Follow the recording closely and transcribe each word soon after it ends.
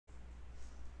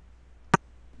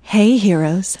Hey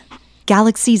heroes,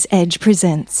 Galaxy's Edge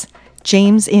presents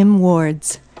James M.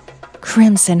 Ward's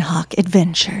CrimsonHawk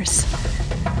Adventures.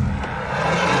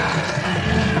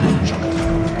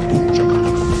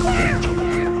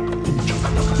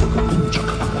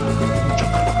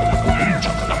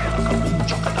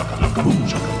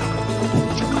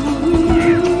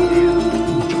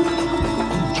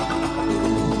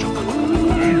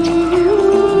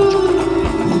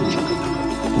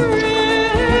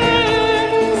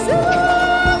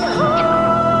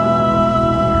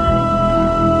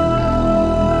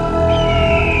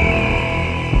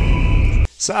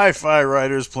 Sci-fi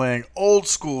writers playing old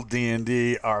school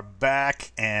D&D are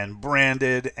back and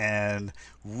branded and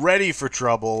ready for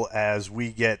trouble as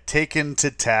we get taken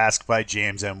to task by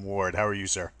James M. Ward. How are you,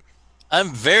 sir?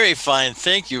 I'm very fine,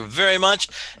 thank you very much.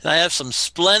 And I have some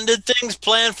splendid things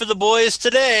planned for the boys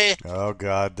today. Oh,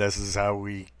 God, this is how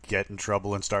we get in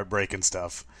trouble and start breaking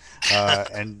stuff.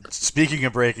 And speaking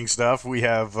of breaking stuff, we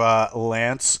have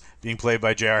Lance being played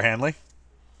by J.R. Hanley.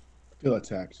 Feel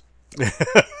attacked.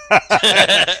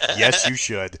 Yes, you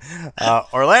should.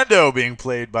 Orlando being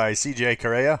played by C.J.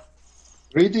 Correa.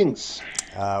 Greetings.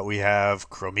 We have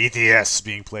Prometheus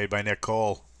being played by Nick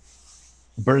Cole.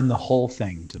 Burn the whole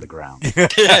thing to the ground.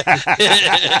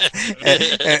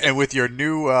 and with your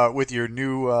new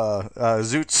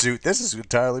Zoot suit, this is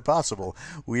entirely possible.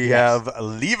 We have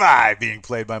Levi being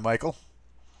played by Michael.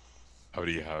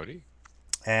 Howdy, howdy.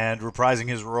 And reprising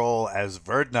his role as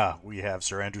Werdna, we have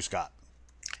Sir Andrew Scott.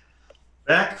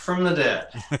 Back from the dead,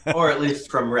 or at least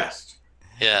from rest.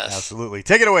 Yes. Absolutely.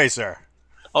 Take it away, sir.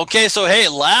 Okay, so hey,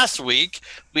 last week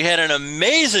we had an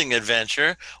amazing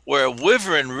adventure where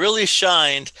Wyvern really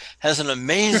shined as an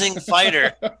amazing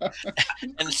fighter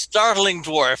and startling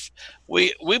dwarf.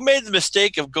 We made the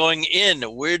mistake of going in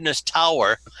Werdna's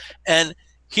tower, and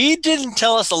he didn't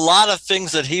tell us a lot of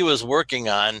things that he was working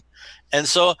on. And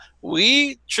so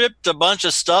we tripped a bunch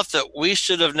of stuff that we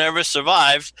should have never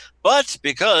survived, but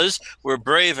because we're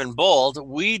brave and bold,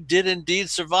 we did indeed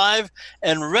survive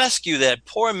and rescue that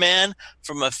poor man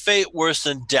from a fate worse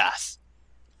than death.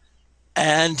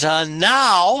 And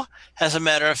now, as a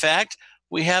matter of fact,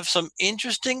 we have some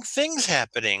interesting things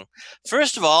happening.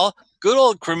 First of all, good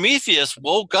old Prometheus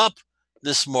woke up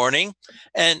this morning,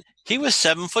 and he was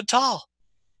 7 foot tall.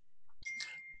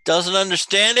 Doesn't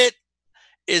understand it.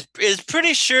 Is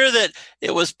pretty sure that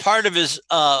it was part of his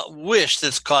wish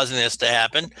that's causing this to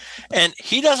happen. And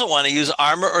he doesn't want to use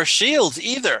armor or shields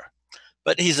either.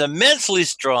 But he's immensely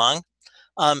strong.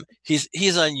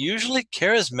 He's unusually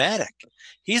charismatic.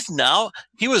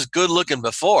 He was good looking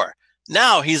before.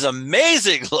 Now he's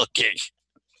amazing looking.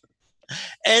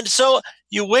 And so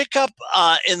you wake up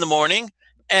in the morning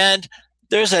and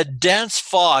there's a dense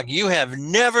fog. You have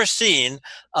never seen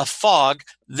a fog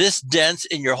this dense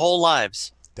in your whole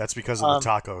lives. That's because of the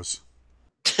tacos.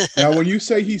 Now, when you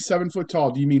say he's 7 foot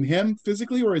tall, do you mean him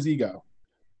physically or his ego?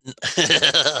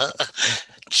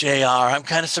 JR, I'm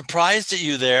kind of surprised at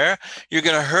you there. You're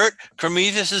going to hurt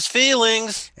Prometheus's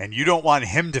feelings. And you don't want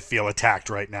him to feel attacked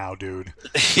right now, dude.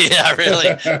 Yeah, really.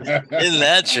 Isn't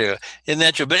that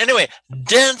true? But anyway,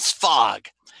 dense fog.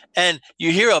 And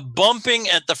you hear a bumping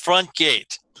at the front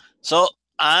gate. So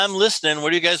I'm listening.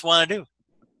 What do you guys want to do?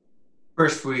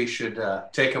 First, we should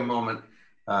take a moment.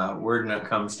 Werdna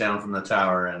comes down from the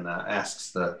tower and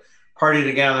asks the party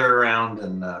to gather around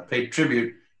and pay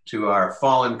tribute to our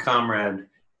fallen comrade,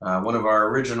 one of our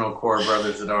original core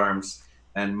brothers at arms,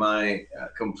 and my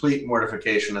complete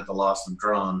mortification at the loss of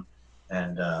Drohn,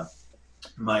 and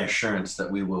my assurance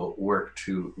that we will work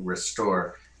to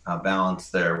restore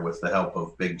balance there with the help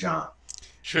of Big John.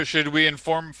 Should we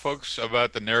inform folks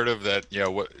about the narrative that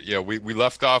we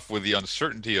left off with the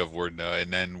uncertainty of Werdna,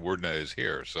 and then Werdna is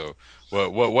here? So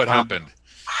what happened?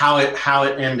 How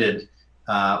it ended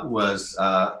was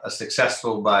a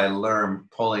successful by Lerm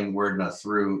pulling Werdna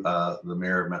through the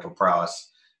mirror of mental prowess,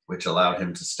 which allowed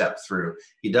him to step through.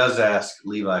 He does ask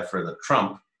Levi for the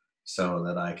trump so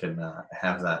that I can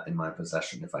have that in my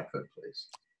possession, if I could, please.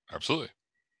 Absolutely.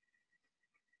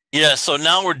 Yeah, so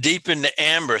now we're deep into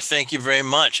amber. Thank you very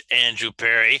much, Andrew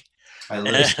Perry.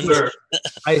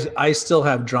 I still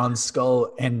have Drohn's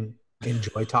skull and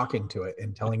enjoy talking to it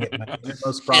and telling it my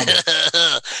most problems.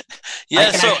 Yeah,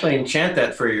 I can actually enchant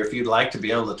that for you if you'd like to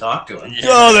be able to talk to it.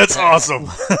 Oh, that's awesome.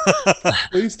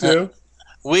 Please do.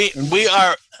 We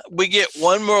get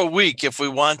one more week if we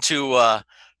want to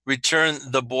return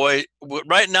the boy.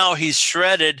 Right now he's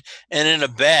shredded and in a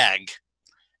bag.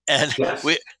 And yes.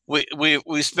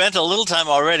 we spent a little time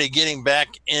already getting back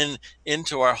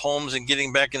into our homes and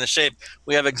getting back into shape.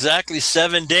 We have exactly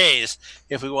 7 days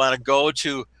if we want to go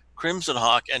to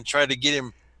CrimsonHawk and try to get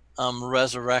him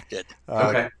resurrected.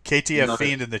 Okay. KTF Noted.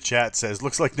 Fiend in the chat says,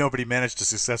 looks like nobody managed to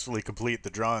successfully complete the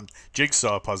Drohn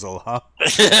jigsaw puzzle, huh?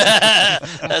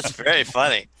 That's very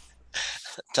funny.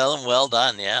 Tell them well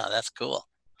done. Yeah, that's cool.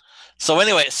 So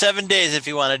anyway, 7 days if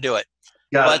you want to do it.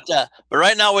 Got it. But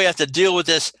right now we have to deal with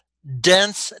this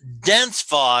dense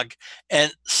fog,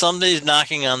 and somebody's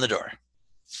knocking on the door.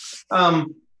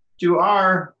 Do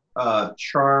our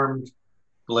charmed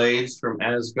blades from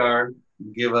Asgard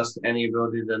give us any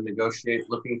ability to negotiate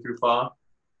looking through fog?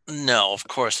 No, of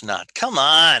course not. Come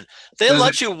on. They Does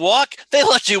let you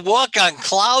walk on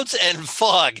clouds and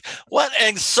fog.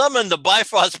 And summon the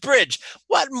Bifrost Bridge.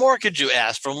 What more could you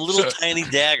ask from little tiny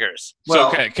daggers?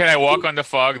 So can I walk on the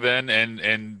fog then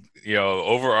and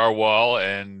over our wall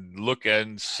and look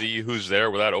and see who's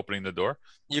there without opening the door?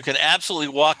 You can absolutely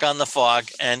walk on the fog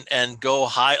and go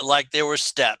high like there were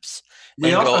steps.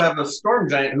 We also have a storm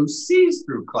giant who sees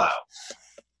through clouds.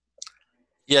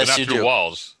 Yes, but not you through do.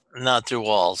 walls. Not through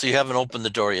walls. You haven't opened the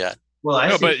door yet. Well,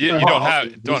 No, but you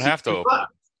don't have to open.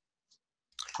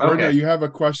 Werdna, Okay. you have a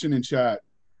question in chat.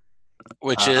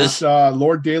 Which is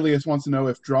Lord Dalius wants to know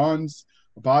if Drohn's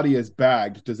body is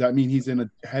bagged. Does that mean he's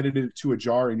headed to a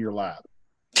jar in your lab?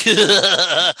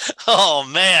 oh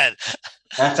man.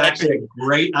 That's actually a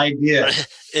great idea.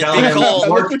 It'd be cold.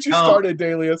 Look what you started,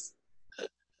 Dalius.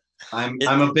 I'm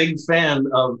a big fan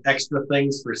of extra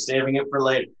things for saving it for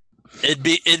later. It'd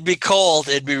be cold.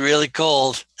 It'd be really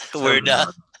cold. We're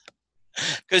done.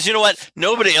 Because you know what?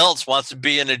 Nobody else wants to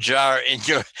be in a jar in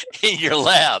your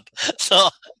lab. So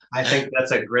I think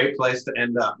that's a great place to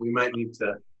end up. We might need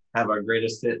to have our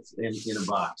greatest hits in a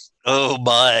box. oh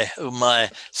my.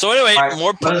 So anyway, All right,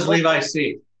 more. what does Levi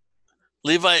see?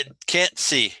 Levi can't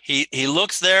see. He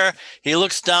looks there. He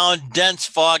looks down. Dense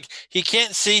fog. He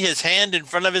can't see his hand in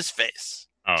front of his face.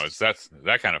 Oh, that's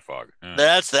that kind of fog. Yeah.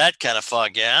 That's that kind of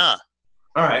fog. Yeah.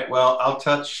 All right. Well, I'll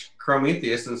touch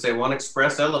Prometheus and say one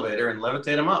express elevator and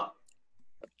levitate him up.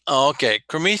 Oh, okay.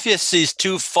 Prometheus sees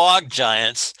two fog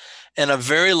giants and a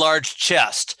very large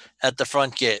chest at the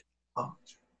front gate.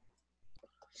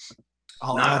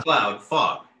 Not cloud,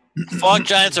 fog. Fog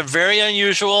giants are very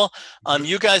unusual.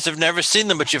 You guys have never seen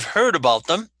them, but you've heard about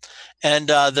them. And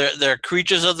they're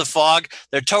creatures of the fog.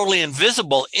 They're totally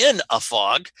invisible in a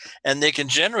fog, and they can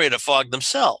generate a fog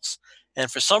themselves. And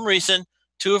for some reason,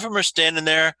 two of them are standing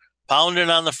there,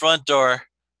 pounding on the front door,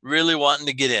 really wanting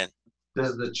to get in.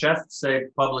 Does the chest say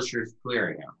Publishers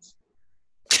Clearinghouse?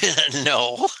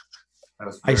 No.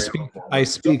 I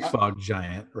speak fog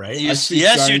giant, right? Yes,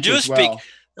 you do speak. Well.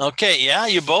 Okay, yeah,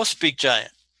 you both speak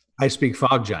giant. I speak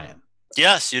fog giant.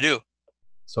 Yes, you do.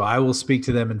 So I will speak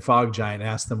to them in fog giant,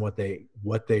 ask them what they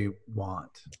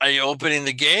want. Are you opening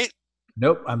the gate?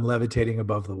 Nope, I'm levitating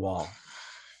above the wall.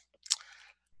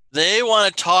 They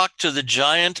want to talk to the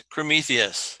giant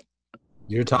Prometheus.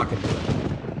 You're talking to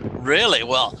them. Really?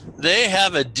 Well, they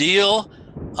have a deal.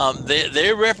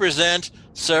 They represent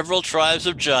several tribes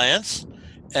of giants,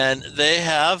 and they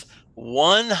have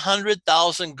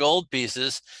 100,000 gold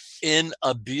pieces in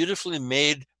a beautifully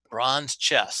made bronze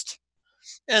chest.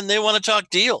 And they want to talk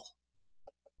deal.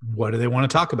 What do they want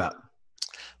to talk about?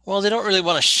 Well, they don't really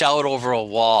want to shout over a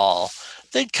wall.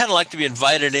 They'd kind of like to be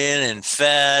invited in and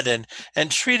fed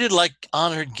and treated like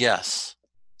honored guests.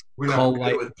 We're not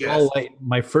good with guests.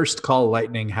 My first call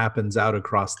lightning happens out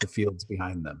across the fields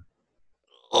behind them.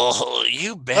 Oh,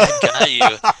 you bad guy, you.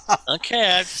 Okay,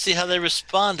 I have to see how they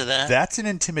respond to that. That's an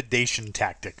intimidation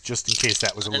tactic, just in case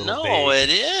that was a little No, vague.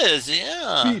 it is,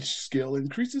 yeah. Speech skill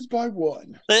increases by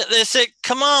 1. They say,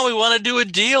 "Come on, we want to do a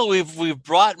deal. We've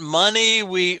brought money.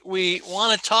 We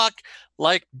want to talk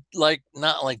like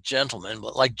not like gentlemen,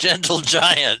 but like gentle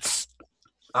giants."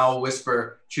 I'll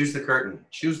whisper, choose the curtain.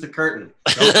 Choose the curtain.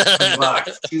 Don't open the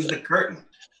box. Choose the curtain.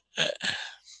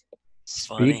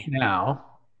 Funny. Speak now.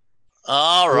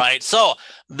 All right, so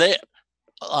they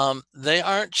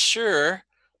aren't sure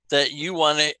that you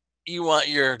want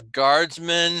your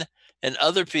guardsmen and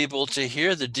other people to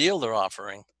hear the deal they're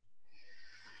offering.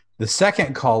 The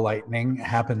second call lightning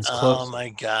happens close. Oh my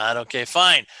God. Okay,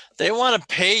 fine. They want to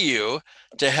pay you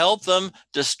to help them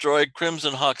destroy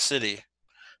CrimsonHawk City.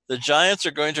 The giants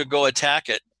are going to go attack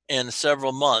it in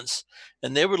several months,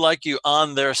 and they would like you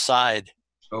on their side.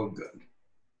 Oh, good.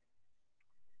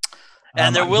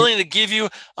 And they're willing to give you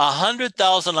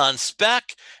 100,000 on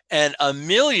spec and $1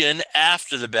 million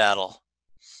after the battle.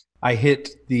 I hit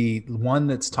the one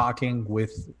that's talking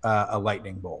with a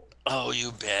lightning bolt. Oh,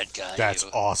 you bad guy. That's you.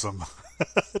 awesome.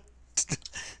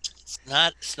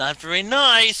 It's not very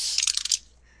nice.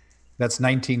 That's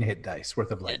 19 hit dice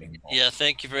worth of lightning bolt. Yeah,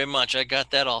 thank you very much. I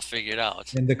got that all figured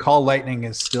out. And the call lightning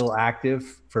is still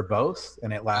active for both,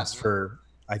 and it lasts for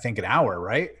I think, an hour,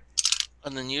 right?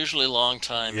 An unusually long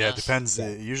time. Yeah, yes. it depends.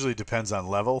 It usually depends on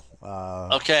level.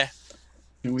 Okay.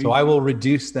 Can we, So I will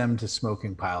reduce them to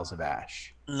smoking piles of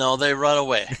ash. No, they run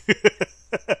away.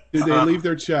 did they leave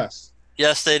their chests?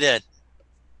 Yes, they did.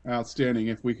 Outstanding.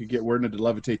 If we could get Werdna to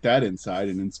levitate that inside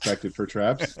and inspect it for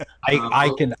traps. I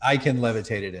can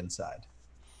levitate it inside.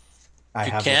 I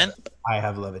You can? I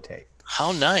have levitate.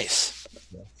 How nice.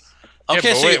 Yes. Okay,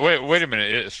 yeah, so but wait a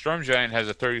minute. Storm Giant has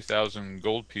a 30,000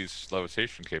 gold piece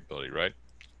levitation capability, right?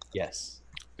 Yes.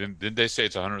 Didn't they say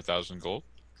it's 100,000 gold?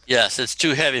 yes, it's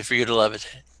too heavy for you to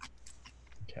levitate.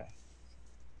 Okay.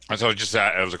 So just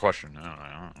that was a question.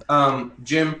 I don't know.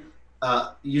 Jim,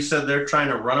 you said they're trying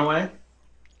to run away?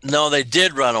 No, they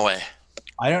did run away.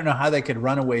 I don't know how they could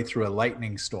run away through a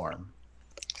lightning storm.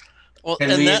 Well, Can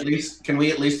and we that, at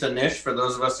least a niche for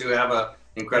those of us who have a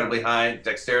incredibly high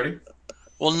dexterity?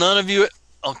 well, none of you.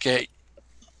 Okay,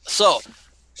 so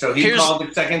So he Here's- called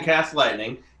it second cast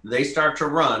lightning. They start to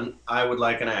run. I would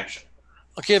like an action.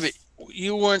 okay, but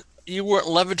you weren't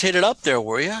levitated up there,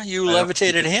 were you? You I don't-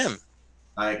 levitated him.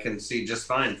 I can see just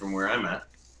fine from where I'm at.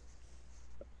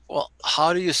 Well,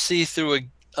 how do you see through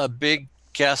a big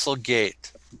castle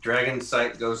gate? Dragon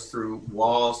sight goes through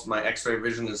walls. My X-ray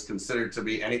vision is considered to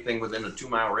be anything within a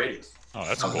 2-mile radius. Oh,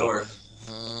 that's cool. Outdoors.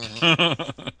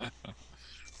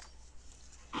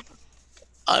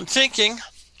 I'm thinking.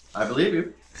 I believe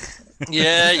you.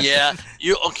 Yeah.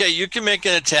 You can make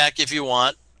an attack if you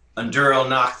want. Enduro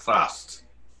Knockfrost.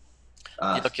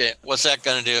 Okay, what's that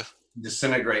gonna do?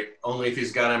 Disintegrate. Only if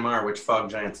he's got MR, which fog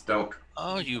giants don't.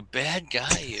 Oh, you bad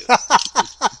guy, you.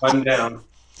 One down.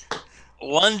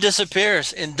 One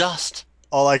disappears in dust.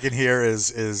 All I can hear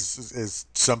is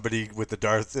somebody with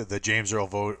the James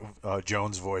Earl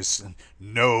Jones voice, and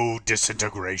no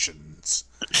disintegrations.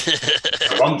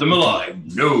 I want them alive.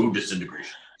 No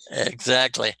disintegration.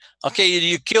 Exactly. Okay,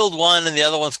 you killed one and the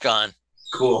other one's gone.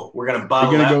 Cool. We're gonna We're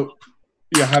bottle gonna that. go.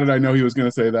 Yeah, how did I know he was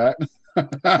gonna say that?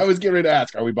 I was getting ready to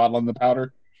ask, are we bottling the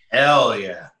powder? Hell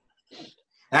yeah.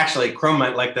 Actually, Chrome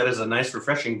might like that as a nice,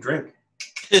 refreshing drink.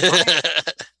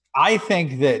 I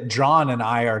think that Drohn and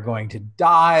I are going to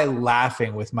die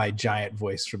laughing with my giant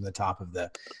voice from the top of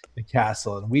the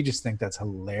castle, and we just think that's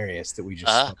hilarious that we just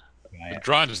Uh-huh. giant.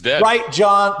 Drohn's dead. Right,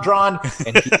 Drohn,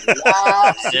 and he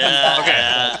laughs.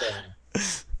 Yeah.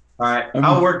 All right.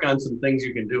 I'll work on some things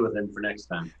you can do with him for next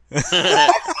time.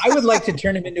 I would like to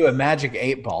turn him into a magic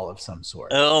 8-ball of some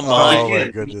sort. Oh Oh my. my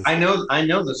goodness! I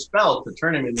know the spell to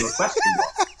turn him into a question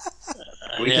ball.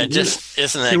 We Yeah, can do just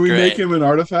isn't that Can we great? make him an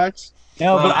artifact?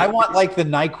 No, Well, but I want like the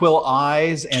NyQuil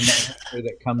eyes and the answer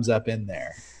that comes up in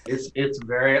there. It's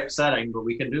very upsetting, but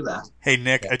we can do that. Hey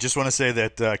Nick, Yeah. I just want to say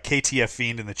that KTF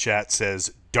Fiend in the chat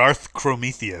says Darth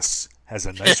Prometheus has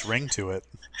a nice ring to it.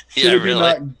 Should Yeah, it be really.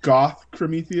 not Goth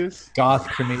Prometheus? Goth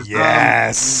Prometheus.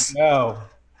 Yes. No.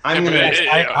 I'm gonna.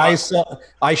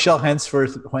 I shall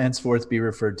henceforth be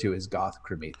referred to as Goth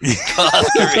Prometheus.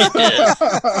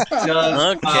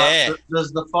 Okay.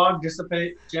 Does the fog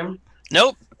dissipate, Jim?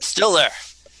 Nope, still there.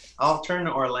 I'll turn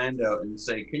to Orlando and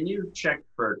say, can you check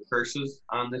for curses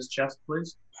on this chest,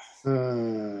 please? Let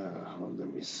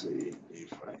me see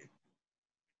if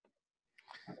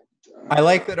I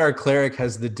like that our cleric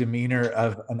has the demeanor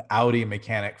of an Audi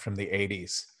mechanic from the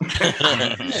 80s.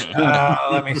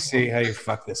 Let me see how you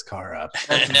fuck this car up.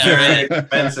 Very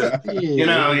expensive. You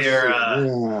know, you're.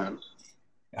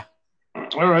 Yeah.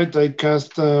 All right, I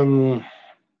cast. Do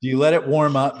you let it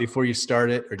warm up before you start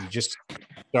it, or do you just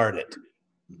start it?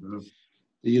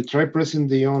 You try pressing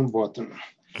the on button.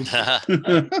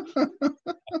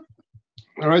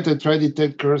 All right, I try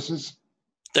detect curses.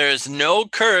 There's no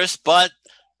curse, but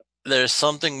there's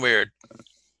something weird.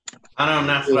 I don't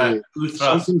know if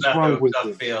Something's wrong with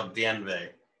you. DNV.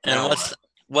 And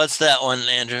what's that one,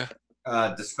 Andrew?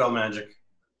 Dispel magic.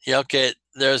 Yeah, okay.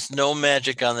 There's no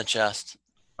magic on the chest.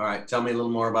 All right, tell me a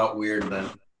little more about weird then.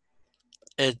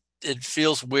 It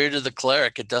feels weird to the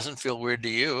cleric. It doesn't feel weird to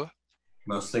you.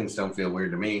 Most things don't feel weird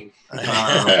to me. All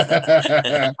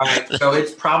right, so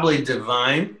it's probably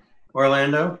divine,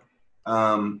 Orlando.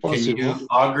 Can you Possible.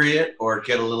 augury it or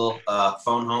get a little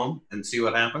phone home and see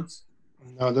what happens?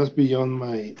 No, that's beyond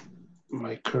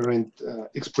my current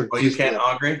expertise. Oh, you can't there.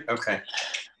 augury? Okay.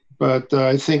 But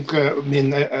I think,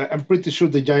 I'm pretty sure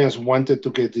the Giants wanted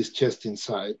to get this chest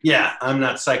inside. Yeah, I'm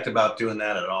not psyched about doing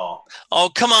that at all.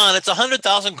 Oh, come on. It's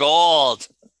 100,000 gold.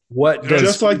 What does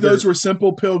Just like those were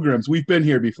simple pilgrims. We've been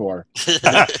here before.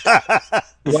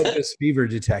 what does fever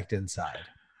detect inside?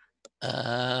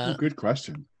 Good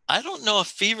question. I don't know if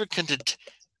fever can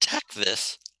detect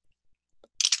this.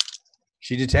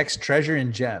 She detects treasure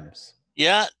and gems.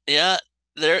 Yeah.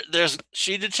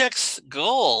 she detects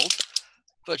gold,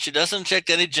 but she doesn't detect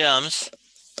any gems.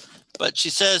 But she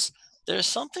says there's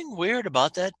something weird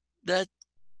about that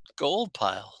gold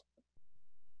pile.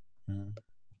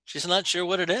 She's not sure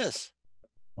what it is.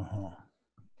 All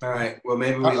right. Well,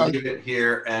 maybe we leave it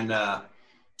here and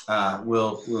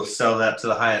we'll sell that to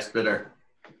the highest bidder.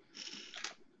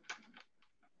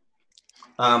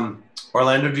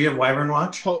 Orlando, do you have Wyvern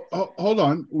Watch? Hold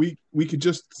on. We could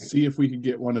just see if we could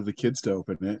get one of the kids to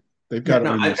open it. They've got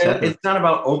it's not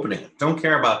about opening it. Don't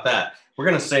care about that. We're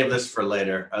going to save this for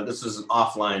later. This is an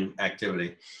offline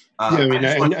activity. I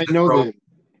know that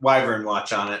Wyvern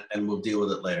Watch on it, and we'll deal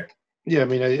with it later. Yeah,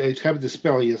 I have the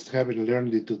spell. Just haven't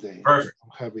learned it today. Perfect.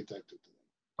 I have it today.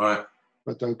 All right.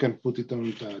 But I can put it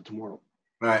on tomorrow.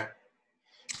 All right.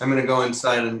 I'm going to go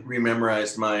inside and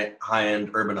rememorize my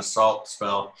high-end urban assault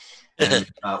spell.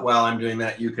 And while I'm doing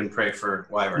that, you can pray for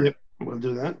Wyvern. Yep, we'll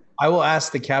do that. I will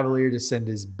ask the Cavalier to send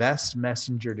his best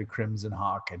messenger to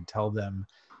CrimsonHawk and tell them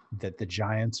that the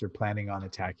Giants are planning on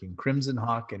attacking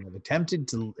CrimsonHawk and have attempted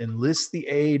to enlist the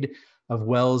aid of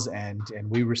Wells End, and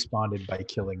we responded by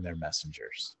killing their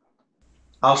messengers.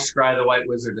 I'll scry the White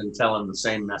Wizard and tell him the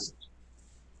same message.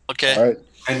 Okay. All right.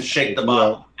 And shake the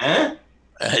bottle. And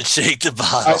shake the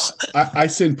bottle. I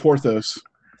send Porthos.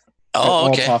 Oh,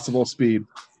 okay. All possible speed.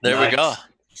 There we go.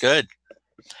 Good.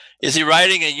 Is he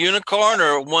riding a unicorn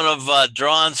or one of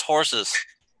Drohn's horses?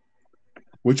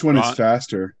 Which one is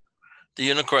faster? The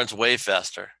unicorn's way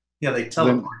faster. Yeah, they tell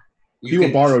him. He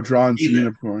will borrow Drohn's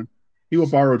unicorn. He will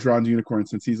borrow Drohn's unicorn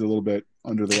since he's a little bit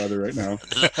under the weather right now.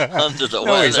 Under the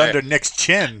weather. No, he's under Nick's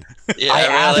chin. Yeah,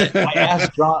 I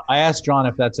asked Drohn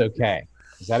if that's okay.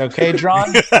 Is that okay, Drohn?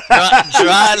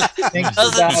 Drohn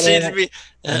doesn't seem to be.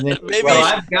 Maybe.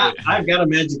 Well, I've got a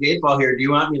magic 8-ball here. Do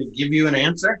you want me to give you an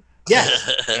answer?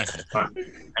 Yes.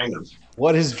 Hang on.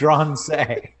 What does Drohn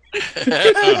say?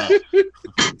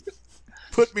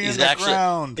 Put me in the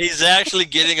ground. He's actually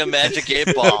getting a magic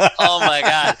 8-ball. Oh my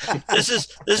god! This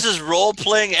is role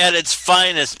playing at its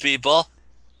finest, people.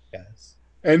 Yes.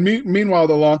 And meanwhile,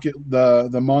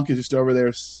 the monk is just over there,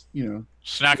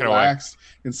 snacking away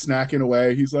and snacking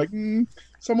away. He's like,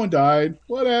 someone died.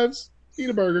 Whatevs. Eat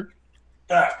a burger.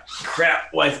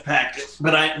 Crap, wife packed it,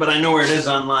 but I know where it is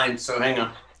online. So hang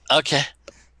on. Okay.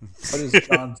 What does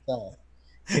Drohn say?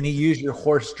 Can he use your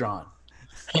horse, Drohn?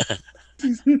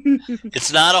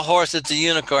 It's not a horse, it's a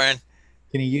unicorn.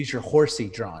 Can you use your horsey,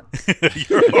 Drohn?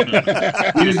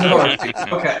 Use the horsey.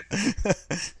 Okay.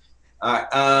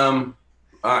 All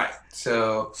right.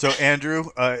 So Andrew,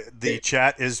 the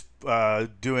chat is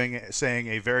saying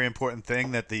a very important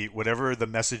thing, that whatever the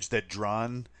message that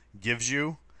Drohn gives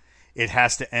you, it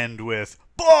has to end with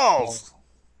balls.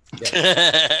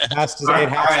 Yeah. It has to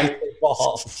say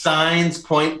balls. Signs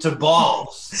point to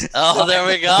balls. Oh, there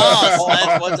we go.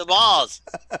 Signs point to balls.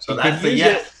 So that's the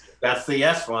yes. That's the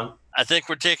yes one. I think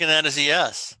we're taking that as a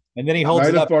yes. And then he holds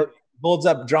up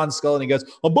Drohn's skull and he goes,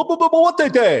 what they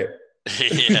say?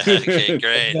 Yeah, okay,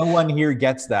 great. No one here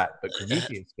gets that, but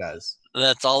Prometheus does.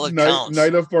 That's all that counts.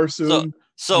 Knight of Barsoom.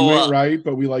 So you went right,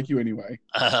 but we like you anyway.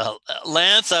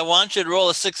 Lance, I want you to roll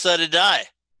a 6-sided die.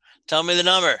 Tell me the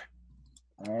number.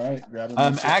 All right.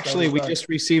 Actually, we just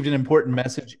received an important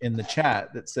message in the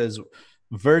chat that says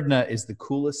Werdna is the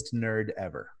coolest nerd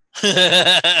ever.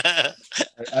 I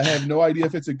have no idea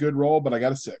if it's a good roll, but I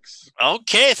got a 6.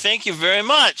 Okay, thank you very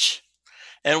much.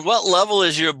 And what level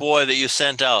is your boy that you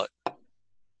sent out?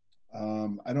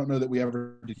 I don't know that we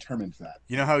ever determined that.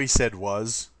 You know how he said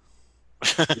was?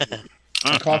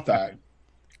 I caught that.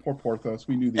 Poor Porthos.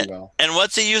 We knew thee well. And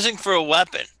what's he using for a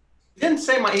weapon? He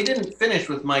didn't finish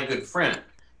with my good friend.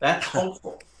 That's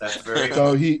hopeful. That's very.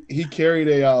 So he carried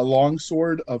a long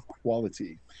sword of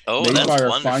quality. Oh, made that's by our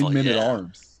wonderful. fine men at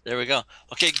arms. There we go.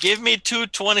 Okay, give me 2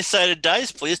 20-sided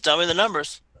dice, please. Tell me the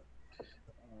numbers.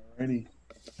 Alrighty.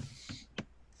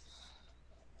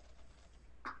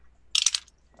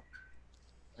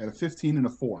 I had a 15 and a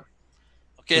 4.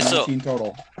 Okay, so 19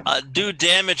 total. Do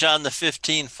damage on the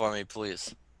 15 for me,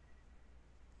 please.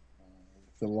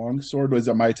 The long sword was.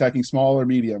 Am I attacking small or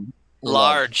medium? Or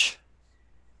large?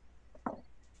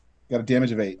 Got a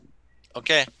damage of 8.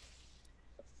 Okay.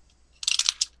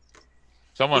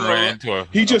 Someone ran into a.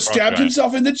 He just stabbed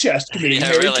himself in the chest, committing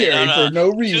Carry for no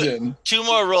reason. 2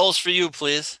 more rolls for you,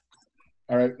 please.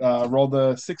 All right. Roll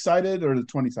the 6-sided or the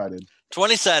 20-sided?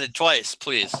 20-sided twice,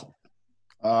 please.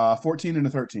 14 and a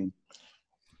 13.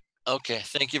 Okay.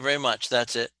 Thank you very much.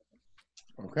 That's it.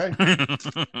 Okay.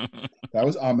 That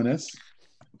was ominous.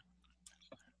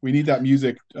 We need that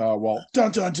music, Walt.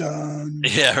 Dun dun dun.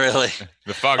 Yeah, really.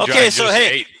 The fog Okay, giant so just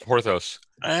hey. ate Porthos.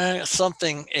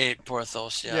 Something ate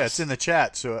Porthos, yes. Yeah, it's in the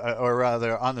chat. So, or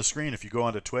rather, on the screen. If you go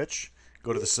onto Twitch,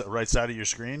 go to the right side of your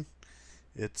screen.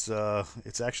 It's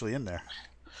actually in there.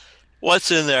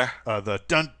 What's in there? The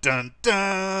dun dun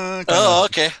dun. Oh,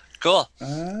 okay, cool.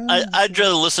 I'd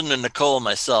rather listen to Nicole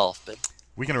myself, but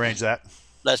we can arrange that.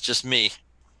 That's just me.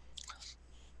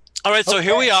 All right, so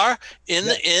here we are in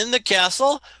the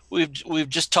castle. We've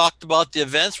just talked about the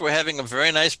events. We're having a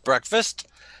very nice breakfast,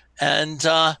 and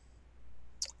Drohn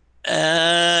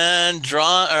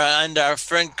and our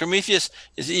friend Prometheus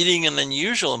is eating an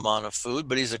unusual amount of food,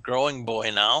 but he's a growing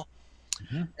boy now.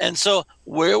 Mm-hmm. And so,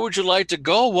 where would you like to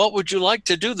go? What would you like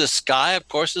to do? The sky, of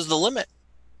course, is the limit.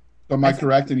 Am I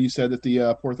correct? And you said that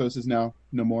the Porthos is now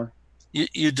no more.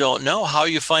 You don't know. How are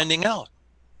you finding out?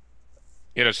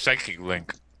 You had a psychic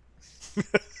link.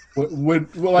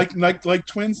 Would like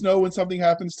twins know when something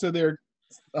happens to their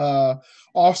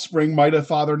offspring? Might a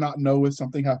father not know if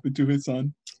something happened to his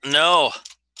son? No.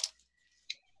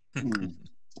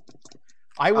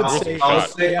 I would say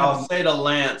I'll say to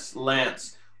Lance,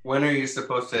 when are you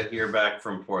supposed to hear back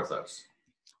from Porthos?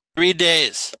 3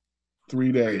 days.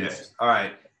 3 days. All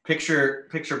right. Picture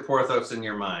Porthos in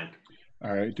your mind.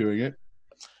 All right, doing it.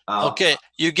 Okay,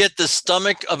 you get the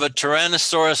stomach of a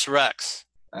Tyrannosaurus Rex.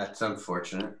 That's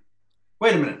unfortunate.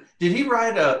 Wait a minute. Did he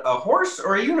ride a horse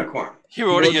or a unicorn? He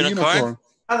rode a unicorn.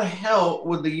 How the hell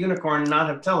would the unicorn not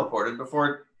have teleported before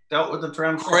it dealt with the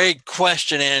Tyrannosaurus? Great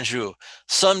question, Andrew.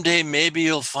 Someday maybe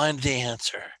you'll find the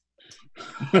answer.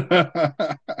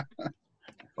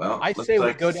 Well, I say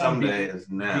we go down beneath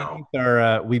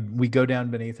our we go down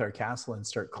beneath our castle and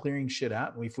start clearing shit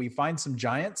out. If we find some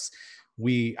giants,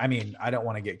 I don't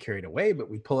want to get carried away, but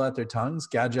we pull out their tongues,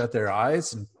 gouge out their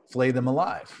eyes, and flay them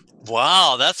alive.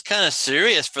 Wow, that's kind of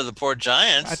serious for the poor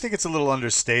giants. I think it's a little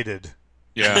understated.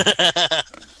 Yeah.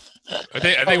 I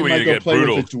think we need to get play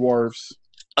brutal. With the dwarves.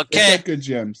 Okay. Good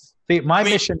gems. See, my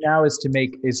mission now is to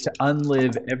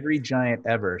unlive every giant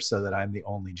ever, so that I'm the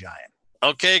only giant.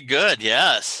 Okay, good.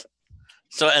 Yes.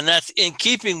 So, and that's in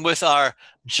keeping with our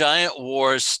Giant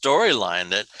Wars storyline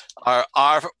that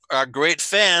our great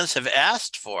fans have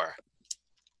asked for.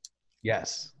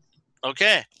 Yes.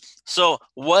 Okay. So,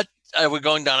 what are we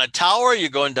going down a tower? Are you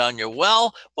going down your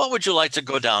well? What would you like to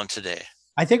go down today?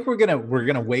 I think we're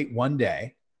gonna wait one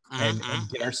day and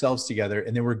get ourselves together,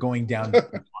 and then we're going down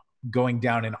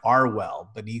in our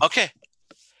well beneath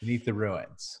the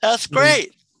ruins. That's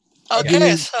great.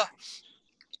 Okay,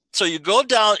 so you go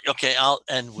down. Okay,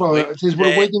 since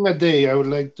we're waiting a day, I would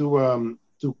like to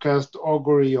cast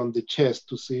augury on the chest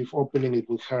to see if opening it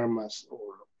will harm us or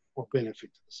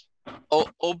benefit us.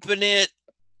 Open it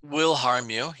will harm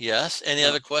you. Yes. Any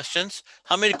other questions?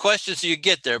 How many questions do you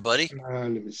get there, buddy?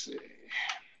 Let me see.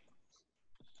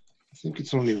 I think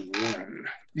it's only one.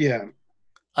 Yeah.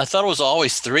 I thought it was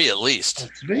always 3 at least.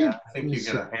 3? Yeah, I think you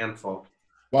get a handful.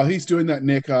 While he's doing that,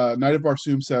 Nick, Knight of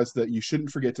Barsoom says that you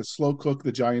shouldn't forget to slow cook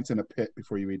the giants in a pit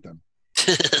before you eat them.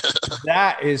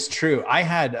 That is true. I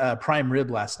had prime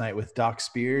rib last night with Doc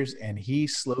Spears, and he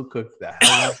slow cooked the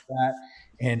hell out of that.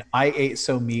 And I ate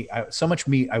so much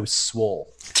meat, I was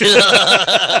swole.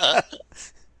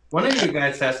 One of you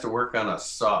guys has to work on a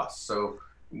sauce. So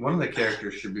one of the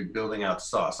characters should be building out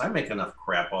sauce. I make enough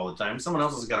crap all the time. Someone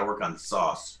else has got to work on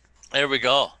sauce. There we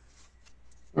go.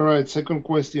 All right, second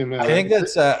question. I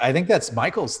think that's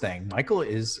Michael's thing. Michael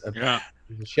is a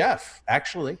chef,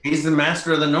 actually. He's the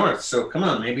master of the North, so come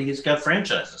on, maybe he's got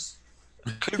franchises.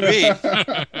 Could be.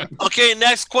 Okay,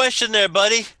 next question there,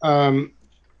 buddy.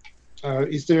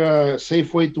 Is there a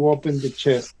safe way to open the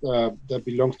chest that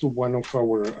belongs to one of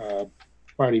our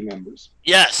party members?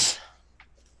 Yes.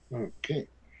 Okay.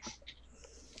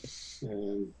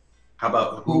 How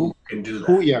about who can do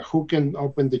that? Who can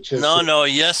open the chest? No,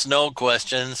 yes, no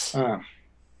questions. Andrew,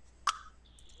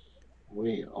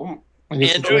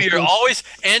 you're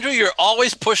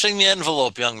always pushing the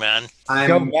envelope, young man.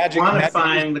 I want to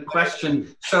find the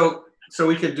question. So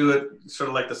we could do it sort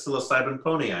of like the psilocybin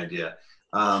pony idea.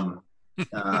 Go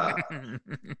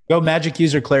magic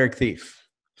user cleric thief.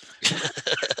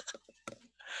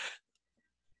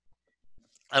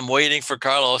 I'm waiting for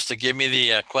Carlos to give me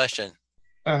the question.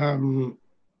 Can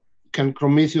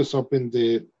Prometheus open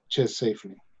the chest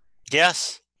safely?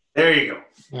 Yes. There you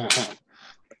go.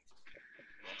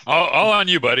 All on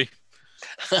you, buddy.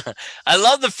 I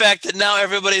love the fact that now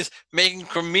everybody's making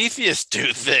Prometheus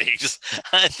do things.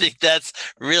 I think that's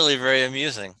really very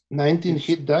amusing. 19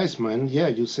 hit dice, man. Yeah,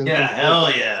 you send. Yeah,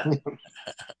 hell yeah.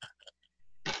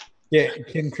 Yeah,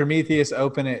 can Prometheus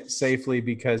open it safely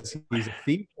because he's a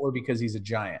thief or because he's a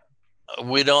giant?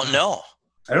 We don't know.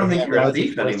 I don't think Yeah, you're a that's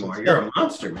thief a anymore. question. You're a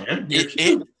monster, man. You're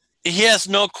cute. He has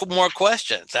no more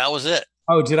questions. That was it.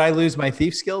 Oh, did I lose my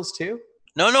thief skills too?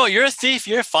 No, you're a thief.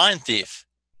 You're a fine thief.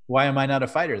 Why am I not a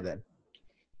fighter then?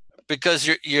 Because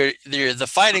you're the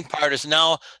fighting part is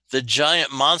now the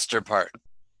giant monster part.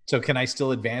 So can I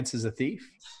still advance as a thief?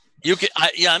 You can.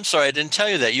 I'm sorry, I didn't tell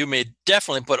you that. You may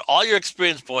definitely put all your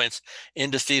experience points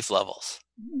into thief levels.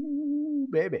 Ooh,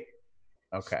 baby.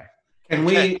 Okay.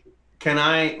 Can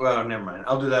I? Well, never mind.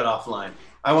 I'll do that offline.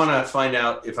 I want to find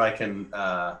out if I can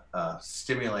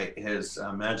stimulate his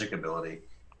magic ability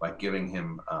by giving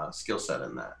him a skill set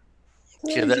in that.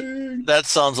 Okay, that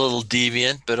sounds a little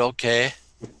deviant, but okay.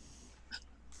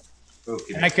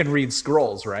 Okay. And I can read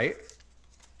scrolls, right?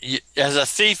 As a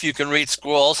thief, you can read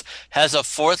scrolls. As a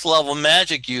 4th level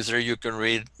magic user, you can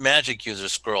read magic user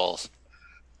scrolls.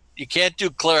 You can't do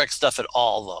cleric stuff at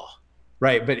all, though.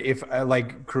 Right, but if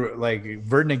like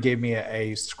Werdna gave me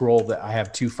a scroll that I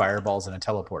have 2 fireballs and a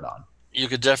teleport on. You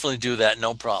could definitely do that,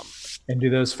 no problem. And do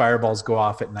those fireballs go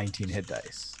off at 19 hit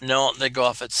dice? No, they go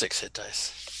off at 6 hit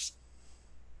dice.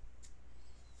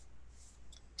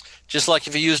 Just like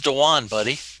if you used a wand,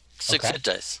 buddy. 6 hit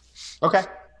dice. Okay.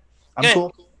 I'm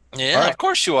cool. Yeah, right. Of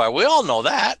course you are. We all know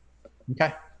that.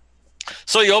 Okay.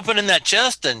 So you opening that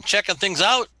chest and checking things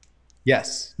out?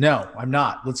 Yes. No, I'm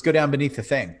not. Let's go down beneath the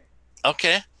thing.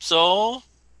 Okay. So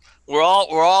we're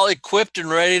all equipped and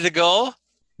ready to go?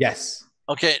 Yes.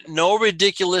 Okay. No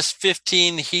ridiculous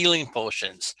 15 healing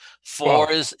potions.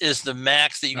 4 is the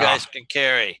max that you guys can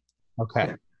carry.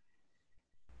 Okay.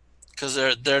 Because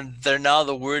they're now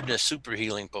the Werdna super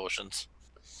healing potions.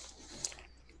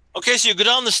 Okay, so you go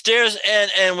down the stairs,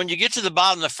 and when you get to the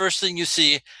bottom, the first thing you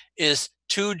see is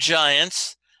 2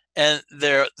 giants, and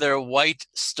they're white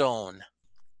stone.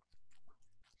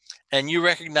 And you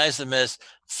recognize them as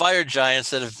fire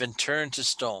giants that have been turned to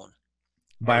stone.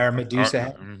 By our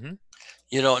Medusa. Mm-hmm.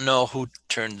 You don't know who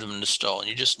turned them to stone.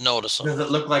 You just notice them. Does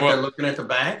it look like they're looking at the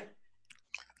bag?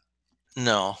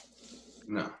 No.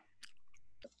 No.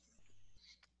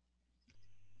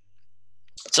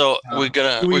 So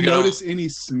Do we notice any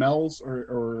smells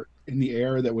or in the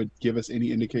air that would give us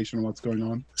any indication of what's going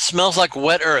on? Smells like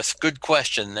wet earth. Good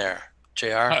question there,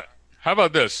 JR. How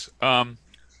about this?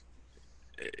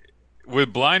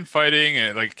 With blind fighting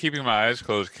and like keeping my eyes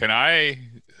closed, can I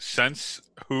sense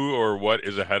who or what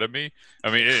is ahead of me?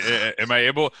 I mean, am I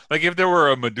able, like if there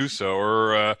were a Medusa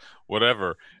or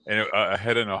whatever and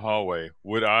ahead in a hallway,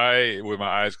 would I, with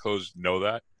my eyes closed, know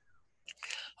that?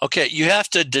 Okay, you have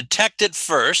to detect it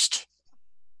first.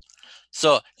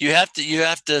 So you have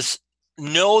to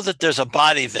know that there's a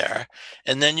body there,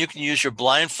 and then you can use your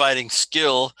blind fighting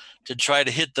skill to try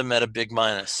to hit them at a big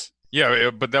minus.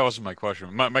 Yeah, but that wasn't my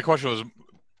question. My question was,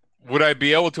 would I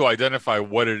be able to identify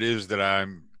what it is that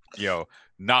I'm,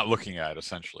 not looking at,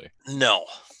 essentially? No.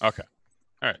 Okay.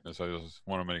 All right. So I just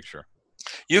want to make sure.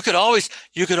 You could always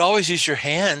use your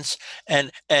hands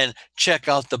and check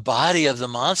out the body of the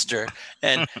monster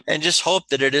and just hope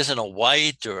that it isn't a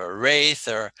wight or a wraith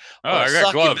or I a got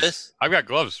succubus. gloves. I've got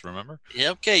gloves, remember? Yeah,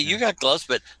 okay, you got gloves,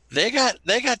 but they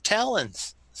got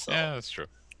talons. So yeah, that's true.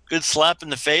 Good slap in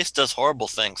the face does horrible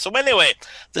things. So anyway,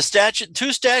 the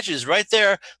 2 statues right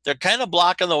there, they're kind of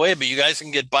blocking the way, but you guys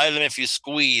can get by them if you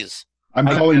squeeze. I'm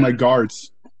calling my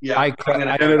guards. Yeah,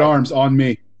 Man-at-arms on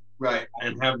me. Right,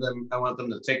 and have them. I want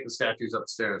them to take the statues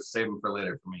upstairs, save them for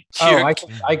later for me.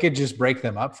 I could just break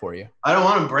them up for you. I don't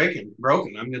want them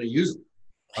broken. I'm going to use them.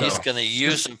 He's going to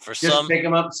use them for just take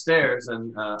them upstairs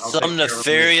and some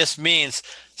nefarious means.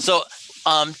 So,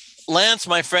 Lance,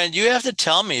 my friend, you have to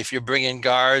tell me if you're bringing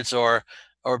guards or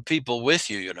people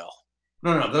with you.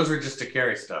 No, those were just to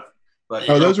carry stuff. But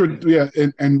those were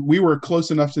and we were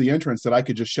close enough to the entrance that I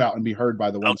could just shout and be heard by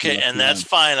the ones. Okay, and that's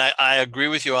fine. I agree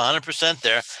with you 100%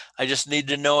 there. I just need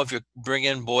to know if you're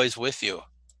bringing boys with you.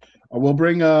 We'll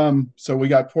bring so we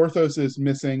got Porthos is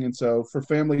missing, and so for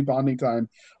family bonding time,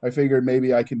 I figured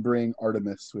maybe I can bring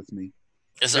Artemis with me.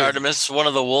 Is Artemis one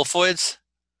of the Wolfoids?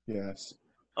 Yes.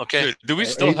 Okay. Do we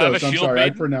still have a shield? I'm sorry,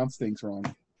 maiden? I pronounced things wrong.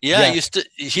 Yeah.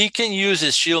 He can use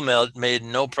his shield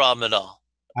maiden, no problem at all.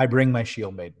 I bring my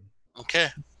shield maiden. Okay.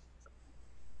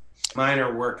 Mine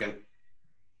are working.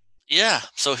 Yeah.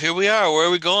 So here we are. Where are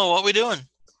we going? What are we doing?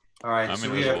 All right. So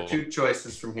we have 2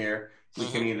 choices from here. We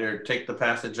can either take the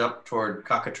passage up toward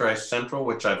Cockatrice Central,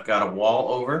 which I've got a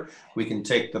wall over. We can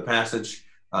take the passage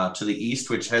to the east,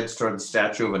 which heads toward the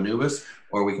statue of Anubis,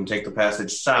 or we can take the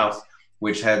passage south,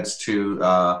 which heads to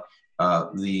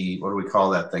the, what do we call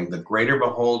that thing? The Greater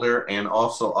Beholder, and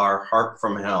also our Harp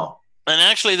from Hell. And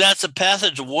actually, that's a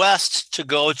passage west to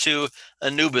go to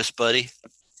Anubis, buddy.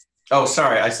 Oh,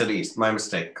 sorry, I said east. My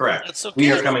mistake. Correct. That's okay.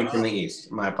 We are coming from the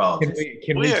east. My apologies. That's We okay. are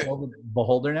coming from the east. My apologies. Can we kill the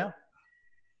beholder now?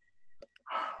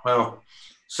 Well,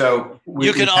 so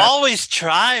You can always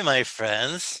try, my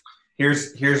friends.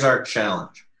 here's our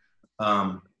challenge.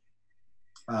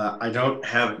 I don't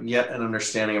have yet an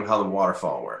understanding of how the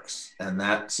waterfall works, and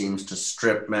that seems to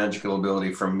strip magical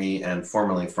ability from me and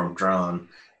formerly from Drohn,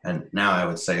 and now I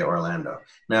would say Orlando.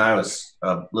 Now I was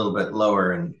a little bit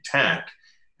lower in tact,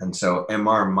 and so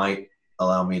MR might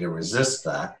allow me to resist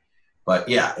that. But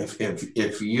yeah,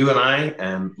 if you and I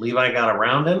and Levi got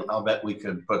around him, I'll bet we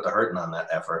could put the hurting on that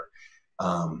effort.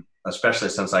 Especially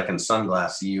since I can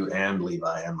sunglass you and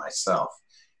Levi and myself.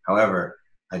 However,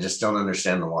 I just don't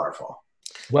understand the waterfall.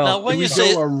 Well, now, when we you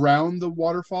say go around the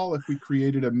waterfall if we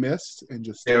created a mist and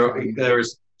just so I can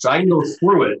go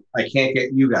through it. I can't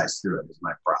get you guys through it. Is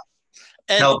my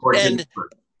problem. and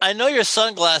I know your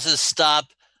sunglasses stop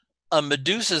a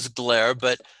Medusa's glare,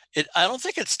 but I don't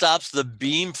think it stops the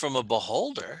beam from a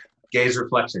beholder. Gaze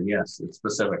reflection, yes, it's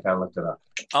specific. I looked it up.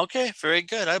 Okay, very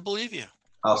good. I believe you.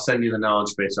 I'll send you the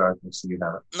knowledge base article so you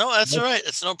have it. No, that's all right.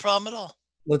 It's no problem at all.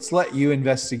 Let's let you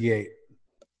investigate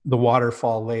the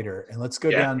waterfall later, and let's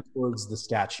go down towards the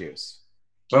statues.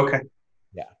 Okay.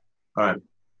 Yeah. All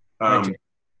right.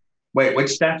 Wait, which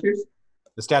statues?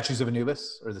 The statues of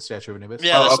Anubis, or the statue of Anubis?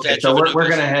 Yeah. Okay. So we're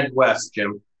going to head west,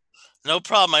 Jim. No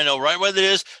problem. I know right where it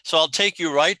is. So I'll take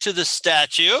you right to the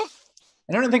statue.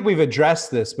 I don't think we've addressed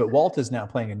this, but Walt is now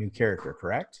playing a new character,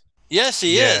 correct? Yes,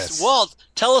 he is. Walt,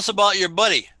 tell us about your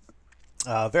buddy.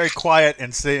 Very quiet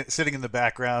and sitting in the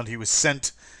background. He was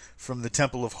sent from the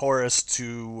Temple of Horus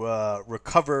to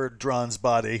recover Drohn's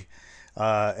body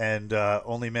and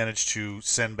only managed to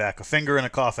send back a finger in a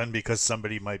coffin because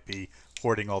somebody might be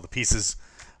hoarding all the pieces.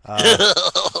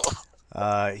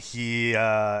 He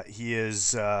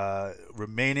is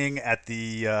remaining at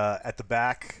the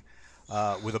back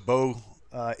with a bow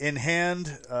in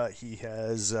hand. He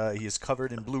is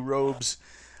covered in blue robes,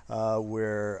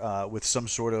 with some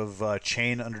sort of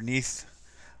chain underneath,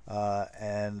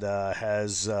 and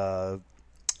has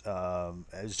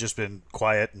just been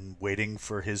quiet and waiting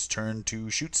for his turn to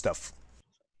shoot stuff.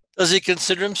 Does he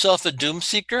consider himself a doom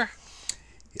seeker?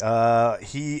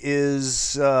 He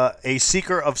is a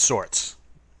seeker of sorts.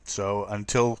 So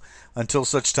until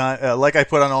such time, like I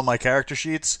put on all my character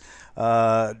sheets,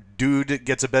 dude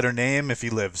gets a better name if he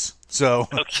lives. So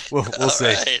we'll see.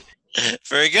 Right.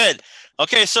 Very good.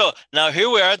 Okay, so now here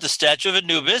we are at the statue of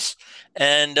Anubis,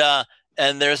 and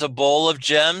there's a bowl of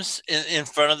gems in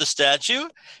front of the statue,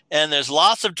 and there's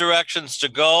lots of directions to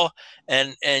go,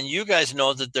 and you guys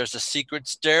know that there's a secret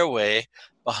stairway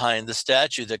behind the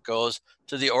statue that goes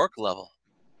to the orc level.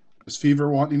 Does Fever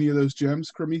want any of those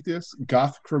gems, Prometheus?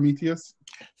 Goth Prometheus?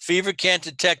 Fever can't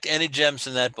detect any gems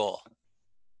in that bowl.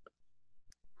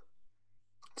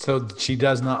 So she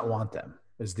does not want them,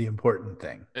 is the important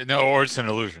thing. No, or it's an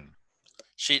illusion.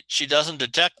 She doesn't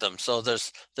detect them, so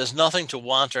there's nothing to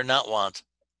want or not want.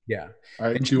 Yeah. All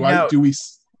right. And Do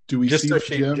we just see so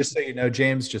gems? just so you know,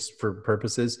 James, just for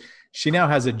purposes, she now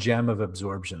has a gem of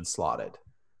absorption slotted.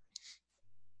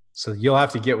 So you'll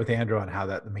have to get with Andrew on how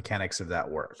the mechanics of that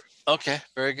work. Okay,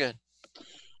 very good.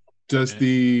 Does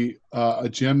the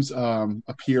gems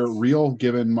appear real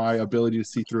given my ability to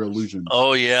see through illusions?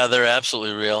 Oh yeah, they're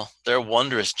absolutely real. They're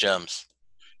wondrous gems.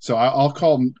 So I'll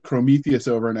call Prometheus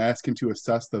over and ask him to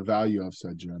assess the value of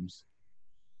said gems.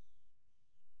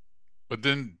 But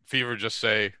didn't Fever just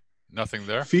say nothing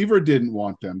there? Fever didn't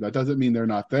want them. That doesn't mean they're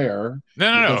not there.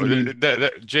 No.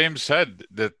 James said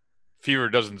that Fever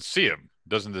doesn't see them,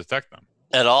 doesn't detect them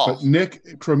at all.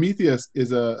 But Prometheus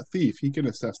is a thief. He can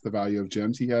assess the value of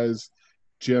gems. He has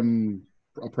gem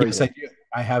appraisal. Yes,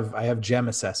 I have gem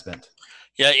assessment.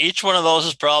 Yeah, each one of those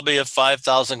is probably a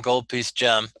 5,000 gold piece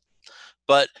gem.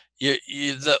 But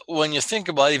when you think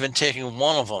about even taking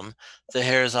one of them, the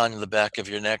hairs on the back of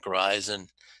your neck rise, and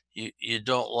you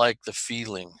don't like the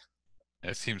feeling.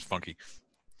 It seems funky.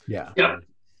 Yeah.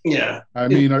 Yeah. I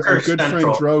mean, our good Central.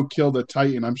 friend Dro killed a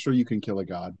Titan. I'm sure you can kill a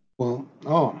god. Well,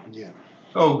 yeah.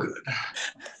 Oh,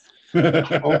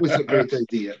 good. Always a great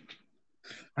idea.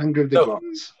 Anger the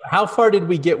gods. How far did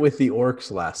we get with the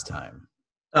orcs last time?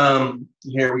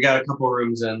 Here, we got a couple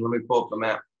rooms in. Let me pull up the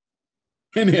map.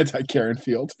 In anti-Karen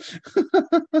field.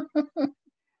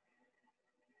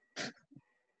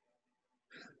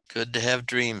 Good to have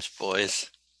dreams,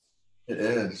 boys. It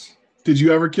is. Did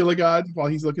you ever kill a god while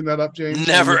he's looking that up, James?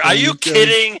 Never. Are you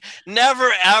kidding?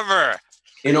 Never, ever.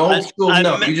 In old school,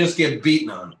 no. You just get beaten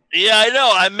on. Yeah, I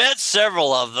know. I met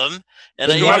several of them.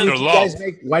 And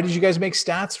why did you guys make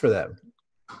stats for them?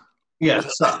 Yeah,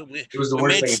 it was the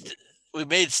worst thing.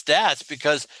 stats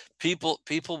because people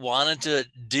wanted to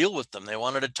deal with them. They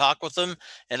wanted to talk with them,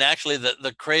 and actually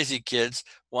the crazy kids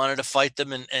wanted to fight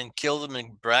them and kill them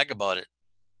and brag about it.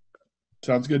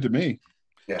 Sounds good to me.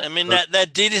 Yeah. I mean,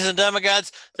 that deities and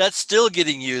demigods, that's still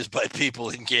getting used by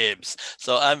people in games.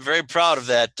 So I'm very proud of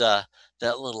that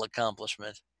little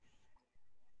accomplishment.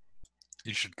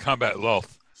 You should combat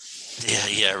Lolth.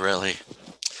 Yeah, really.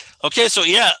 Okay, so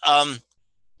yeah,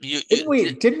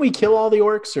 didn't we kill all the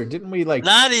orcs, or didn't we like?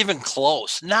 Not even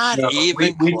close. Not No,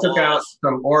 even we close. took out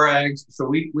some orags, so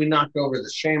we knocked over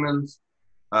the shamans.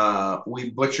 We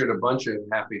butchered a bunch of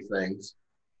happy things.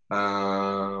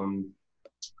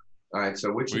 All right,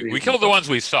 so we killed the ones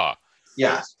we saw.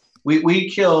 Yes, we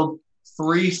killed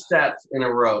 3 sets in a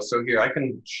row. So here, I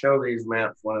can show these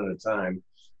maps one at a time,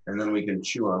 and then we can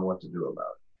chew on what to do about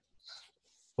it.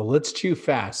 Well, let's chew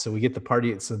fast so we get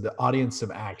the audience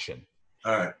some action.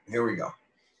 All right, here we go.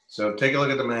 So take a look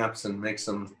at the maps and make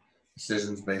some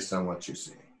decisions based on what you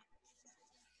see.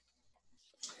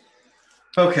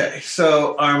 Okay,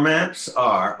 so our maps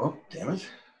are. Oh, damn it!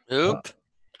 Oop.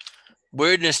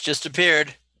 Weirdness just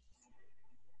appeared.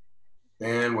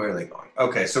 And where are they going?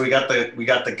 Okay, so we got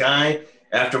the guy.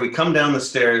 After we come down the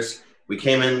stairs, we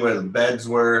came in where the beds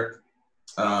were.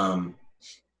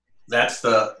 That's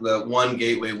the one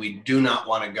gateway we do not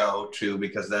want to go to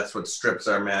because that's what strips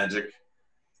our magic.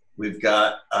 We've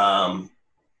got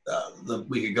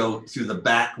we could go through the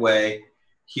back way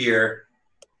here.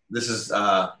 This is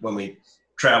when we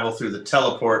travel through the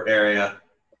teleport area.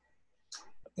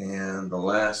 And the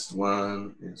last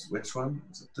one is which one?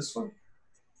 Is it this one?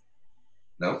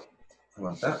 No, I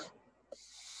want that.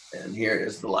 And here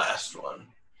is the last one.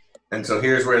 And so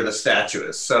here's where the statue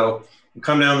is. So we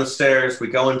come down the stairs, we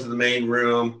go into the main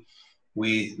room.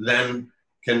 We then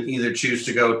can either choose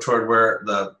to go toward where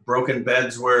the broken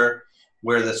beds were,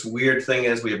 where this weird thing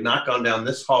is. We have not gone down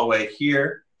this hallway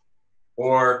here,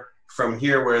 or from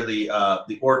here where the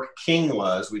Orc King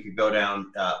was, we could go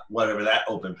down whatever that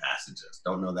open passage is.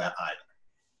 Don't know that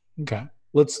either. Okay,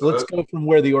 let's go from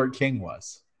where the Orc King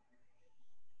was.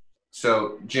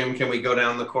 So, Jim, can we go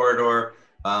down the corridor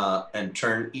and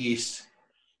turn east?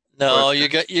 No, you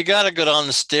got to go down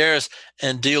the stairs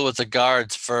and deal with the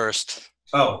guards first.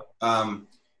 Oh, all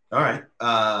right.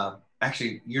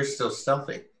 Actually, you're still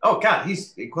stealthy. Oh God,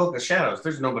 he's a cloak of shadows.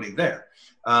 There's nobody there.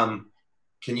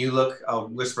 Can you look? I'll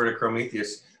whisper to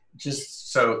Prometheus.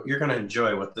 Just so you're going to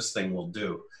enjoy what this thing will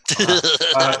do.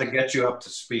 I'll have to get you up to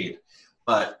speed,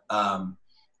 but I'm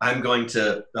going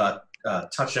to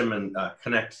touch him and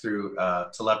connect through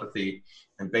telepathy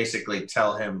and basically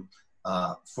tell him,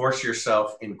 force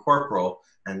yourself incorporeal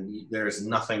and there's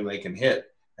nothing they can hit.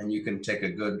 And you can take a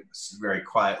good, very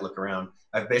quiet look around.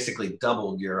 I've basically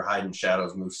doubled your hide and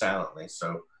shadows, move silently.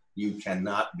 So you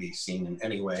cannot be seen in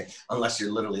any way unless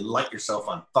you literally light yourself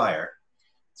on fire.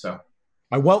 So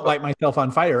I won't light myself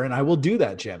on fire, and I will do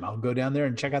that, Jim. I'll go down there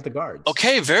and check out the guards.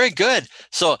 Okay, very good.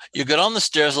 So you go down the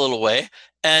stairs a little way,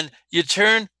 and you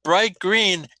turn bright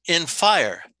green in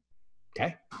fire.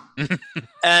 Okay.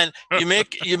 And you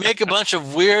make a bunch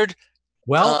of weird.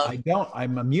 Well, I don't.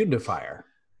 I'm immune to fire.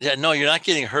 Yeah, no, you're not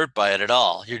getting hurt by it at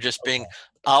all. You're just being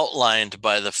outlined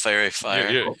by the fairy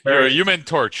fire. You're a human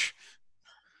torch.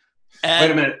 And,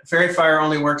 wait a minute. Fairy fire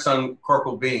only works on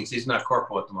corporal beings. He's not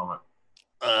corporal at the moment.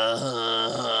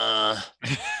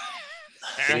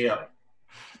 Yeah.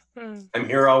 I'm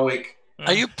here all week.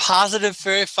 Are you positive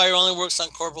fairy fire only works on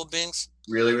corporal beings?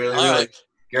 Really, really, All really. right.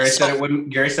 Gary said it wouldn't.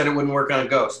 Gary said it wouldn't work on a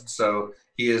ghost. So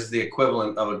he is the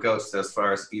equivalent of a ghost as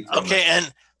far as ether. Okay,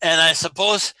 and I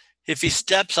suppose if he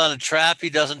steps on a trap, he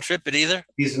doesn't trip it either.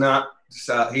 He's not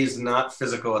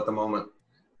physical at the moment.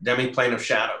 Demi-plane of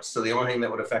shadows. So the only thing that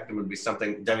would affect him would be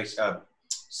something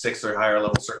 6 or higher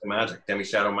level circle magic,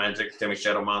 demi-shadow magic,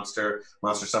 demi-shadow monster,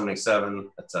 monster summoning 7,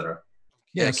 etc.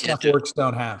 Yeah, stuff orcs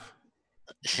don't have.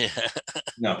 Yeah.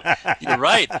 No. You're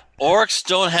right. Orcs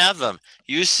don't have them.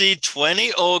 You see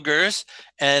 20 ogres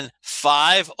and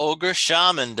 5 ogre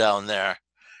shaman down there.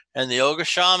 And the ogre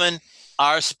shaman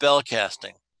are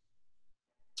spellcasting.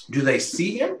 Do they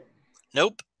see him?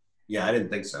 Nope. Yeah, I didn't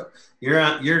think so.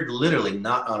 You're literally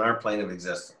not on our plane of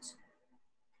existence.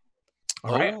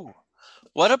 All right. Oh.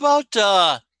 What about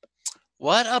the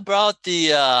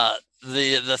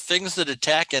things that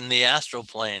attack in the astral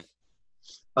plane?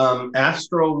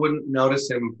 Astral wouldn't notice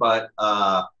him, but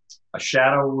a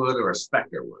shadow would or a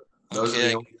specter would. Those are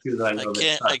the only two that I know.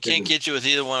 I can't get you with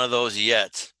either one of those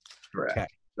yet. Correct.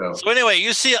 Okay. So anyway,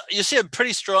 you see a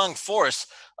pretty strong force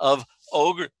of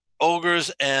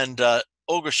ogres and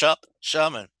ogre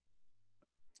shaman.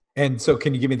 And so,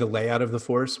 can you give me the layout of the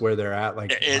force where they're at?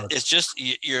 Like, It's just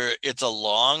it's a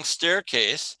long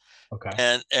staircase,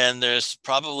 okay. and there's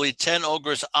probably 10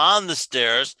 ogres on the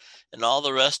stairs, and all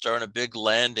the rest are in a big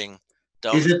landing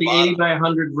down Is it the 80 bottom. by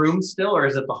 100 room still, or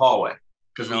is it the hallway?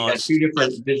 Because No, we had two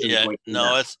different visions. Yeah,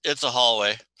 no, now. it's a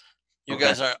hallway. You Okay.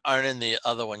 guys aren't in the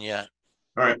other one yet.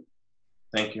 All right.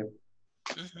 Thank you.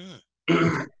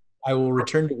 I will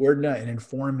return to Werdna and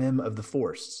inform him of the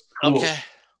force. Cool. Okay.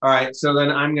 All right. So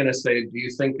then I'm going to say, do you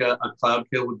think a cloud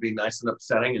kill would be nice and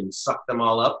upsetting and suck them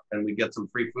all up and we get some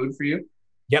free food for you?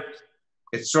 Yep.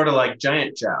 It's sort of like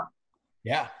giant chow.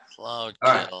 Yeah. Cloud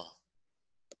All right. kill.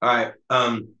 All right.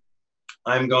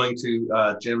 I'm going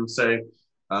to, Jim, say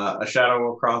a shadow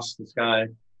will cross the sky.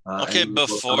 Okay,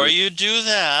 before you do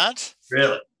that.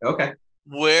 Really? Okay.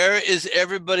 Where is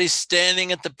everybody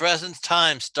standing at the present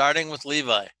time, starting with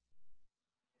Levi?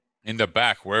 In the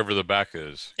back, wherever the back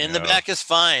is. In the back is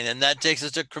fine, and that takes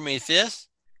us to Prometheus.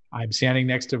 I'm standing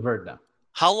next to Werdna.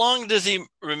 How long does he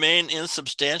remain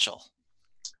insubstantial?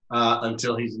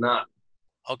 Until he's not.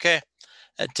 Okay,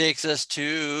 that takes us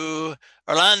to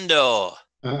Orlando.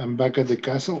 I'm back at the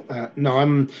castle. No,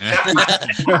 I'm.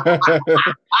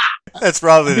 That's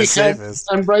probably the behind, safest.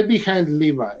 I'm right behind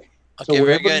Levi. Okay, so very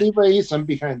wherever good. Levi is, I'm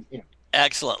behind him.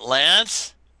 Excellent.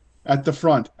 Lance? At the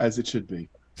front, as it should be.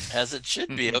 As it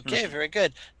should be. Okay, very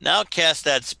good. Now cast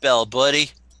that spell, buddy.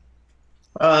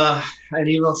 And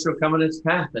evil shall come in its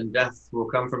path, and death will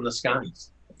come from the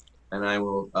skies. And I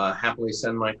will happily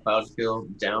send my cloud kill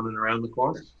down and around the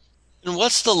corner. And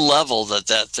what's the level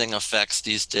that thing affects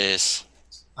these days?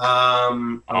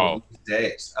 These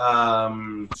days.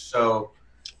 So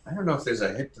I don't know if there's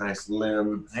a hit dice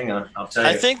limb. Hang on, I'll tell you.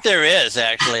 I think there is,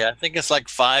 actually. I think it's like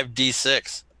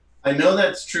 5d6. I know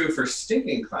that's true for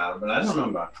Stinking Cloud, but I don't know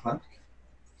about Cloud.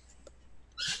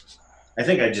 I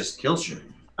think I just killed you.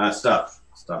 Stuff.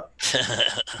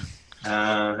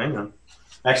 Hang on.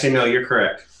 Actually, no, you're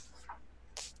correct.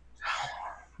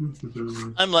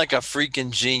 I'm like a freaking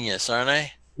genius, aren't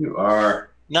I? You are.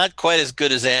 Not quite as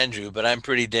good as Andrew, but I'm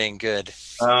pretty dang good.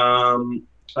 All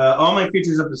my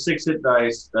creatures up to 6 hit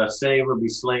dice save or be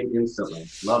slain instantly.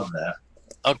 Love that.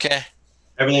 Okay.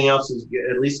 Everything else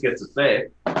at least gets a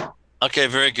save. Okay,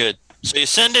 very good. So you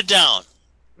send it down.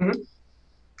 Mm-hmm.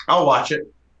 I'll watch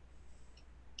it.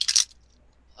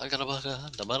 I can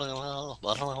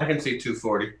see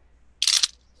 240.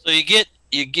 So you get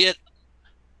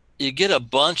a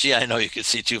bunch. Yeah, I know you can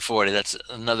see 240. That's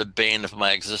another bane of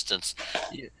my existence.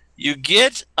 You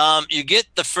get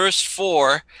the first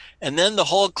 4, and then the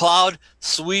whole cloud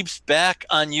sweeps back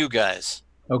on you guys.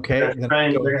 Okay. They're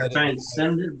gonna try and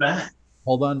send it back.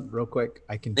 Hold on, real quick.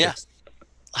 I can. Yeah. Fix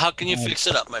How can you fix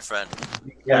it up, my friend?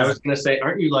 Yeah, I was gonna say,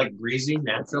 aren't you like breezy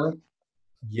naturally?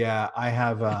 Yeah, I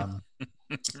have.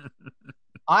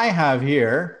 I have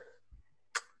here.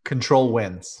 Control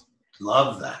wins.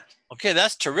 Love that. Okay,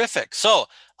 that's terrific. So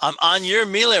on your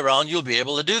melee round, you'll be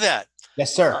able to do that.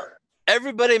 Yes, sir.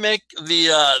 Everybody make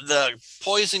the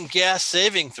poison gas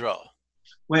saving throw.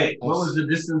 Wait, what was the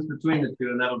distance between the two,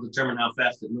 and that'll determine how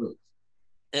fast it moves?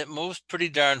 It moves pretty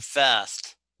darn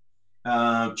fast.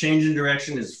 Change in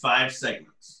direction is 5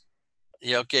 segments.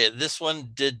 Yeah, okay. This one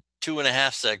did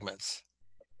 2.5 segments.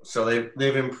 So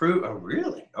they've improved. Oh,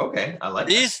 really? Okay, I like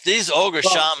these ogre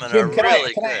shaman Jim, are can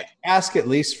really I good. ask at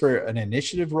least for an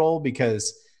initiative roll,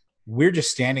 because we're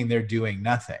just standing there doing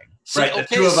nothing. See, right, the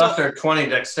okay, two of us are 20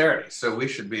 dexterity, so we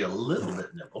should be a little bit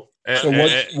nimble. So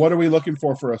what are we looking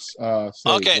for us?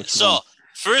 Okay, so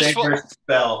first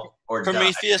spell or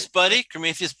Prometheus buddy.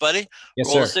 Yes,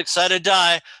 roll sir. a 6-sided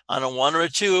die. On a 1 or a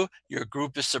 2, your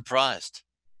group is surprised.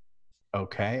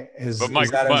 Okay. But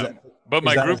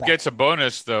my group gets a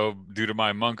bonus, though, due to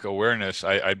my monk awareness.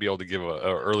 I'd be able to give a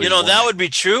early. That would be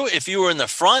true if you were in the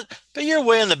front, but you're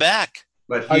way in the back.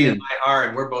 But he and I are,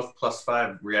 and we're both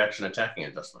 +5 reaction attacking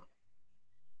adjustment.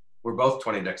 We're both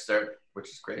 20 dexterity, which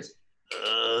is crazy.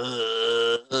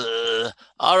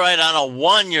 All right, on a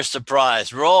 1, you're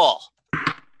surprised. Roll.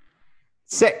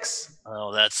 6.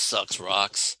 Oh, that sucks,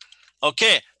 rocks.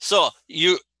 Okay, so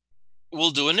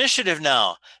we'll do initiative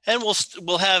now, and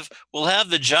we'll have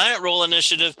the giant roll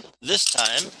initiative this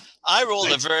time. I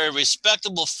rolled a very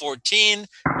respectable 14.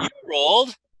 You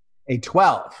rolled a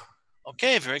 12.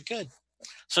 Okay, very good.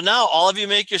 So now all of you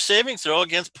make your saving throw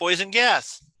against poison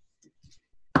gas.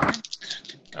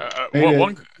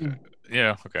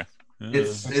 Yeah, okay.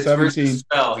 It's 17. versus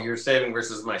spell. You're saving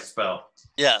versus my spell.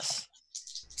 Yes.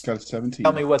 Got a 17.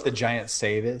 Tell me what the giant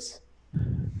save is.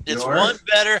 It's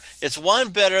one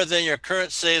better than your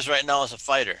current saves right now as a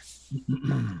fighter.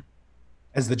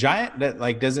 As the giant that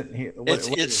doesn't he?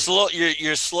 It's slow.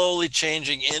 You're slowly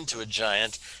changing into a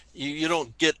giant, You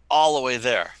don't get all the way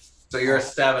there. So you're a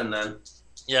 7 then.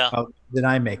 Yeah. Oh, did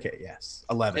I make it? Yes.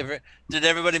 11. Did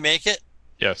everybody make it?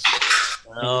 Yes.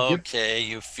 Okay,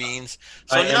 you fiends.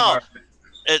 So I am now our-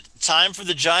 it's time for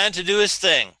the giant to do his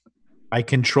thing. I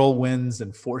control winds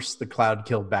and force the cloud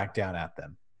kill back down at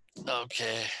them.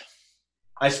 Okay.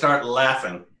 I start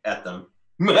laughing at them.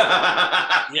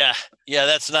 Yeah,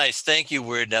 that's nice. Thank you,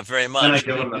 Werdna, very And I much.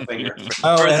 give them the finger.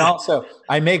 Oh, and also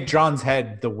I make Drohn's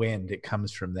head the wind. It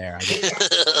comes from there.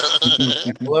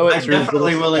 I blow it I through his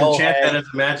definitely little will skull enchant head. that as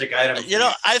a magic item. You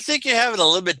know, I think you're having a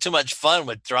little bit too much fun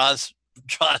with Drohn's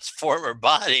former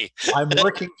body. I'm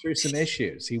working through some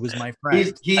issues. He was my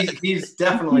friend. He's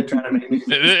definitely trying to make me.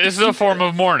 It's a form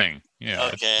of mourning. Yeah.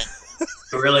 Okay.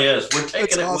 It really is. We're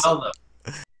taking it awesome. well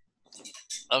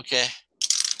though. Okay.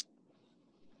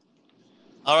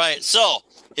 All right. So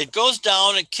it goes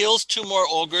down, it kills 2 more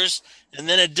ogres, and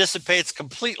then it dissipates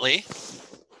completely.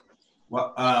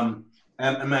 Well, am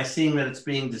I seeing that it's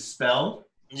being dispelled?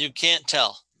 You can't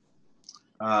tell.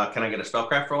 Can I get a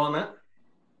spellcraft roll on that?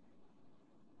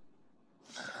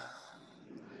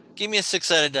 Give me a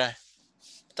 6-sided die.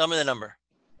 Tell me the number.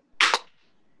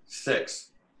 6.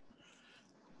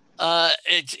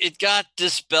 It got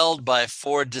dispelled by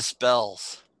 4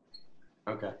 dispels.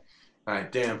 Okay. All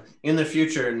right, damn. In the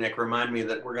future, Nick, remind me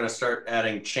that we're going to start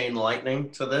adding chain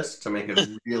lightning to this to make it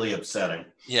really upsetting.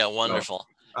 Yeah, wonderful.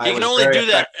 I He can was only very do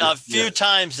that a effective. few Yeah.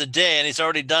 times a day, and he's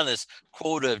already done his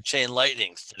quota of chain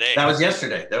lightnings today. That was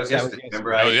yesterday.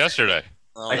 Remember, That was yesterday.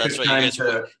 Oh, I that's took right.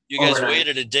 time You guys overnight.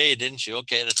 waited a day, didn't you?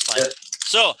 Okay, that's fine. Yeah.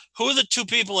 So, who are the 2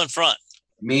 people in front?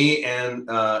 Me and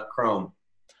Chrome.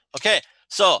 Okay,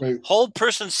 so Right. hold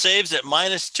person saves at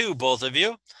 -2, both of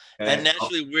you, Okay. and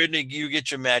naturally, Werdna, you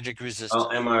get your magic resistance. I'll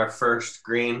MR first.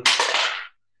 Green.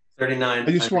 39.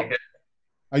 I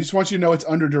just want you to know it's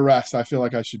under duress. I feel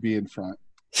like I should be in front.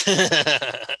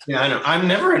 Yeah, I know. I'm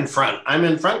never in front. I'm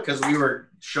in front because we were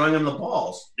showing him the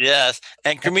balls. Yes,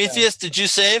 and Prometheus, did you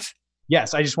save?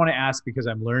 Yes, I just want to ask because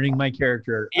I'm learning my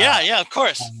character. Yeah, of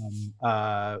course.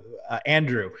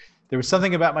 Andrew, there was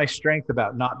something about my strength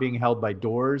about not being held by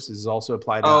doors. Is also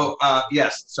applied.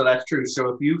 Yes. So that's true. So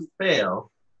if you fail,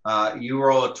 you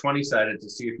roll a 20-sided to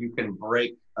see if you can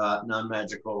break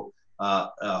non-magical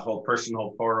hold person,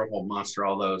 hold portal, hold monster,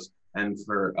 all those. And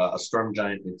for a storm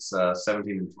giant, it's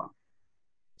 17 and 20.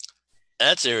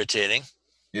 That's irritating.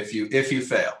 If you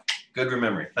fail, good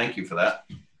memory. Thank you for that.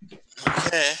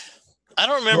 Okay. I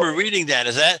don't remember reading that.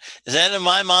 Is that in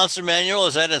my monster manual? Or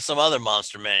is that in some other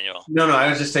monster manual? No, I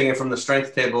was just taking it from the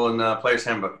strength table in Player's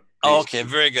Handbook. Oh, okay,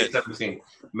 very good. 17.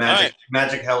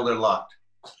 Magic held or locked.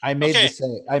 I made the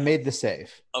save. I made the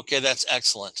save. Okay, that's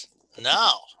excellent.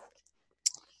 Now,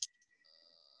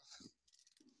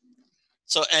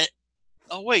 so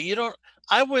wait, you don't.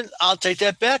 I'll take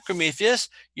that back, Prometheus.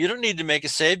 You don't need to make a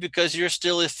save because you're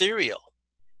still ethereal.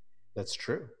 That's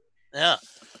true. Yeah.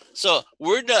 So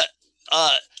we're not.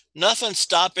 Nothing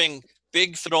stopping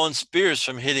big thrown spears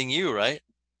from hitting you, right?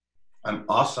 I'm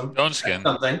awesome. Stone skin.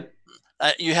 That's something.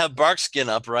 You have bark skin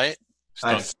up, right?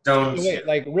 I have stone skin. Wait,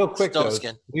 like real quick Stone though,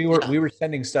 skin. we were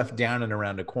sending stuff down and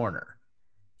around a corner.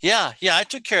 Yeah, I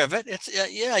took care of it. It's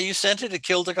you sent it. It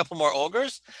killed a couple more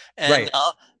ogres, and Right.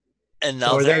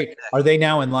 Now So are they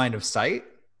now in line of sight?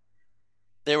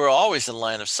 they were always in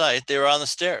line of sight. They were on the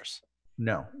stairs.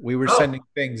 No, we were Oh. sending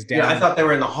things down. Yeah, I thought they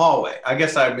were in the hallway. I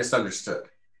guess I misunderstood.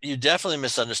 You definitely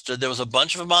misunderstood. There was a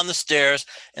bunch of them on the stairs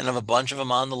and a bunch of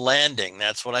them on the landing.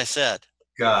 That's what I said.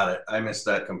 Got it. I missed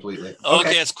that completely.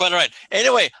 Okay, it's quite all right.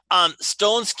 Anyway,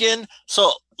 stone skin.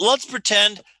 So let's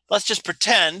just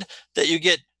pretend that you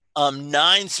get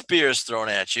 9 spears thrown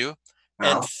at you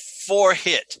and 4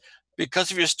 hit.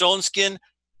 Because of your stone skin,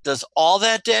 does all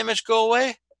that damage go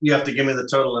away? You have to give me the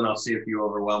total, and I'll see if you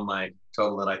overwhelm my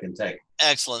total that I can take.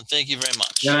 Excellent. Thank you very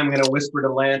much. Then I'm going to whisper to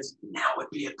Lance, now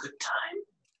would be a good time.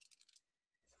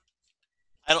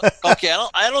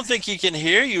 I don't think he can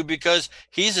hear you because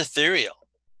he's ethereal.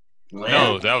 Lance.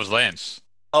 No, that was Lance.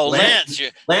 Oh, Lance.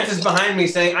 Lance is behind me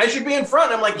saying, I should be in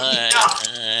front. I'm like,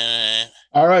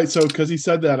 All right, so because he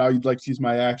said that, I'd like to use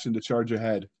my action to charge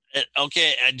ahead.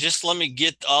 Okay, just let me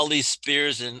get all these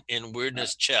spears in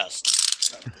Werdna's chest.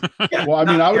 Well, I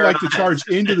mean, I would like to charge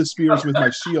into the spears with my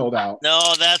shield out.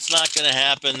 No, that's not going to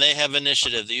happen. They have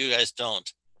initiative. You guys don't.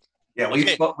 Yeah,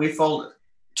 we folded.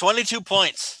 22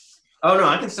 points. Oh, no,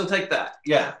 I can still take that.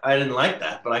 Yeah, I didn't like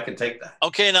that, but I can take that.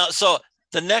 Okay, now, so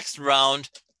the next round,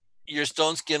 your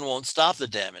stone skin won't stop the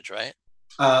damage, right?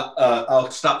 I'll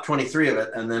stop 23 of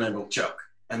it, and then it'll choke.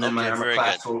 And then Okay,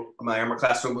 my armor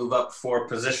class will move up 4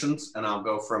 positions, and I'll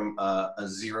go from a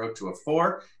 0 to a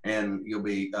 4, and you'll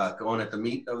be going at the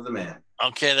meat of the man.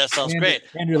 Okay, that sounds Andrew, great.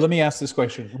 Andrew, let me ask this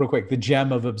question real quick. The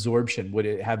gem of absorption, would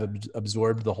it have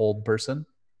absorbed the whole person?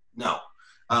 No.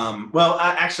 Well,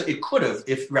 actually, it could have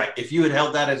if you had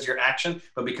held that as your action,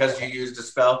 but because you used a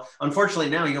spell, unfortunately,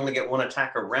 now you only get one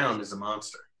attack a round as a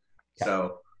monster. Okay.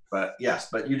 So, but yes,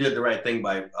 but you did the right thing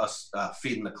by us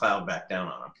feeding the cloud back down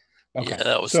on him. Okay. Yeah,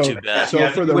 that was too bad. So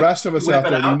for the rest of us out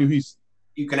there, we knew he's.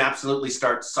 You can absolutely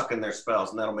start sucking their spells,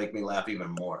 and that'll make me laugh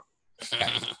even more.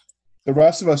 The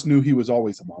rest of us knew he was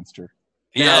always a monster.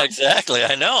 Yeah, now, exactly.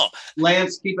 I know.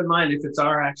 Lance, keep in mind, if it's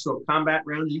our actual combat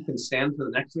round, you can stand for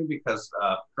the next one because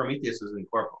Prometheus is in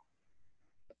corporal.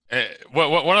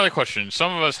 One other question.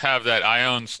 Some of us have that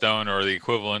Ion Stone or the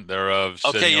equivalent thereof.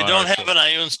 Okay, you don't have an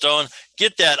Ion Stone.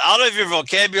 Get that out of your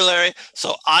vocabulary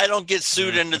so I don't get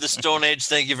sued into the Stone Age.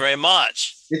 Thank you very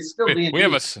much. It's still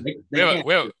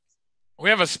we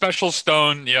have a special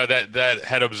stone, that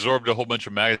had absorbed a whole bunch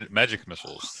of magic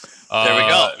missiles. There we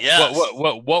go. Yeah.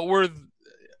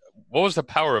 What was the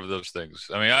power of those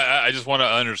things? I mean, I just want to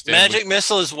understand. Magic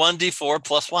missile is 1d4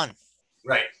 plus 1.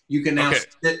 Right. You can now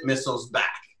spit missiles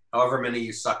back, however many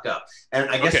you sucked up. And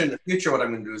I guess in the future, what I'm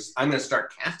going to do is I'm going to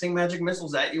start casting magic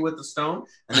missiles at you with the stone,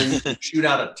 and then you can shoot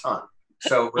out a ton.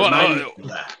 So remind me of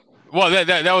that. Well,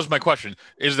 that was my question.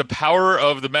 Is the power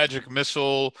of the magic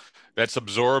missile that's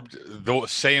absorbed the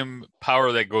same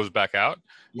power that goes back out?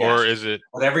 Yes. Or is it...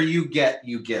 Whatever you get,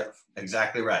 you give.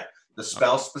 Exactly right. The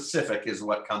spell specific is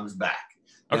what comes back.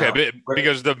 Okay, now,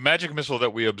 because the magic missile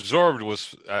that we absorbed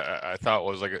was, I thought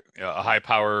was like a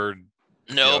high-powered...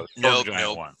 No. No,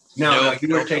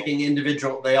 you were taking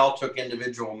individual... They all took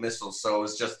individual missiles, so it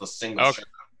was just the single shot.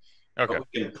 Okay. But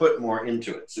we can put more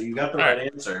into it. So you got the right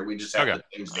answer. We just have to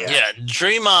change the answer. Yeah,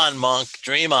 dream on, monk.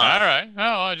 Dream on. All right.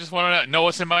 Oh, I just want to know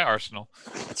what's in my arsenal.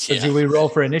 So do we roll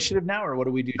for initiative now, or what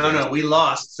do we do? No, we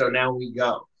lost, so now we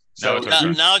go. So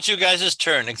now it's you guys'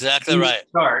 turn. Exactly right.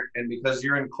 Start, and because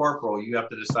you're in corporal, you have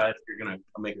to decide if you're going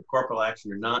to make a corporal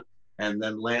action or not. And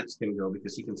then Lance can go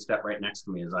because he can step right next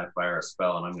to me as I fire a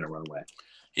spell, and I'm going to run away.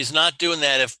 He's not doing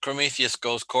that if Prometheus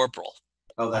goes corporal.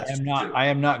 Oh, that's true. I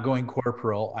am not going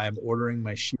corporal. I am ordering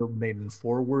my shield maiden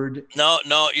forward. No,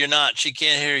 you're not. She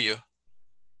can't hear you.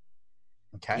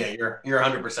 Okay. Yeah, you're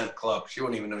 100% cloak. She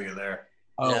won't even know you're there.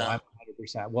 Oh, yeah. I'm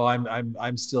 100%. Well,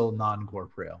 I'm still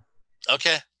non-corporeal.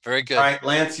 Okay, very good. All right,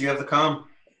 Lance, you have the comm.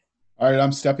 All right,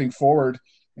 I'm stepping forward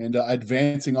and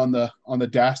advancing on the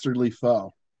dastardly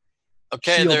foe.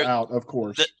 Okay, shield they're out, of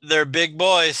course. They're big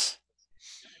boys.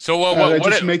 So what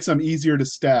just makes them easier to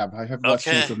stab. I have less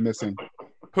chance of missing.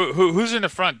 Who's in the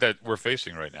front that we're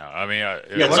facing right now? I mean,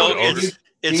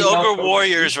 it's Ogre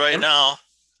Warriors right now.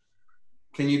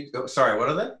 Can you? Sorry, what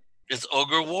are they? It's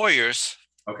Ogre Warriors.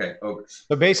 Okay, ogres.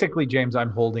 So basically, James,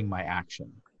 I'm holding my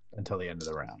action until the end of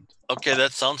the round. Okay,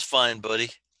 that sounds fine, buddy.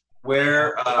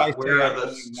 Where are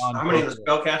the? How many of the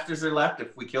spellcasters are left?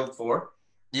 If we killed 4,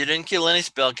 you didn't kill any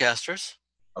spellcasters.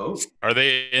 Oh, are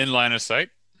they in line of sight?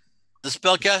 The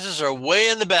spellcasters are way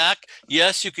in the back.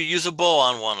 Yes, you could use a bow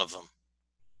on one of them.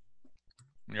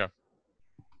 Yeah.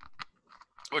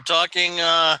 We're talking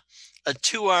a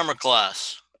 2 armor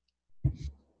class.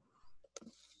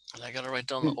 And I got to write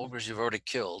down the ogres you've already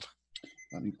killed.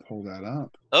 Let me pull that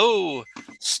up. Oh,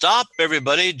 stop,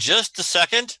 everybody. Just a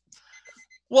second.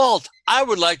 Walt, I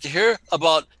would like to hear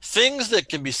about things that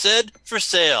can be said for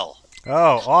sale.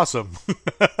 Oh, awesome.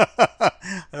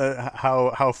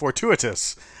 How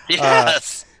fortuitous.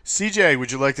 Yes. CJ,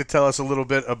 would you like to tell us a little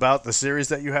bit about the series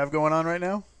that you have going on right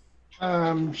now?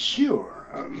 Sure.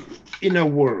 In a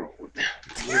world.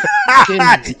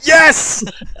 Yes!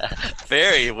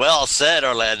 Very well said,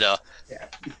 Orlando. Yeah.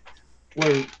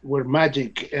 Where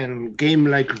magic and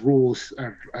game-like rules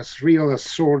are as real as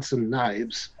swords and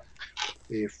knives.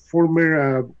 A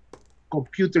former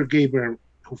computer gamer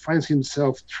who finds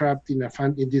himself trapped in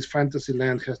this fantasy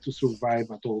land has to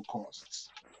survive at all costs.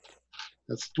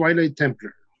 That's Twilight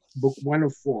Templar, book 1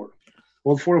 of 4,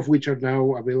 all 4 of which are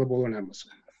now available on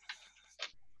Amazon.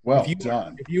 Well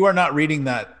done. If you are not reading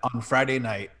that on Friday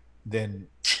night, then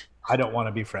I don't want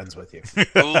to be friends with you.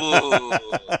 Ooh.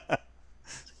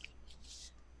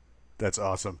 That's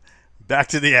awesome. Back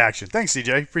to the action. Thanks,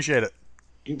 CJ. Appreciate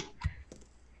it.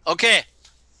 Okay.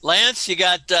 Lance, you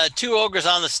got 2 ogres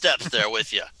on the steps there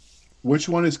with you. Which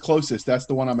one is closest? That's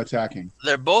the one I'm attacking.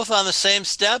 They're both on the same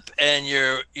step, and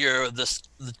you're the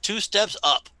 2 steps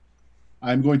up.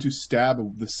 I'm going to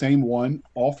stab the same one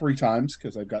all 3 times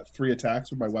because I've got 3 attacks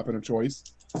with my weapon of choice.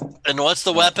 And what's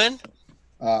the weapon?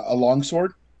 A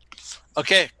longsword.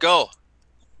 Okay, go.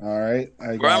 All right.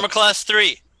 We're armor class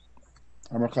 3.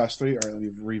 Armor class 3? All right, let me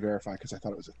re-verify because I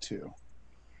thought it was a 2.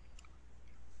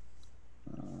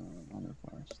 Armor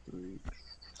class 3.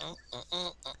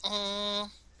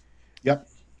 Yep,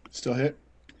 still hit.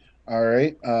 All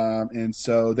right, and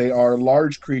so they are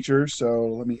large creatures. So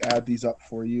let me add these up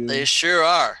for you. They sure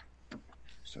are.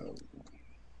 So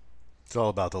It's all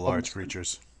about the large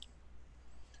creatures.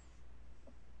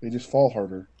 they just fall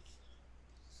harder.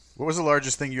 What was the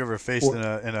largest thing you ever faced in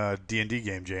a D&D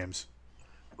game, James?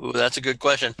 Ooh, that's a good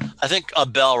question. I think a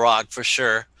Balrog for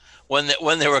sure. When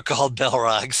they were called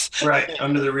Balrogs. Right,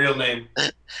 under the real name.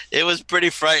 It was pretty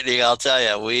frightening, I'll tell you.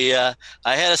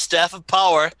 I had a staff of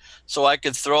power, so I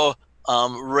could throw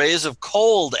rays of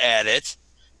cold at it,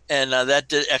 and that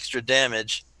did extra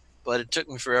damage. But it took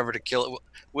me forever to kill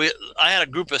it. I had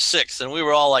a group of 6, and we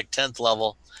were all like 10th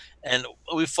level, and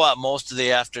we fought most of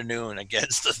the afternoon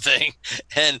against the thing,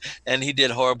 and he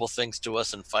did horrible things to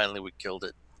us, and finally we killed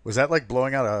it. Was that like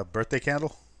blowing out a birthday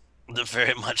candle?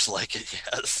 Very much like it,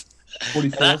 yes.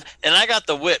 44. And I got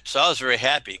the whip, so I was very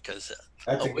happy because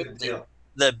That's a a whip good deal.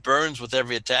 that burns with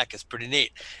every attack is pretty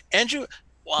neat. Andrew,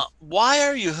 why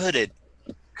are you hooded?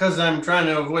 Because I'm trying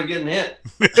to avoid getting hit.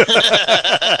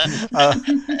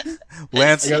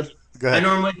 Lance, go I ahead.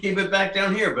 normally keep it back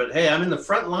down here, but hey, I'm in the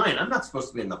front line. I'm not supposed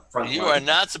to be in the front line. You are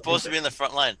not supposed to be in the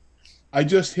front line. I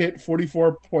just hit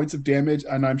 44 points of damage,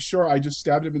 and I'm sure I just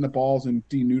stabbed him in the balls and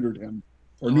deneutered him.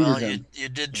 Or neutered him. You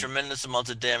did tremendous amounts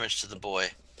of damage to the boy.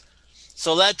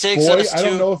 So that takes Boy, us to... I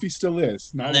don't know if he still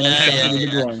is. Not when I shot him in the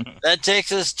groin. That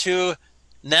takes us to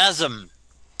Nazem.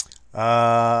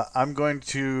 I'm going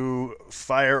to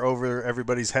fire over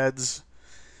everybody's heads,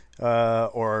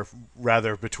 or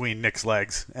rather between Nick's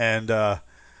legs, and try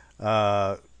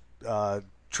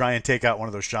and take out one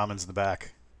of those shamans in the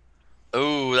back.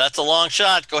 Ooh, that's a long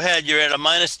shot. Go ahead. You're at a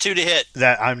 -2 to hit.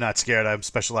 That I'm not scared. I'm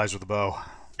specialized with a bow.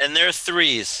 And they're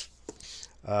 3s.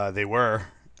 They were.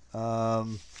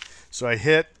 So I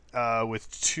hit with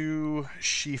 2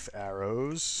 sheaf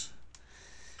arrows.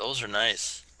 Those are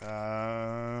nice.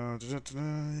 And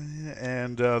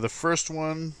the first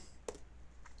one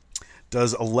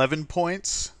does 11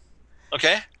 points.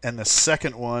 Okay. And the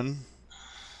second one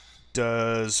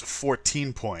does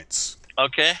 14 points.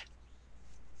 Okay.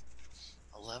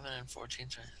 11 and 14,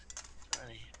 20.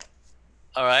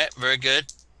 All right, very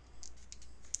good.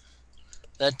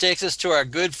 That takes us to our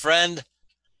good friend,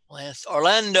 Lance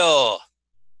Orlando.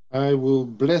 I will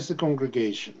bless the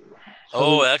congregation.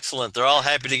 Oh, excellent. They're all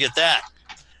happy to get that.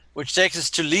 Which takes us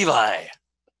to Levi.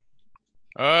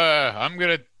 I'm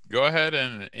gonna go ahead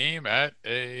and aim at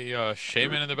a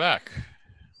shaman in the back.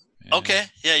 And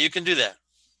Okay, yeah, you can do that.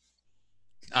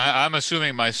 I'm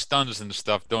assuming my stuns and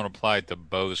stuff don't apply to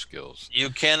bow skills.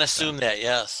 You can assume that,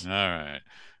 yes. All right,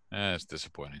 that's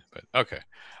disappointing, but okay.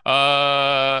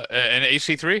 An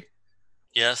AC3.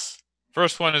 Yes.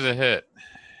 First one is a hit.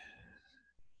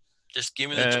 Just give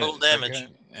me the total damage. Okay.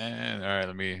 And all right,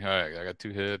 all right, I got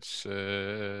 2 hits.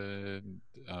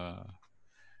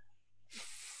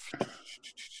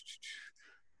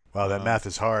 Wow, that math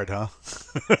is hard, huh?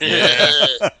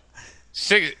 Yeah.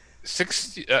 6.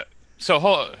 So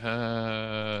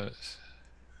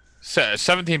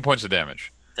 17 points of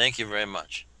damage. Thank you very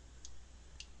much.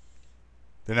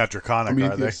 They're not draconic,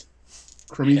 are they?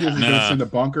 Prometheus is going to send a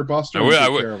bunker buster and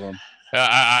take care of them.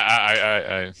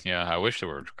 I wish they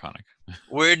were draconic.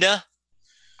 Werdna?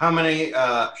 How many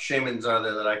shamans are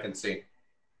there that I can see?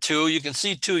 2. You can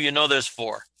see 2. You know there's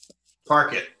 4.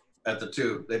 Park it at the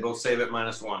 2. They both save at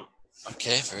 -1.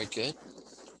 Okay, very good.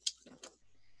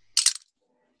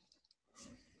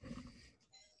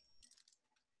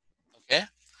 Okay.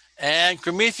 And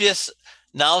Prometheus,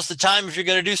 now's the time if you're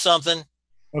going to do something.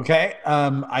 Okay.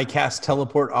 I cast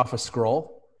teleport off a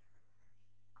scroll.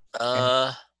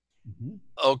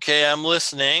 Okay, I'm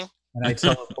listening. And I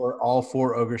teleport all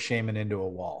 4 ogre shaman into a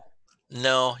wall.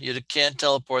 No, you can't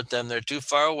teleport them. They're too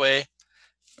far away.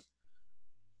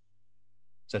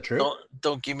 Is that true?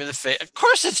 Don't give me the face. Of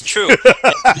course it's true. and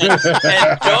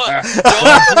don't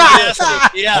ask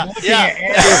me. Yeah.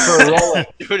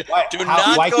 Do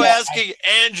not go asking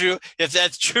Andrew if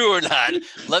that's true or not.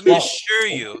 Let me assure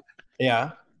you.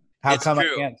 Yeah. How come I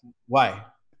can't? Why?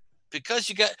 Because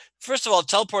you got, first of all,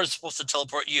 teleport is supposed to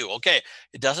teleport you. Okay,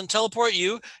 it doesn't teleport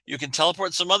you. You can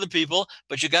teleport some other people,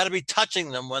 but you got to be touching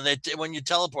them when you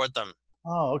teleport them.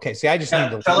 Oh, okay. See, I just need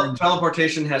to learn.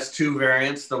 Teleportation has 2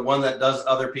 variants. The one that does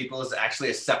other people is actually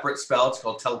a separate spell. It's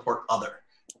called teleport other.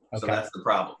 So that's the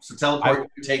problem. So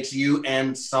teleport takes you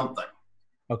and something.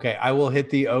 Okay, I will hit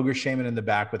the ogre shaman in the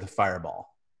back with a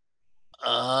fireball.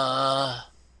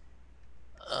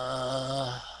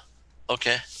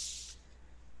 Okay.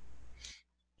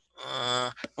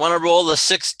 Want to roll the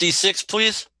 6d6,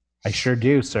 please? I sure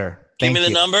do, sir. Give me the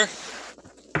number.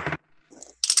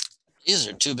 These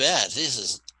are too bad. This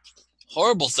is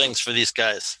Horrible things for these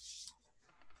guys.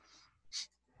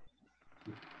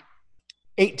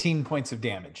 18 points of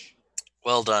damage.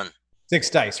 Well done. 6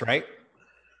 dice, right?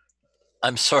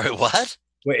 I'm sorry, what?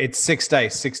 Wait, it's 6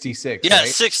 dice, 66. Yeah, right?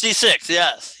 66.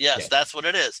 Yes, Yeah. that's what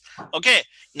it is. Okay,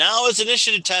 now it's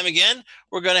initiative time again.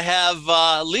 We're going to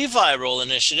have Levi roll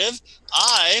initiative.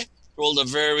 I rolled a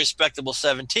very respectable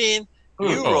 17.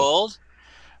 You rolled.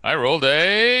 I rolled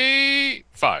a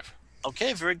 5.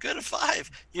 Okay, very good, a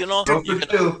 5. You know, Go for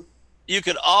two. you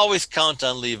can always count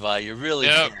on Levi. You really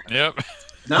can. Yep.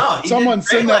 No, he Someone did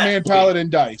send great that man last week. Paladin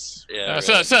dice. Yeah,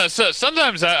 So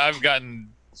sometimes I've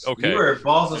gotten okay. You were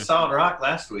balls of solid rock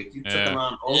last week. You took Yeah. them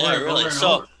on over Yeah, and really. over and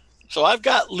So- over. So I've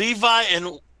got Levi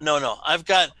and I've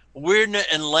got Werdna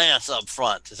and Lance up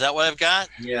front. Is that what I've got?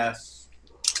 Yes.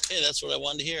 Hey, that's what I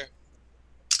wanted to hear.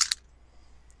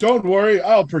 Don't worry,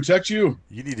 I'll protect you.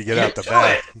 You need to get out the to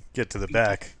back. Get to the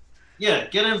back. Yeah,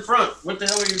 get in front. What the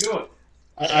hell are you doing?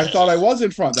 I thought I was in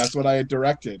front. That's what I had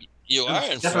directed. You are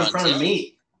in Step front. in front of yeah.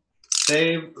 me.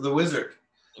 Save the wizard.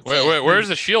 Okay. Where's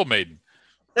the shield maiden?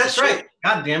 That's right.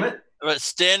 God damn it. But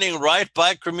standing right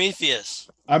by Prometheus.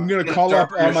 I'm going to call up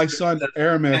my son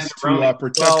Aramis to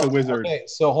protect the wizard. Okay,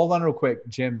 so hold on real quick,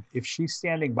 Jim. If she's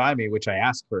standing by me, which I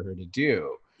asked for her to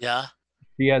do, Yeah.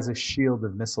 she has a shield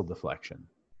of missile deflection.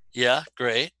 Yeah.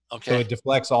 Great. So Okay. it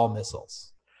deflects all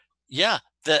missiles. Yeah.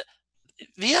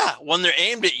 When they're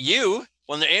aimed at you,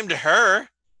 when they're aimed at her,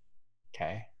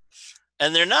 Okay.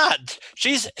 and they're not.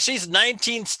 She's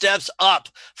 19 steps up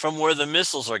from where the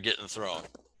missiles are getting thrown.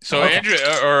 So Okay.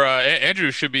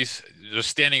 Andrew should be just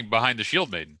standing behind the shield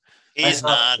maiden. He's I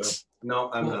thought not. so.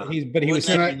 No, I'm not. But he was Wouldn't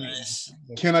that saying- be nice?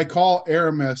 Can I call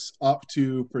Aramis up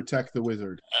to protect the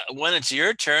wizard? When it's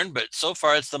your turn, but so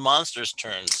far it's the monster's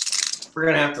turns. We're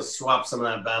going to have to swap some of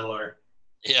that battle order.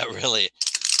 Yeah, really.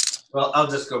 Well, I'll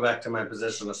just go back to my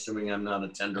position, assuming I'm not a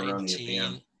tenderoni at the 19.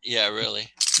 end. Yeah, really.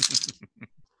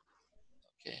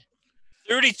 Okay.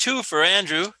 32 for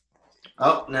Andrew.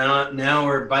 Oh, now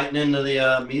we're biting into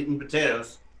the meat and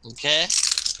potatoes. Okay.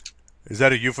 Is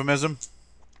that a euphemism?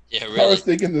 Yeah, I really. was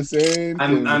thinking the same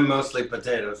thing. I'm mostly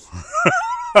potatoes.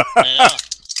 I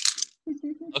know.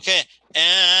 Okay,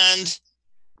 and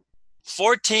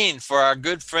 14 for our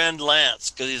good friend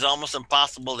Lance, because he's almost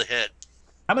impossible to hit.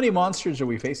 How many monsters are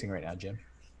we facing right now, Jim?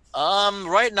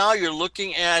 Right now you're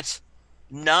looking at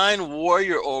 9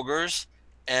 warrior ogres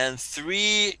and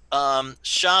 3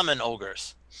 shaman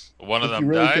ogres. One of If them you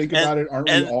really died. think about it, aren't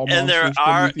we all And there monsters,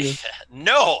 are Prometheus?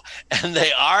 no, and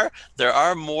there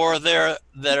are more there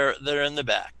that are in the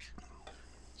back.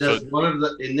 Does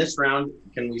in this round,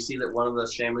 can we see that one of the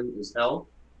shaman is held?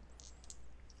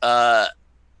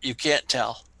 You can't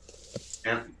tell.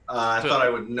 And I thought I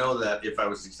would know that if I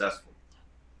was successful.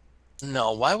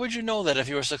 No, why would you know that if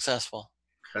you were successful?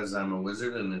 Because I'm a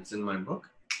wizard and it's in my book.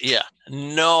 Yeah,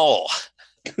 no.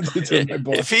 It's in my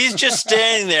book. If he's just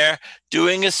standing there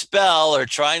doing a spell or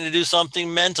trying to do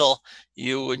something mental,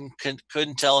 you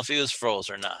couldn't tell if he was froze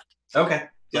or not. Okay.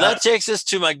 So got that takes us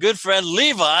to my good friend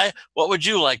Levi. What would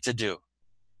you like to do?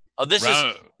 Oh, this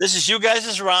is you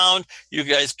guys' round. You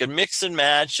guys can mix and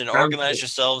match and organize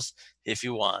yourselves if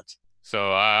you want.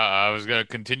 So I was gonna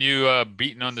continue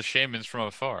beating on the shamans from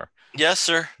afar. Yes,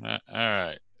 sir. All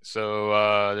right.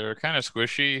 So they're kind of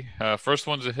squishy. First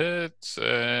one's a hit,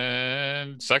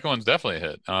 and second one's definitely a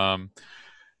hit.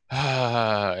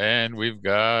 And we've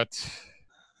got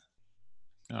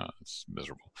it's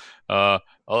miserable.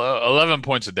 11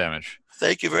 points of damage.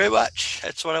 Thank you very much.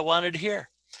 That's what I wanted to hear.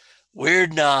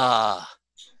 Werdna.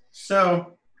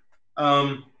 So,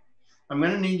 I'm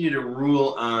going to need you to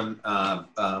rule on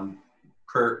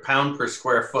per pound per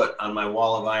square foot on my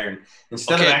wall of iron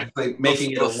instead of actually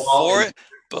making it a wall.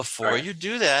 Before you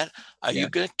do that, are you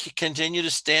going to continue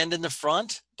to stand in the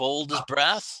front, bold as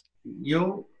brass?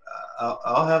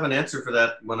 I'll have an answer for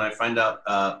that when I find out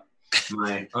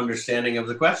my understanding of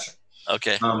the question.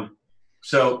 Okay.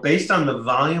 So based on the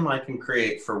volume I can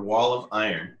create for wall of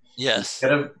iron, yes.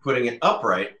 Instead of putting it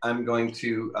upright, I'm going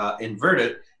to invert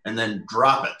it and then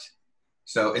drop it.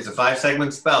 So it's a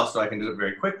 5-segment spell, so I can do it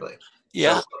very quickly.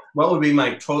 Yeah. So what would be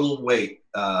my total weight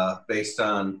based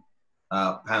on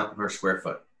pound per square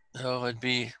foot? Oh, it'd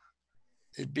be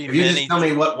if you just tell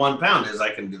me what 1 pound is,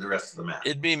 I can do the rest of the math.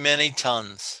 It'd be many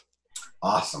tons.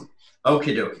 Awesome.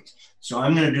 Okie dokie. So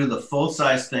I'm going to do the full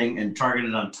size thing and target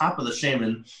it on top of the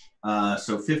shaman.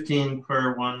 So 15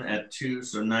 per one at 2,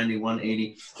 so 90,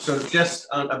 180. So just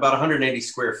about 180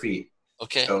 square feet.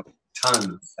 Okay. So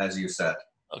tons, as you said.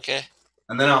 Okay.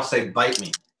 And then I'll say, bite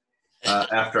me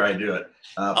after I do it.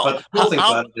 But the cool thing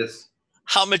about it is...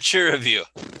 How mature of you?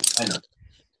 I know.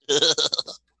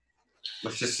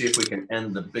 Let's just see if we can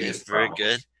end the biggest Very problem.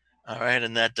 good. All right,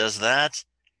 and that does that.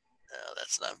 No,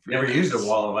 that's not very Never nice. used a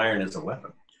wall of iron as a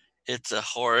weapon. It's a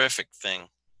horrific thing.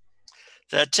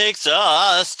 That takes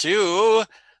us to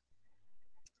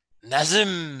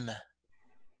Nazim.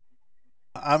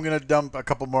 I'm gonna dump a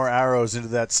couple more arrows into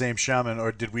that same shaman,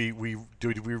 or did we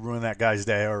ruin that guy's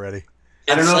day already?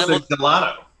 I don't know if there's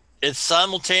gelato. It's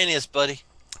simultaneous, buddy.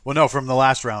 Well, no, from the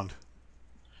last round.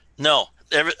 No,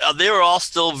 they were all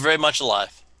still very much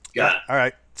alive. Got it. All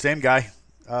right, same guy.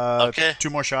 Okay. 2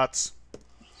 more shots.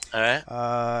 All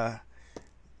right.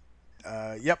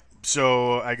 Yep.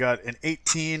 So I got an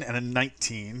 18 and a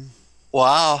 19.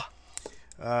 Wow.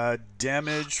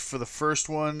 Damage for the first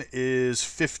one is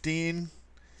 15.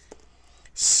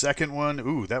 Second one,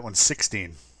 ooh, that one's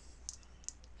 16.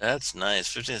 That's nice.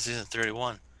 15 season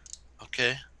 31.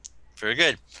 Okay. Very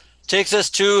good. Takes us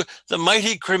to the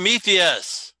mighty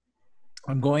Prometheus.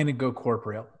 I'm going to go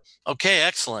corporeal. Okay,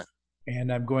 excellent.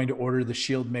 And I'm going to order the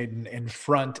shield maiden in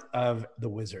front of the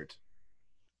wizard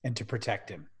and to protect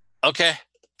him. Okay,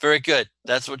 very good.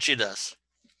 That's what she does.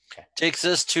 Okay. Takes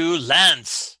us to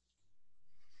Lance.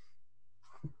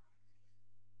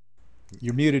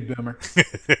 You're muted, Boomer.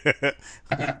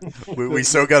 we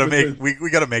still gotta make we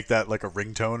gotta make that like a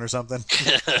ringtone or something,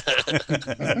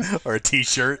 or a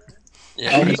T-shirt.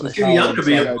 Yeah, He's too young to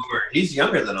be a boomer. He's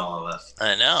younger than all of us.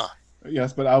 I know.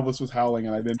 Yes, but Albus was howling,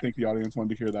 and I didn't think the audience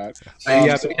wanted to hear that. So you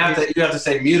have to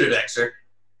say muted, Xer.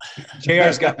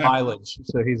 JR's got mileage,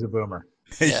 so he's a boomer.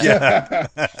 Yeah.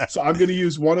 So I'm going to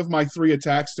use one of my 3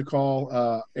 attacks to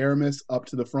call Aramis up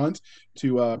to the front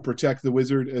to protect the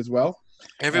wizard as well.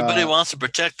 Everybody wants to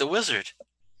protect the wizard.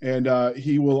 And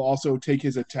he will also take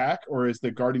his attack, or is the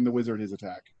guarding the wizard his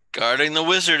attack? Guarding the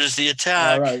wizard is the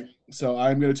attack. All right. So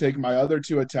I'm going to take my other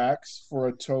 2 attacks for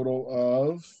a total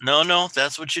of... No,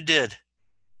 that's what you did.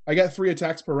 I got 3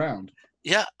 attacks per round.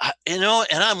 Yeah, and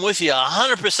I'm with you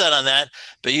 100% on that.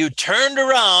 But you turned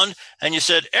around and you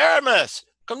said, Aramis,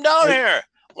 come down here.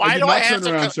 Why do I have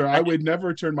turn around, sir? I would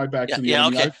never turn my back to the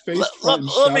enemy. Okay.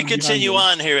 Let me continue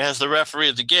on here as the referee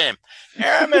of the game.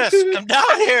 Aramis, come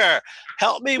down here.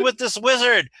 Help me with this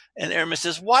wizard. And Aramis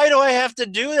says, why do I have to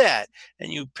do that?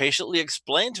 And you patiently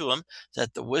explain to him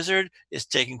that the wizard is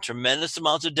taking tremendous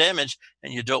amounts of damage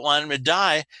and you don't want him to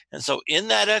die. And so in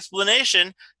that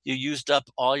explanation, you used up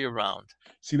all your round.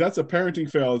 See, that's a parenting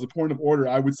fail. As a point of order,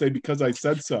 I would say because I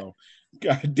said so.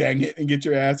 God dang it, and get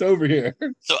your ass over here.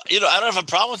 So, I don't have a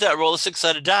problem with that. Roll a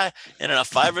 6-sided die, and in a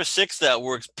 5 or 6, that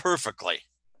works perfectly.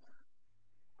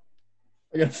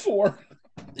 I got 4.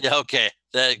 Yeah, okay.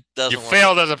 That doesn't work. You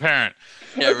failed as a parent.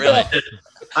 Yeah, really.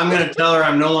 I'm going to tell her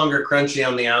I'm no longer crunchy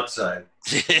on the outside.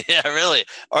 Yeah, really.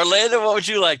 Orlando, what would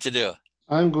you like to do?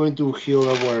 I'm going to heal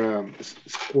our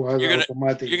squad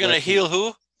automatic. You're going to heal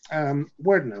who?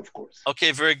 Werdna, of course.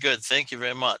 Okay, very good. Thank you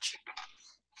very much.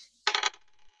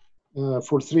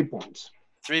 For 3 points.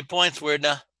 3 points,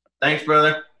 Werdna. Thanks,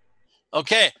 brother.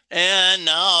 Okay, and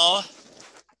now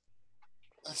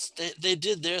they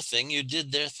did their thing. You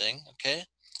did their thing. Okay.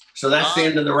 So that's the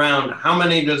end of the round. How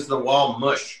many does the wall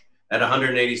mush at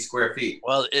 180 square feet?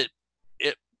 Well, it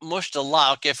mushed a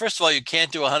lot. Okay, first of all, you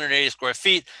can't do 180 square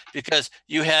feet because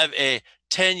you have a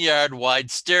 10-yard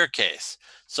wide staircase.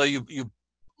 So you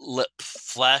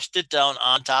flashed it down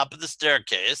on top of the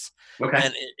staircase. Okay.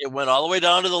 And it went all the way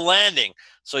down to the landing.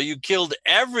 So you killed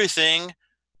everything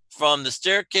from the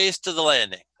staircase to the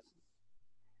landing.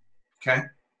 Okay.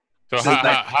 So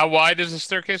how wide is the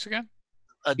staircase again?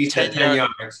 10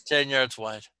 yards. 10 yards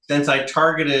wide. Since I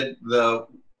targeted the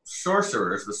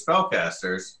sorcerers, the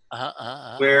spellcasters,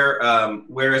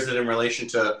 where is it in relation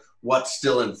to what's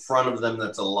still in front of them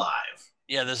that's alive?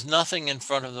 Yeah, there's nothing in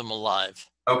front of them alive.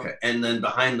 Okay, and then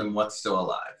behind them, what's still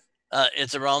alive?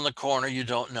 It's around the corner. You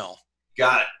don't know.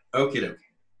 Got it. Okie dokie.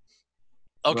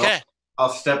 Okay. Well, I'll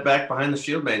step back behind the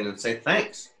shield maiden and say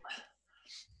thanks.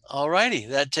 All righty.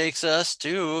 That takes us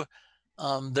to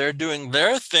they're doing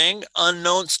their thing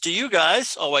unknowns to you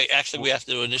guys. Oh, wait. Actually, we have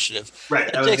to do initiative.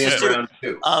 Right. That was the end of round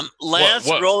 2. Lance,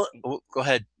 roll. Go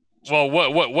ahead. Well,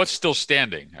 what's still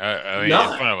standing? In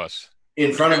front of us.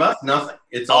 In front of us, nothing.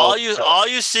 It's all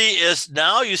you see is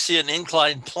now you see an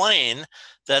inclined plane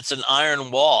that's an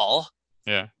iron wall.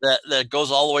 Yeah. That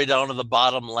goes all the way down to the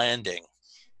bottom landing.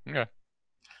 Okay.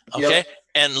 Okay. Yep.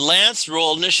 And Lance,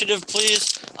 roll initiative,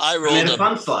 please. I rolled a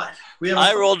fun slide.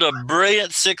 I rolled a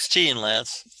brilliant 16,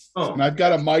 Lance. Oh. And I've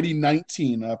got a mighty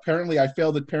 19. Apparently, I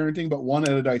failed at parenting, but won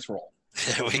at a dice roll.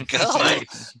 There we go.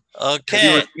 Okay.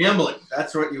 You were gambling.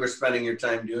 That's what you were spending your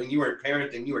time doing. You weren't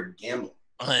parenting. You were gambling.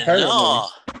 I know.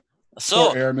 So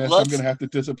poor Aramis. I'm going to have to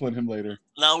discipline him later.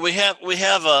 Now we have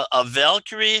a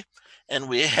Valkyrie and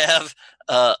we have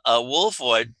a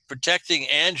wolfoid protecting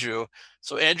Andrew.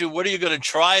 So, Andrew, what are you going to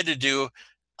try to do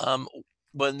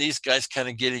when these guys kind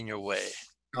of get in your way?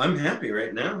 I'm happy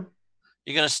right now.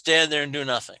 You're going to stand there and do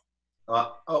nothing.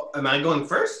 Am I going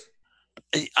first?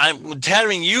 I'm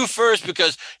telling you first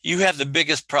because you have the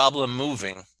biggest problem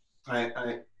moving.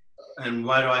 And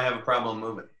why do I have a problem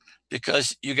moving?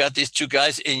 Because you got these two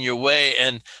guys in your way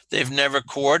and they've never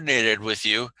coordinated with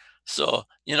you. So,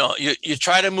 you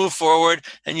try to move forward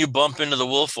and you bump into the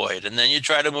wolfoid, and then you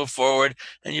try to move forward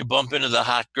and you bump into the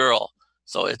hot girl.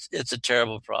 So it's a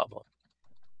terrible problem.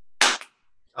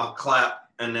 I'll clap,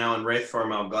 and now in wraith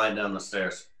form, I'll glide down the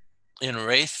stairs. In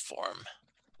wraith form.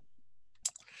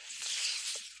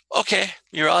 Okay,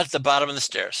 you're all at the bottom of the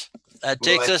stairs. That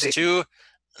takes us to,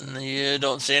 you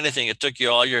don't say anything. It took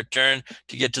you all your turn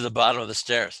to get to the bottom of the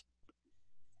stairs.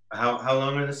 How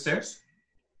long are the stairs?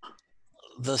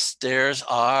 The stairs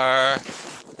are,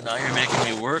 now you're making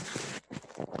me work.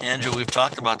 Andrew, we've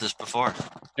talked about this before.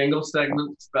 Single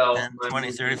segment spell. 10,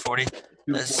 20, 30, 40.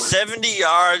 70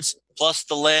 yards plus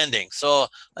the landing. So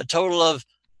a total of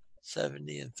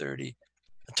 70 and 30.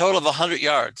 A total of 100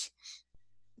 yards.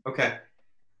 Okay.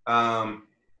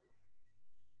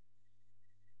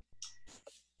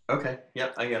 Okay.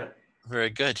 Yep, I get it.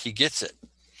 Very good. He gets it.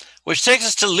 Which takes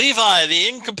us to Levi, the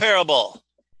incomparable.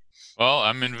 Well,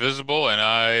 I'm invisible, and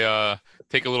I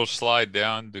take a little slide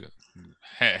down to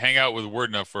hang out with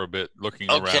Werdna for a bit, looking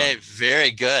around. Okay, very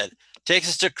good. Takes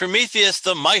us to Prometheus,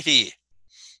 the mighty.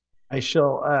 I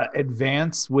shall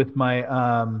advance with my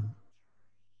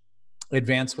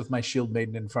shield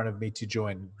maiden in front of me to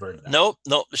join Werdna. Nope.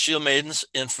 The shield maiden's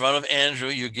in front of Andrew.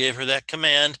 You gave her that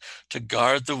command to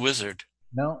guard the wizard.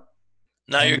 No.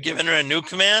 Now you're giving her a new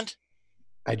command?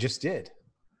 I just did.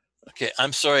 Okay,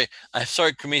 I'm sorry,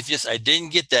 Prometheus. I didn't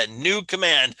get that new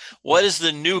command. What is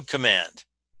the new command?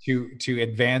 To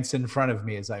advance in front of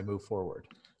me as I move forward.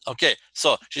 Okay,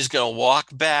 so she's going to walk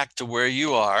back to where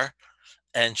you are,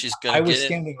 and she's going to I was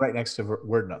standing right next to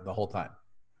Werdna the whole time.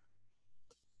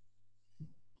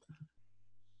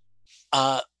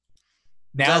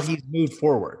 Now he's moved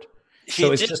forward.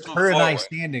 So it's just her and I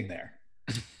standing there.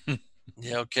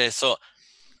 Yeah, okay, so...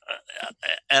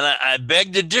 and I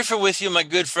beg to differ with you, my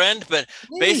good friend, but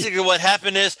basically what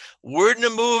happened is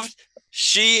Werdna moved,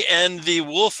 she and the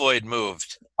wolfoid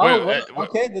moved.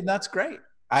 Okay, then that's great.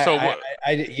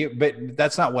 But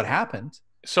that's not what happened.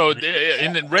 So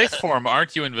in wraith form,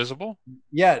 aren't you invisible?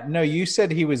 Yeah, no, you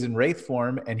said he was in wraith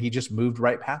form and he just moved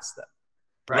right past them.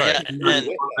 Right.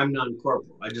 Yeah, I'm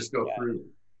non-corporal. I just go through.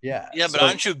 Yeah. Yeah, but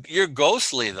aren't you? You're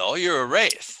ghostly though. You're a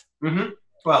wraith. Mm-hmm.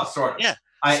 Well, sort of. Yeah.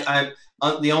 I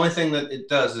the only thing that it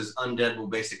does is undead will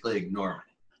basically ignore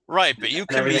me. Right, but you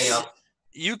can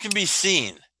be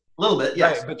seen. A little bit,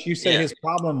 yes. Right, but you said his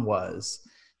problem was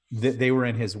that they were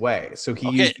in his way, so he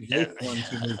used wraith form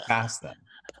to move past them.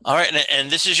 All right, and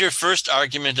this is your first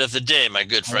argument of the day, my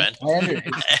good friend. I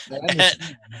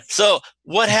understand. So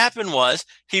what happened was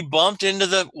he bumped into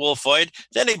the wolfoid,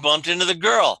 then he bumped into the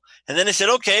girl, and then he said,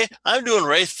 "Okay, I'm doing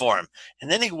wraith form," and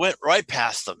then he went right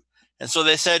past them. And so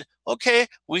they said, "Okay,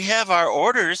 we have our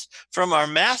orders from our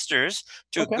masters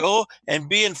to go and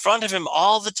be in front of him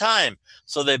all the time."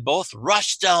 So they both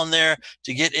rushed down there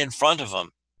to get in front of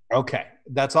him. Okay,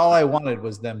 that's all I wanted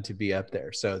was them to be up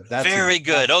there. So that's very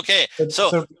good. Okay,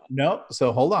 so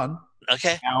hold on.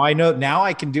 Okay, now I know. Now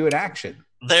I can do an action.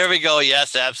 There we go.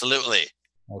 Yes, absolutely.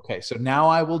 Okay, so now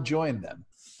I will join them.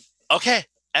 Okay,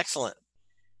 excellent.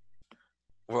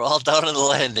 We're all down in the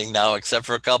landing now, except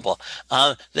for a couple.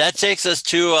 That takes us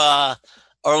to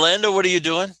Orlando. What are you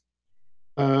doing?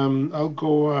 I'll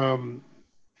go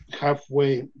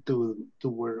halfway to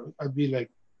where I'd be like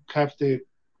half the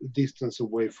distance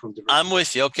away from the. I'm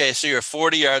with you. Okay, so you're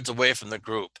 40 yards away from the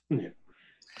group. Yeah.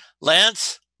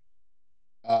 Lance?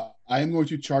 I am going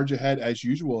to charge ahead as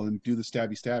usual and do the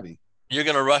stabby. You're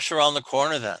going to rush around the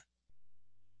corner then?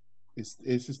 It's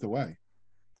just the way.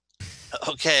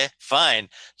 Okay, fine.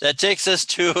 That takes us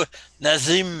to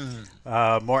Nazim.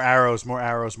 More arrows.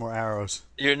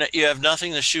 You have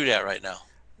nothing to shoot at right now.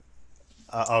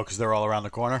 Because they're all around the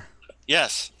corner?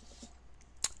 Yes.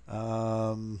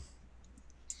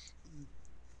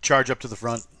 Charge up to the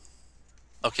front.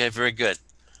 Okay, very good.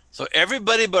 So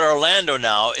everybody but Orlando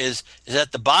now is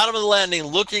at the bottom of the landing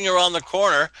looking around the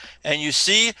corner, and you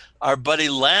see our buddy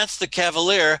Lance the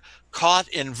Cavalier caught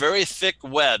in very thick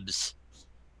webs.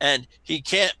 And he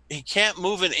can't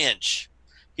move an inch.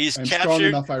 I'm captured. Strong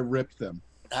enough. I ripped them.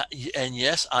 And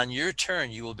yes, on your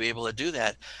turn, you will be able to do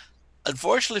that.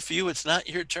 Unfortunately for you, it's not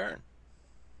your turn.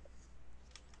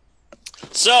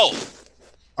 So,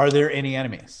 are there any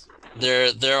enemies?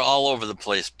 They're all over the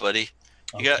place, buddy.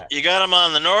 You got them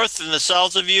on the north and the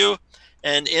south of you,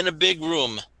 and in a big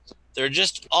room. They're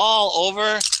just all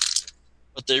over,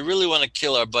 but they really want to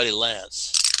kill our buddy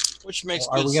Lance, which makes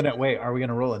Are we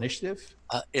gonna roll initiative?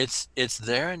 It's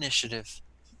their initiative,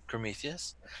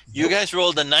 Prometheus. You guys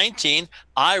rolled a 19.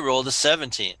 I rolled a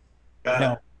 17.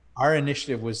 No, our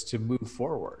initiative was to move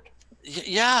forward.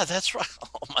 Yeah, that's right.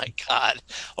 Oh my God.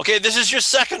 Okay, this is your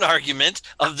second argument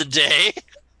of the day.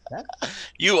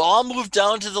 You all moved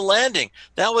down to the landing.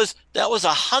 That was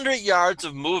 100 yards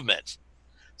of movement.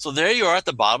 So there you are at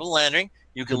the bottom of the landing.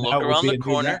 You can look around the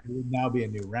corner. It would now be a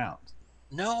new round.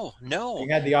 No. You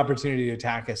had the opportunity to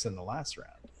attack us in the last round.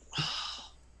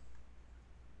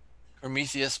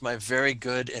 Prometheus, my very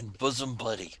good and bosom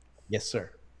buddy. Yes, sir.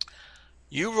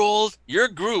 Your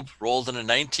group rolled in a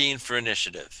 19 for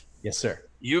initiative. Yes, sir.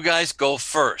 You guys go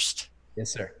first.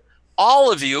 Yes, sir.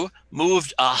 All of you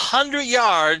moved 100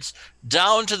 yards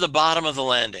down to the bottom of the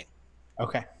landing.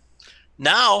 Okay.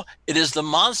 Now it is the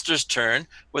monster's turn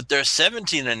with their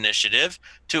 17 initiative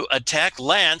to attack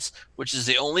Lance, which is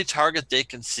the only target they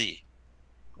can see.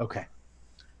 Okay.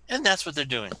 And that's what they're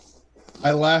doing.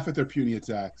 I laugh at their puny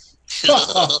attacks.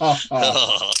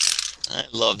 I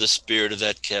love the spirit of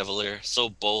that Cavalier. So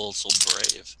bold, so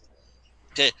brave.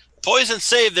 Okay, poison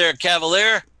save there,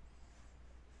 Cavalier.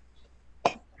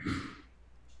 All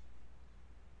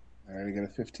right, I got a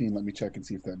 15. Let me check and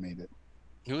see if that made it.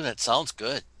 Ooh, that sounds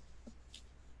good.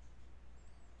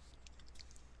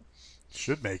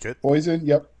 Should make it. Poison?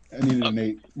 Yep. I needed an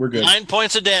 8. We're good. 9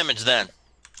 points of damage then.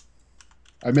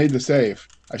 I made the save.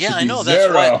 I know.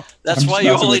 Zero. That's why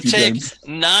you only take James.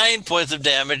 9 points of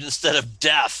damage instead of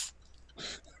death.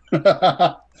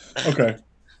 Okay.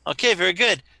 Okay, very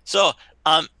good. So,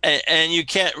 and you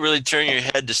can't really turn your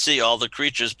head to see all the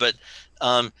creatures, but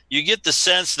you get the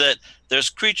sense that there's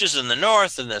creatures in the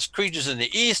north, and there's creatures in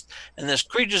the east, and there's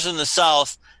creatures in the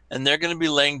south, and they're going to be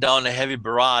laying down a heavy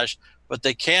barrage, but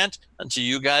they can't until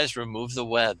you guys remove the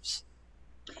webs.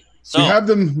 So we have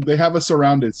them. They have us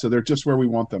surrounded, so they're just where we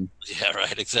want them. Yeah,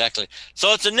 right, exactly.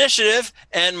 So it's initiative,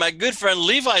 and my good friend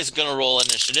Levi's going to roll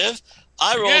initiative.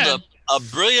 I rolled a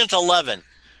brilliant 11.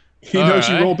 He knows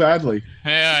you roll badly.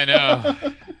 Yeah, I know.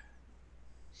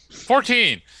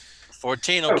 14.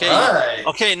 14, okay. Right.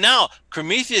 Okay, now,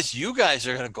 Prometheus, you guys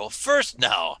are going to go first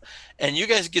now, and you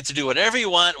guys get to do whatever you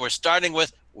want. We're starting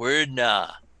with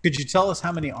Werdna. Could you tell us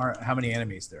how many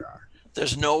enemies there are?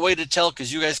 There's no way to tell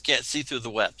because you guys can't see through the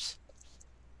webs.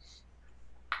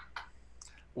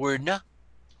 Werdna?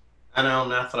 Ano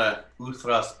Nathra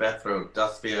Uthras Bethro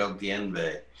Dusvio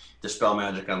Dienve. Dispel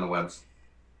magic on the webs.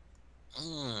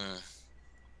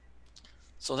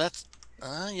 So that's,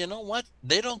 you know what?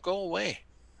 They don't go away.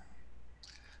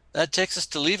 That takes us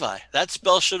to Levi. That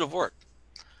spell should have worked.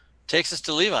 Takes us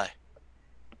to Levi.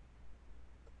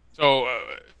 So,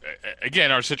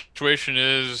 again, our situation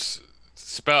is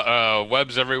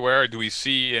webs everywhere. Do we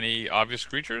see any obvious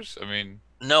creatures? I mean...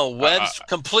 No, webs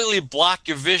completely block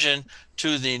your vision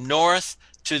to the north,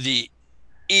 to the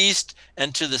east,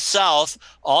 and to the south.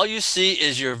 All you see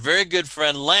is your very good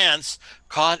friend Lance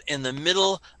caught in the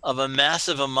middle of a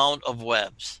massive amount of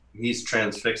webs. He's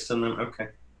transfixed in them? Okay.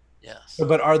 Yes.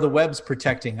 But are the webs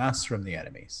protecting us from the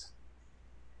enemies?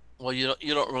 Well, you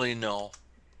don't really know.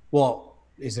 Well,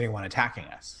 is anyone attacking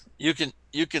us? You can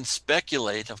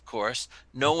speculate, of course.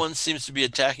 No one seems to be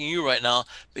attacking you right now,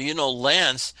 but you know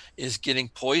Lance is getting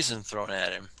poison thrown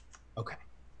at him. Okay.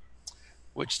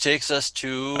 Which takes us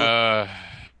to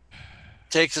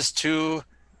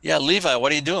Levi.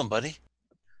 What are you doing, buddy?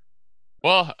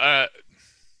 Well, I'm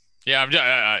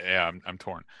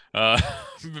torn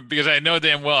because I know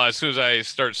damn well as soon as I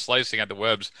start slicing at the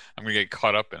webs, I'm gonna get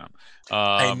caught up in them.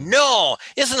 I know.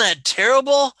 Isn't that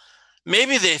terrible?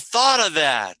 Maybe they thought of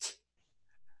that.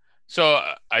 So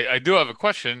I do have a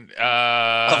question.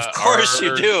 Of course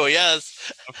you do.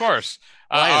 Yes. Of course.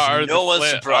 Why is no one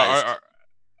surprised?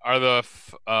 Are the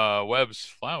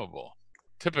webs flammable?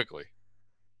 Typically.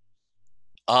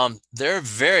 They're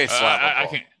very flammable. I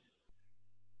can't.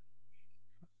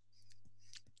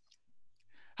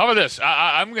 How about this?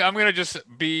 I'm gonna just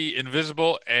be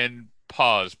invisible and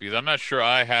pause because I'm not sure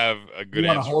I have a good answer. You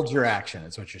want to hold your action,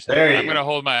 is what you're saying. There you I'm go. gonna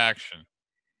hold my action.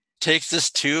 Takes us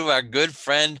to our good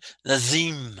friend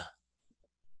Nazim.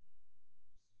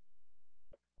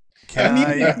 Can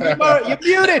I? You're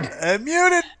muted. I'm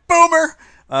muted, boomer.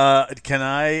 Can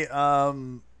I?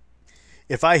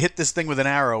 If I hit this thing with an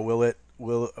arrow, will it?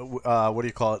 What do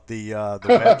you call it? The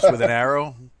webs with an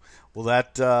arrow? Will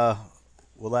that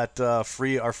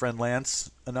free our friend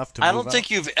Lance enough to? I move don't out? think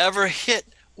you've ever hit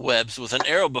webs with an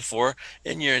arrow before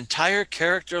in your entire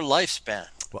character lifespan.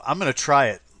 Well, I'm gonna try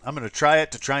it. I'm gonna try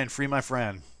it to try and free my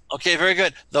friend. Okay, very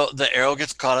good. The arrow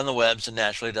gets caught on the webs and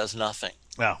naturally does nothing.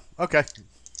 Oh, okay.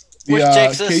 The Which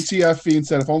takes us- KTF fiend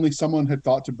said, if only someone had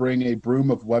thought to bring a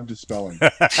broom of web dispelling.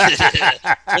 Wouldn't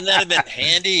that have been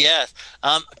handy? Yes.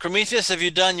 Prometheus, have you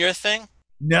done your thing?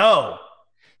 No.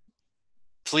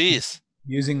 Please.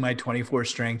 Using my 24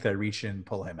 strength, I reach in and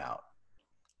pull him out.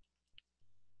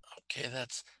 Okay,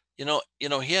 that's you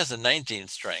know he has a 19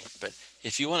 strength, but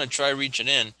if you want to try reaching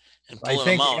in and I pulling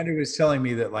think him out, Andrew was telling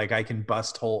me that like I can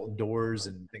bust whole doors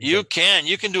and things. you like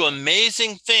can do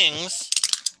amazing things.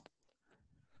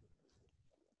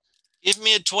 Give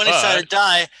me a 20-sided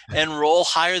die and roll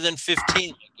higher than 15,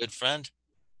 my good friend.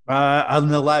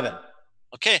 An 11.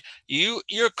 Okay,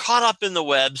 you're caught up in the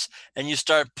webs and you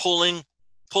start pulling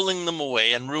them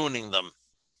away and ruining them.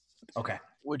 Okay.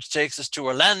 Which takes us to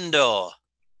Orlando.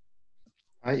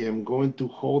 I am going to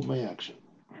hold my action.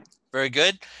 Very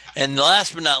good. And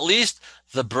last but not least,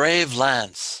 the brave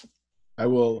Lance. I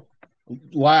will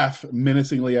laugh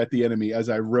menacingly at the enemy as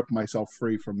I rip myself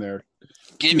free from there.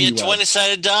 Give me a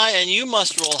 20-sided die, and you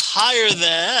must roll higher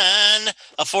than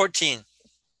a 14.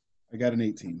 I got an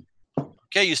 18.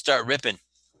 Okay, you start ripping.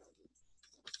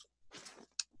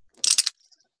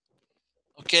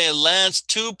 Okay, Lance,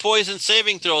 2 poison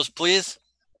saving throws, please.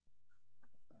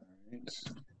 All right.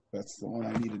 That's the one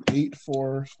I needed 8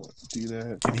 for, so let's do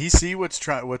that. Can he see what's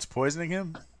poisoning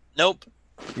him? Nope.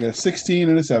 I got a 16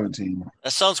 and a 17.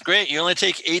 That sounds great. You only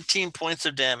take 18 points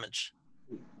of damage.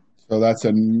 So that's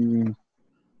a...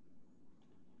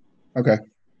 Okay.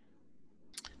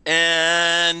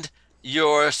 And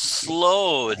you're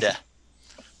slowed.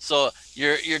 So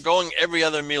you're going every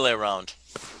other melee round.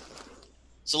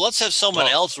 So let's have someone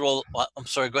else roll. I'm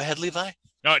sorry. Go ahead, Levi.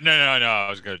 No. I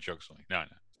was going to joke something. No.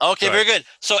 Okay, very good.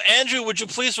 So Andrew, would you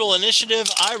please roll initiative?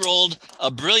 I rolled a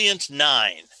brilliant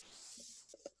 9.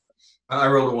 I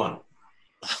rolled a 1.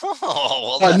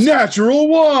 Oh, well, A natural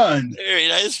 1! very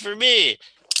nice for me.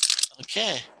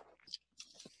 Okay.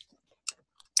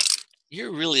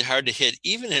 You're really hard to hit,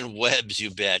 even in webs, you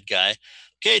bad guy.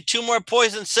 Okay, 2 more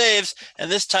poison saves,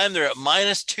 and this time they're at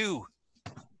 -2.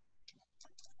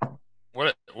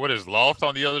 What is Loth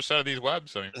on the other side of these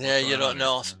webs? I mean, Yeah, you don't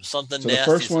know. Something So nasty. the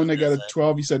first one, they got a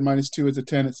 12. You said -2 is a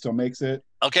 10. It still makes it.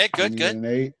 Okay, good, I good. needed an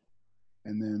 8.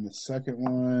 And then the second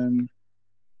one,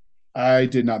 I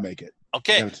did not make it.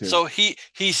 Okay, so he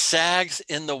sags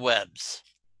in the webs.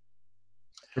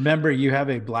 Remember, you have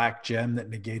a black gem that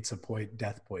negates a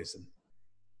death poison.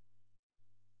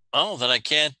 Oh, then I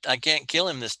can't kill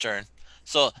him this turn.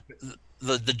 So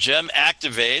the gem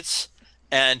activates,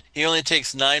 and he only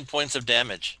takes 9 points of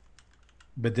damage.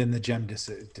 But then the gem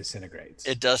disintegrates.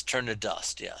 It does turn to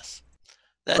dust, yes.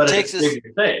 That But takes it's us.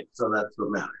 bigger save, so that's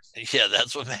what matters. Yeah,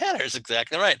 that's what matters.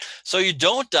 Exactly right. So you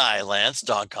don't die, Lance,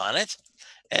 doggone it.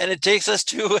 And it takes us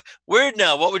to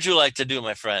Werdna. What would you like to do,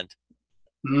 my friend?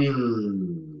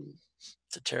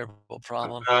 It's a terrible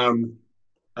problem.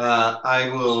 I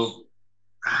will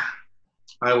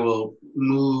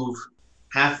move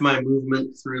half my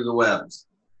movement through the webs.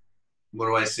 What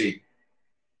do I see?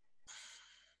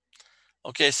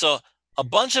 Okay, so a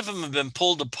bunch of them have been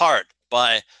pulled apart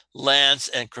by Lance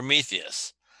and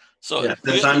Prometheus. So Yeah,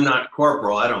 since I'm not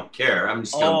corporal, I don't care. I'm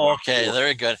just gonna walk okay, forward.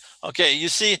 very good. Okay, you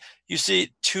see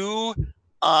 2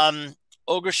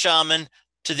 ogre shaman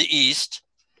to the east,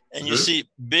 and you see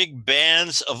big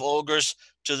bands of ogres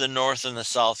to the north and the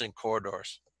south in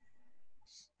corridors.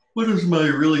 What does my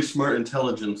really smart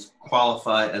intelligence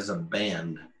qualify as a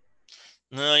band?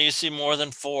 No, you see more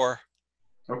than 4.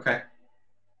 Okay.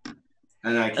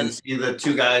 And I can see the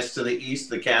 2 guys to the east,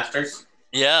 the casters?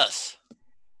 Yes.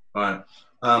 All right.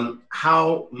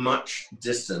 How much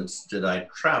distance did I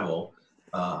travel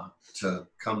to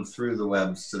come through the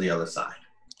webs to the other side?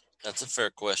 That's a fair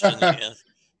question.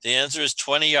 The answer is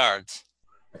 20 yards.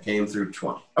 I came through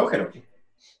 20. Okay.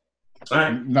 All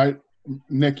right.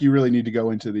 Nick, you really need to go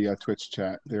into the Twitch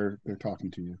chat. They're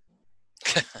talking to you.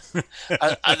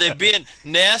 Are they being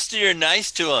nasty or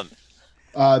nice to him?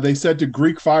 They said to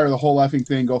Greek fire the whole effing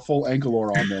thing, go full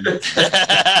Ankylor on them.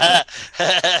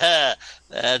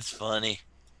 That's funny.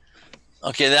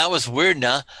 Okay, that was weird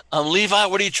now. Levi,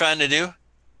 what are you trying to do?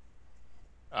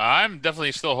 I'm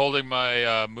definitely still holding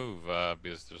my move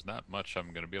because there's not much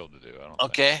I'm going to be able to do. I don't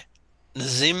Okay.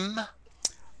 Zim?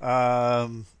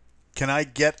 Can I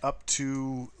get up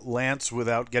to Lance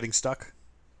without getting stuck?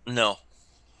 No.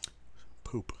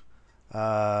 Poop.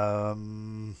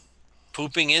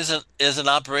 Pooping is an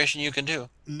operation you can do.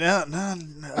 No.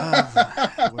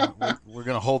 We're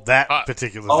going to hold that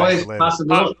particular Always thing later.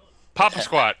 possibility. Pop a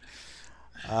squat.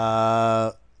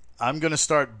 I'm going to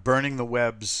start burning the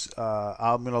webs.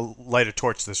 I'm going to light a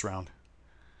torch this round.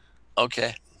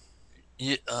 Okay.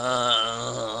 Give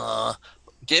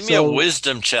me a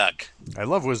wisdom check. I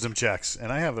love wisdom checks,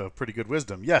 and I have a pretty good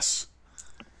wisdom. Yes.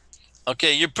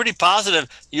 Okay, you're pretty positive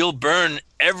you'll burn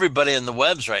everybody in the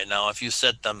webs right now if you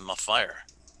set them afire.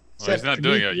 Well, he's not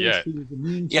doing it yet.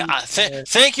 Yeah,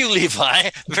 thank you, Levi,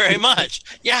 very much.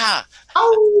 Yeah.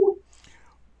 What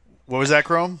was that,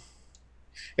 Chrome?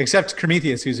 Except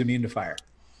Prometheus, who's immune to fire.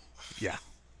 Yeah.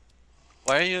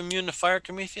 Why are you immune to fire,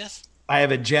 Prometheus? I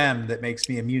have a gem that makes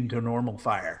me immune to normal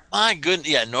fire. My goodness.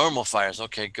 Yeah, normal fires.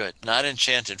 Okay, good. Not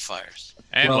enchanted fires.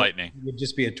 And lightning. It would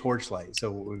just be a torchlight, so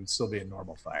it would still be a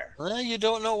normal fire. Well, you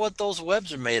don't know what those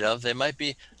webs are made of. They might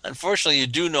be. Unfortunately, you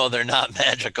do know they're not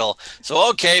magical. So,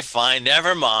 okay, fine.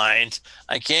 Never mind.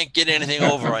 I can't get anything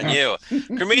over on you.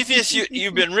 Prometheus,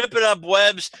 you've been ripping up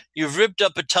webs. You've ripped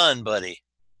up a ton, buddy.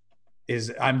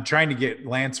 I'm trying to get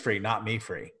Lance free, not me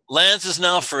free. Lance is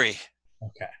now free.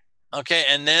 Okay. Okay,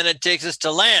 and then it takes us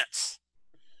to Lance.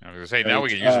 I was going to say, now we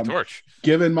can use a torch.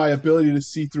 Given my ability to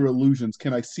see through illusions,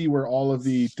 can I see where all of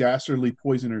the dastardly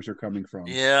poisoners are coming from?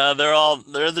 Yeah,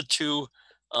 they're the two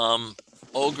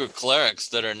ogre clerics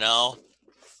that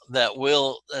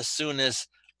will, as soon as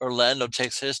Orlando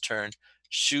takes his turn,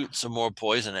 shoot some more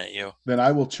poison at you. Then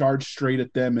I will charge straight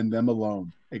at them and them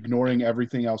alone, ignoring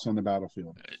everything else on the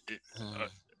battlefield.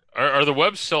 Are the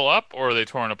webs still up, or are they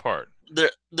torn apart?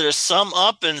 There's some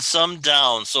up and some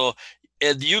down. So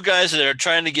you guys that are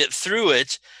trying to get through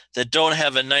it that don't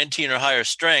have a 19 or higher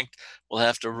strength will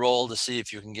have to roll to see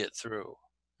if you can get through.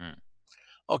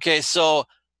 Okay, so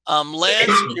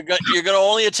Lance, you're going to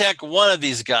only attack one of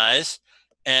these guys,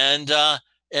 and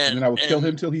then I will kill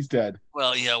him till he's dead.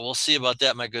 Well, yeah, we'll see about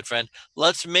that, my good friend.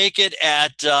 Let's make it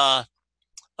at a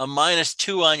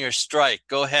 -2 on your strike.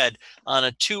 Go ahead on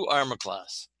a 2 armor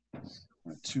class.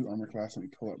 2 armor class. Let me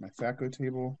pull up my THACO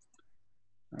table.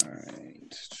 All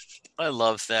right. I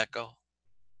love THACO. All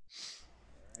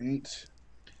right.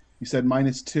 You said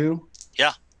 -2?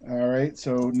 Yeah. All right.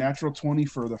 So natural 20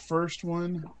 for the first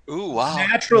one. Ooh, wow.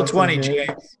 Natural 20,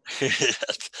 James.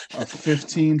 A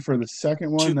 15 for the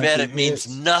second one. Too bad it means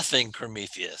nothing,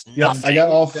 Prometheus. Yeah, Nothing. I got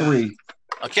all 3.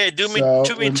 Okay, do me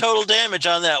total damage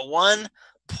on that one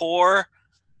poor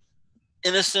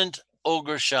innocent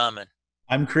ogre shaman.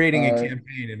 I'm creating a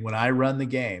campaign, and when I run the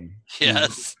game,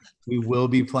 yes, we will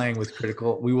be playing with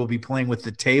critical. We will be playing with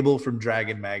the table from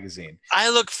Dragon Magazine.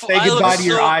 Say goodbye to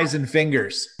your eyes and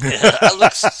fingers. Yeah, I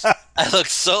look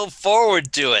so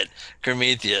forward to it,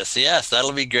 Prometheus. Yes,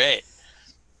 that'll be great.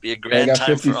 Be a grand time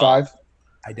 55. for all.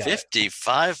 I got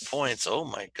 55 points. Oh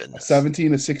my goodness.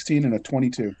 17, a 16, and a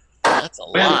 22. That's a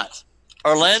lot.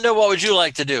 Orlando, what would you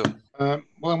like to do? Well,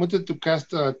 I wanted to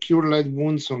cast Cure Light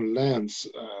Wounds on Lance.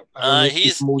 You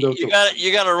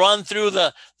got to run through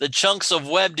the chunks of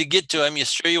web to get to him. You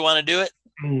sure you want to do it?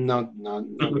 Not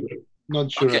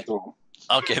sure at all.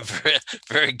 Okay, very,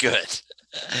 very good.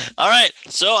 All right,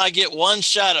 so I get one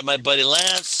shot at my buddy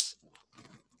Lance.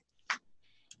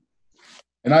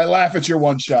 And I laugh at your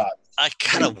one shot. I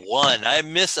got a 1. I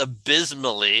miss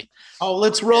abysmally. Oh,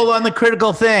 let's roll on the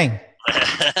critical thing.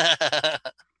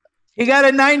 You got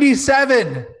a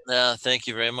 97. Yeah, thank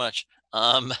you very much.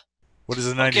 What does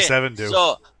a 97 do?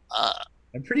 So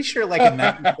I'm pretty sure like a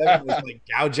 97 was like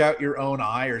gouge out your own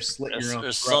eye or slit your own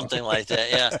or throat. something like that.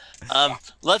 Yeah.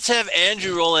 Let's have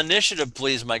Andrew roll initiative,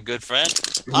 please, my good friend.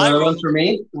 One for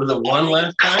me with a 1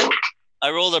 last time.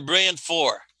 I rolled a brilliant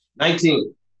 4.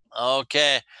 19.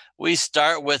 Okay, we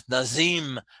start with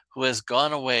Nazim, who has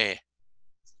gone away.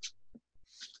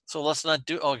 So let's not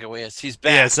do. Okay, wait, he's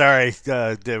back. Yeah, sorry.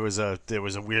 There was a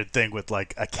weird thing with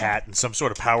like a cat and some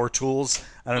sort of power tools.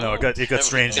 I don't know. It got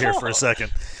strange here for a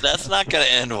second. That's not going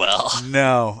to end well.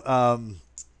 No.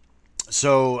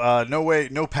 So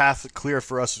no path clear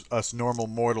for us normal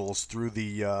mortals through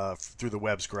the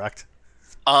webs, correct?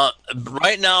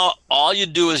 Right now, all you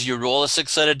do is you roll a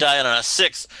 6-sided die, and on a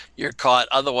 6, you're caught.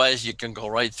 Otherwise, you can go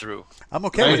right through. I'm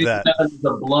okay with that.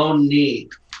 The blown knee.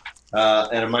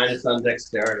 And a -1 on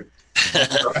dexterity.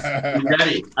 I'm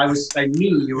ready. I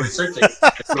knew you were searching.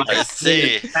 I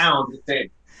see. Found the thing.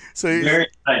 So very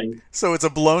exciting. So it's a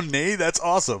blown knee. That's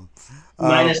awesome.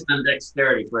 -1 on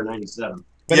dexterity for a 97.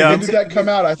 But when did that come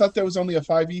out? I thought that was only a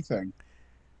 5e thing.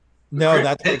 No,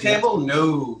 that's the table.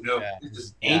 No. Yeah. It's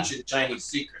this ancient Chinese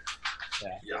secret.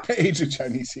 Yeah. Ancient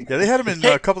Chinese secret. Yeah, they had them in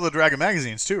a couple of Dragon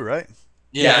magazines too, right?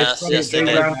 Yes, they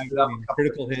did.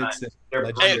 Critical hits.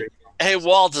 Hey,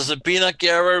 Walt, is the peanut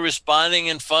gallery responding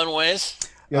in fun ways?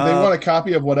 Yeah, they want a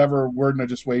copy of whatever Werdna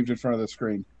just waved in front of the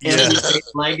screen. Yeah.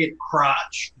 Legged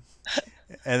crotch.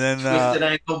 And then twisted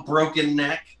ankle, broken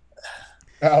neck.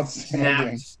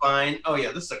 Outstanding. Spine. Oh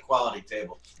yeah, this is a quality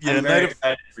table. Yeah, I'm very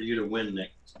excited for you to win,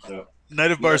 Nick. So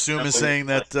Knight of Barsoom is no saying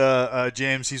that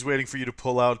James, he's waiting for you to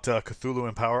pull out Cthulhu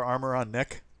and Power Armor on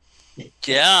Nick,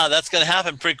 Yeah, that's going to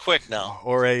happen pretty quick now.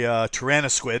 or a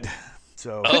Tyrannosquid.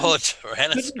 So Oh,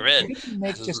 Tyrannus Grid. Couldn't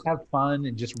Nick just have fun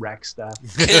and just wreck stuff?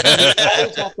 You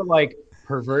always have to like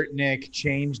pervert Nick,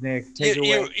 change Nick, take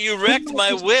away. You wrecked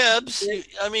my webs.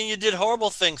 I mean, you did horrible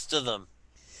things to them.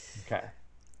 Okay.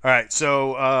 all right,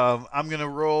 so I'm gonna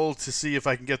roll to see if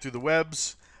I can get through the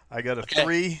webs. I got a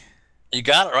 3. You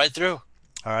got it right through.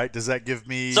 All right, does that give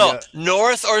me? So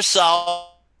north or south,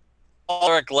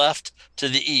 left to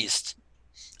the east.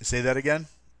 Say that again.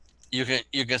 You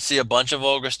can see a bunch of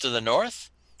ogres to the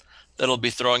north that'll be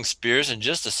throwing spears in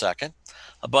just a second.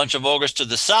 A bunch of ogres to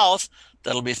the south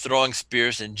that'll be throwing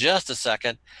spears in just a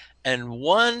second, and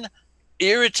one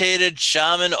irritated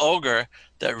shaman ogre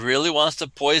that really wants to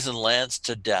poison Lance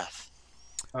to death.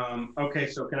 Okay,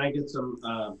 so can I get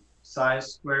some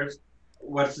size squares?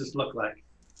 What does this look like?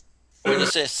 When you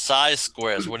say size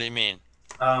squares, what do you mean?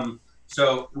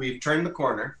 So we've turned the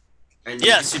corner. And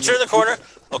Yes, you turn the corner.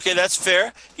 Okay, that's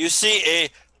fair. You see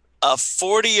a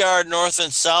 40-yard north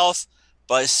and south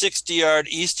by 60-yard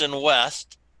east and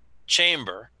west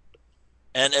chamber,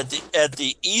 and at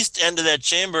the east end of that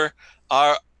chamber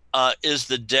is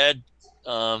the dead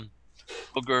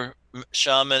ogre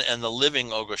shaman and the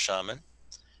living ogre shaman,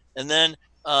 and then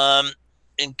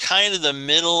in kind of the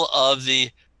middle of the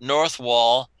north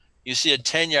wall, you see a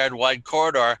 10-yard wide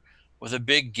corridor with a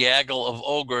big gaggle of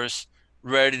ogres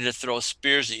ready to throw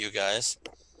spears at you guys.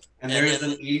 And there is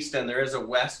an east and there is a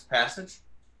west passage?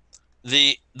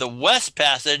 The west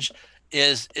passage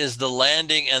is the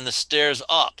landing and the stairs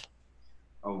up.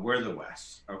 Oh, we're the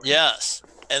west. Okay. Yes.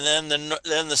 And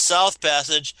then the south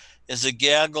passage is a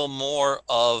gaggle more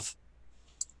of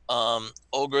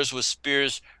ogres with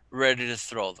spears ready to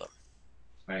throw them.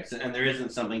 Right. So, and there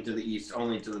isn't something to the east,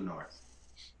 only to the north.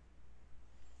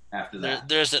 After that.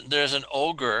 There's an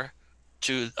ogre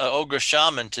ogre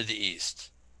shaman to the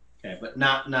east. Okay, but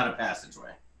not a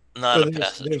passageway. Not a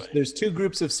passageway. There's 2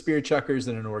 groups of spear chuckers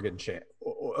and an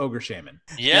ogre shaman.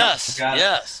 Yes,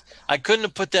 yes. I couldn't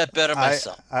have put that better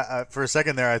myself. I, for a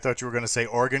second there, I thought you were going to say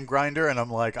organ grinder, and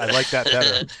I'm like, I like that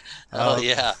better.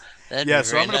 Yeah. Yeah,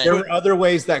 so I'm going to There were other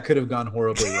ways that could have gone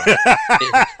horribly wrong.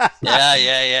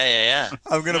 Yeah.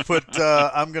 I'm going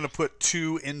to put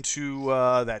 2 into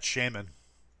that shaman.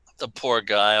 The poor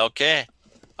guy. Okay.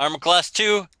 Armor class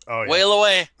 2. Oh, yeah. Wail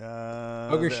away.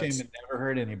 Ogre shaman never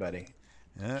hurt anybody.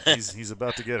 Yeah, he's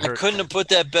about to get hurt. I couldn't have put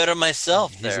that better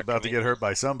myself. He's about to get hurt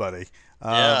by somebody.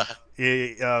 Yeah.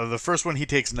 The first one he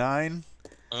takes 9,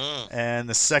 and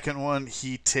the second one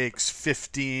he takes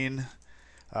 15.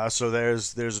 So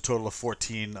there's a total of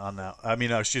 14 on that.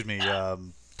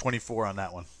 24 on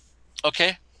that one.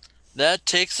 Okay, that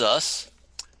takes us.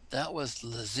 That was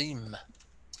Lazim.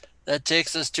 That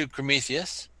takes us to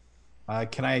Prometheus.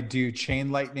 Can I do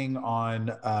chain lightning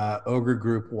on ogre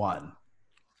group 1?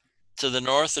 To the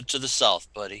north or to the south,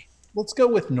 buddy? Let's go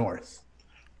with north.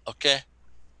 Okay.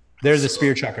 They're the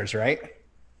spear chuckers, right?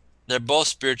 They're both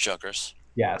spear chuckers.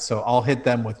 Yeah, so I'll hit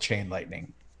them with chain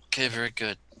lightning. Okay, very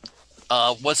good.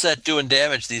 What's that doing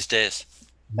damage these days?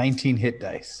 19 hit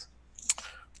dice.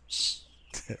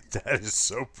 That is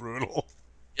so brutal.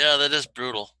 Yeah, that is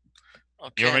brutal.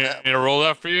 Okay. You want me to roll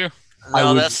that for you?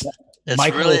 No, it's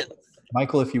Michael, really.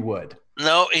 Michael, if you would.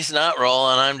 No, he's not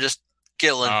rolling. I'm just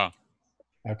killing.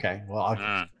 Okay,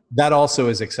 well, that also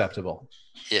is acceptable.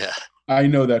 Yeah. I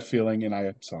know that feeling, and I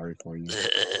am sorry for you.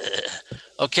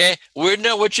 Okay,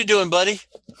 Werdna, what you doing, buddy?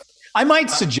 I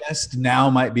might suggest now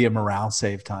might be a morale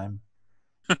save time.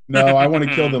 No, I want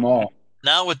to kill them all.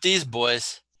 Not with these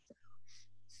boys.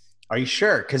 Are you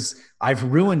sure? Because I've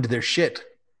ruined their shit.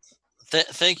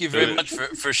 Thank you very much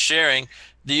for sharing.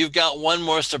 You've got one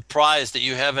more surprise that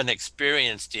you haven't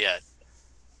experienced yet.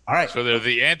 All right. So they're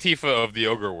the Antifa of the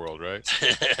ogre world, right?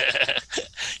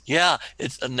 Yeah,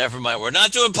 it's never mind. We're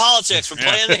not doing politics. We're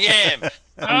playing the game.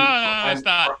 No, it's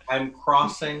not. I'm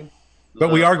crossing.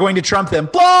 But we are going to trump them.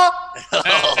 Blah!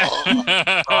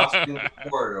 Crossing the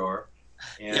corridor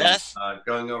and Yes.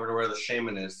 Going over to where the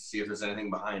shaman is to see if there's anything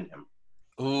behind him.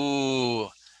 Ooh.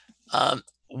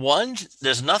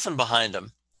 There's nothing behind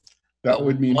him. That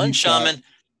would mean one he's got- shaman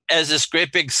has this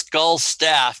great big skull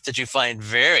staff that you find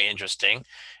very interesting,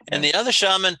 and the other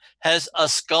shaman has a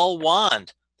skull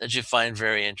wand that you find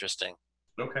very interesting.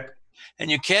 Okay.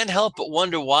 And you can't help but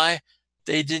wonder why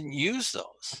they didn't use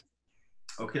those.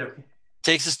 Okay.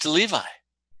 Takes us to Levi.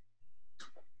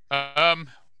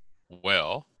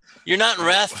 Well, You're not in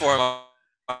wrath for him,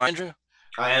 Andrew?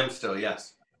 I am still,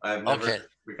 yes. I've never Okay.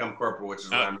 become corporal, which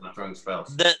is why I'm not throwing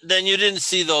spells. Then you didn't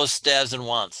see those stabs and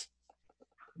wands.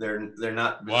 They're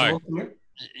not Why? visible to me?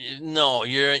 No,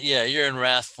 you're in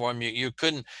wrath form. You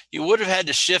would have had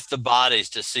to shift the bodies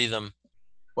to see them.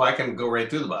 Well, I can go right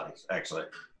through the bodies, actually.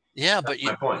 Yeah, but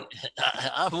my point.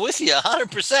 I'm with you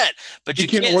 100%. But He you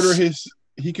can can't order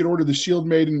he could order the Shield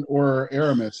Maiden or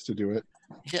Aramis to do it.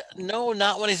 Yeah, no,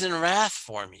 not when he's in wrath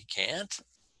form. You can't.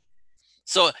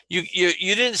 So you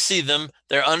didn't see them.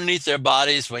 They're underneath their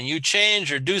bodies. When you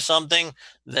change or do something,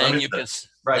 then you can.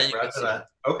 Right, right to that.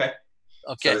 Okay.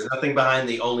 Okay. So there's nothing behind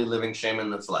the only living shaman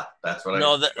that's left. That's what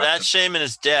No, that shaman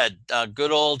is dead.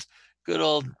 Good old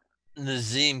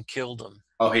Nazim killed him.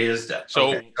 Oh, he is dead.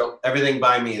 So, okay. So everything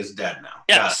by me is dead now.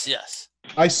 Yes.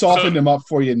 I softened him up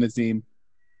for you, Nazim.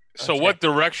 So what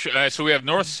direction? So we have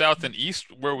north, south, and east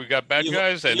where we got bad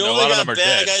guys, and a lot of them are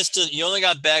dead. You only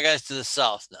got bad guys to the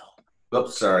south now.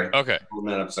 Oops, sorry. Okay. Hold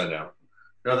that upside down.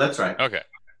 No, that's right. Okay.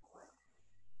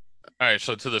 All right,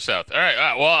 so to the south. All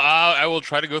right. Well, I will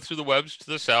try to go through the webs to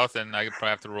the south, and I probably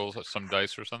have to roll some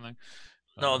dice or something.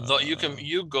 No,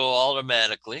 you go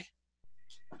automatically.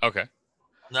 Okay.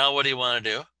 Now, what do you want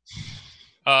to do?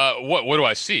 What do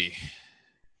I see?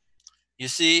 You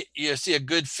see a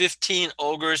good 15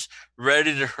 ogres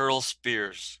ready to hurl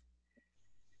spears.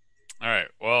 All right.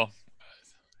 Well,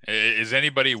 is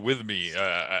anybody with me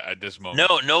at this moment?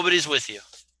 No, nobody's with you.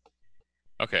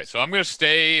 Okay, so I'm going to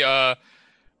stay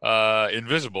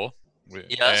invisible.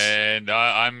 Yes. And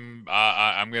I'm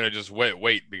going to just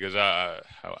wait because I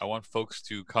want folks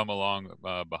to come along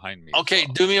behind me. Okay,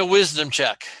 do me a wisdom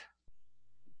check.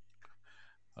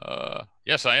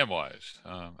 Yes, I am wise.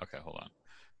 Okay, hold on.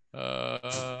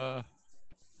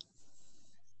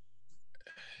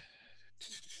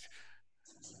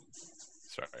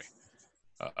 Sorry.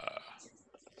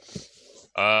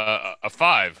 A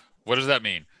 5. What does that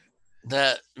mean?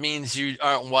 That means you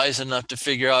aren't wise enough to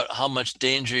figure out how much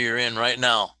danger you're in right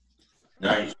now.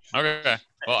 Nice. Okay.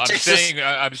 Well,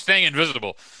 I'm staying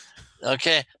invisible.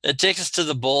 Okay, that takes us to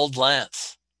the bold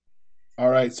lance. All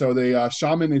right, so the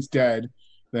shaman is dead.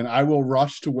 Then I will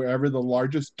rush to wherever the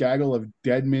largest gaggle of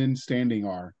dead men standing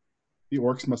are. The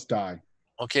orcs must die.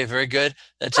 Okay, very good.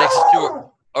 That takes us to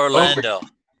Orlando.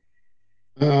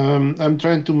 I'm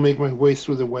trying to make my way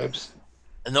through the webs.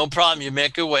 No problem. You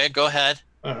make your way. Go ahead.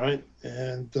 All right,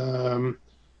 and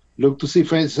look to see if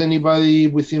there's anybody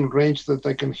within range that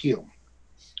I can heal.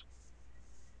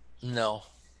 No.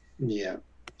 Yeah,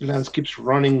 Lance keeps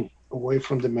running away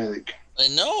from the medic. I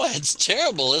know, it's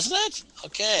terrible, isn't it?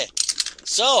 Okay,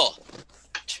 so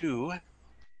 2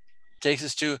 takes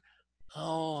us to,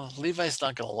 Levi's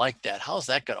not going to like that. How's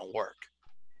that going to work?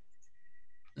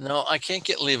 No, I can't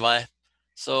get Levi.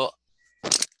 So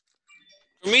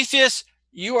Prometheus,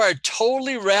 you are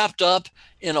totally wrapped up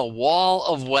in a wall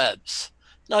of webs.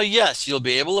 Now, yes, you'll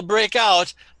be able to break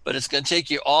out, but it's going to take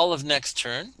you all of next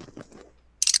turn.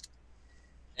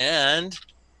 And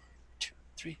 2,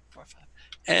 3, 4, 5.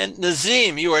 And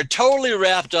Nazim, you are totally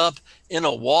wrapped up in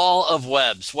a wall of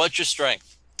webs. What's your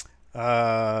strength?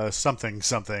 Something.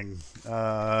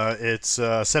 It's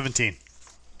 17.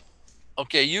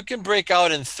 Okay, you can break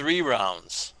out in 3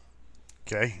 rounds.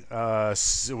 Okay.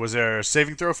 Was there a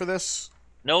saving throw for this?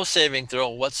 No saving throw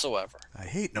whatsoever. I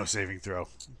hate no saving throw.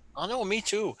 Oh, no, me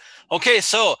too. Okay,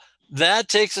 so that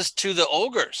takes us to the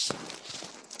ogres.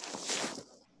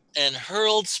 And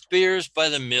hurled spears by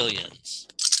the millions.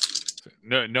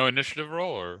 No initiative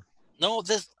roll or no?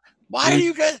 Why do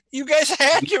you guys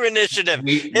hack your initiative?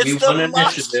 It's the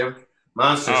initiative.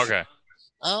 Monsters. Oh, okay.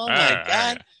 Oh my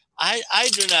God! Right. I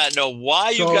do not know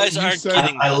why you guys aren't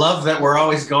getting. I love that we're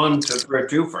always going for a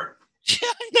twofer. Yeah,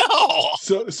 I know.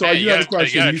 So I do have a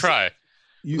question. You gotta try.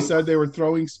 You said they were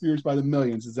throwing spears by the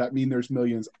millions. Does that mean there's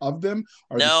millions of them?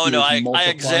 Or no. I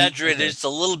exaggerated. Okay. It's a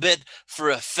little bit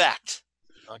for effect.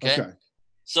 Okay.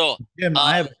 So, Jim,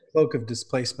 I have a cloak of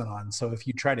displacement on, so if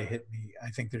you try to hit me, I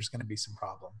think there's going to be some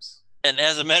problems. And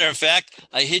as a matter of fact,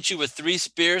 I hit you with 3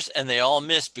 spears, and they all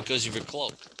missed because of your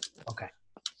cloak. Okay.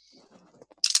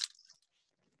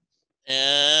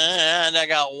 And I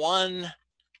got 1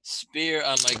 spear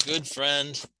on my good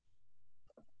friend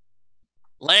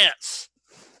Lance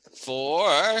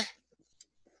for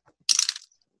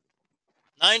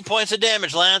 9 points of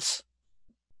damage, Lance.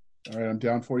 All right, I'm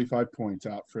down 45 points,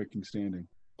 out freaking standing.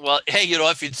 Well, hey,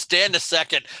 if you'd stand a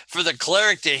second for the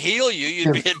cleric to heal you,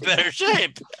 you'd be in better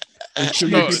shape.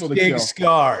 Big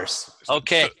scars.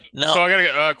 Okay. So I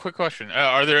got a quick question.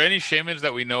 Are there any shamans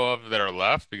that we know of that are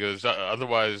left? Because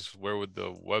otherwise, where would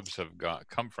the webs have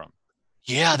come from?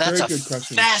 Yeah, that's a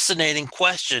fascinating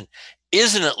question,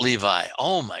 isn't it, Levi?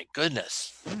 Oh, my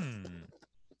goodness.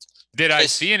 Did I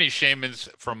see any shamans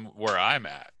from where I'm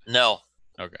at? No.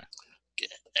 Okay.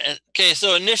 Okay,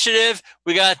 so initiative.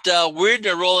 We got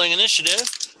Werdna rolling initiative.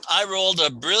 I rolled a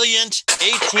brilliant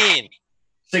 18.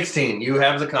 16. You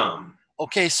have the comm.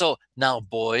 Okay, so now,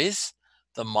 boys,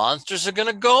 the monsters are going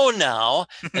to go now,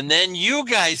 and then you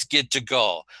guys get to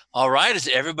go. All right, is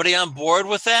everybody on board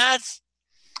with that?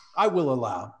 I will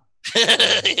allow.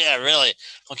 Yeah, really.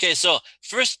 Okay, so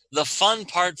first, the fun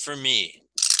part for me.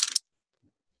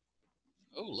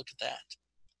 Oh, look at that.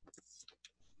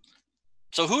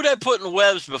 So who'd I put in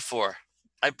webs before?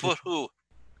 I put who?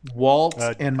 Walt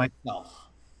and myself.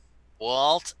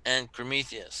 Walt and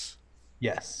Prometheus.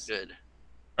 Yes. Good.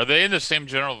 Are they in the same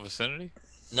general vicinity?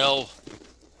 No.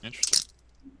 Interesting.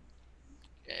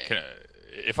 Okay.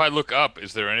 If I look up,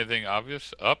 is there anything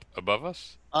obvious up above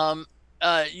us?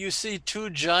 You see 2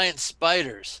 giant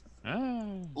spiders.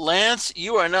 Oh. Lance,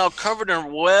 you are now covered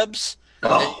in webs,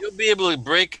 and you'll be able to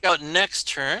break out next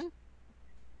turn,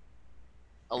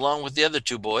 along with the other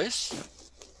 2 boys.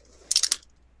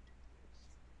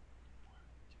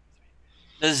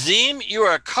 Nazim, you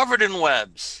are covered in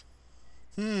webs.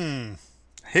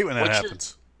 Hate when that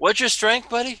happens. What's your strength,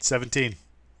 buddy? 17.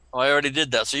 Oh, I already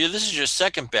did that. So this is your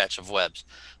second batch of webs.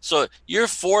 So you're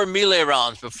 4 melee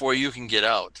rounds before you can get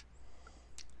out.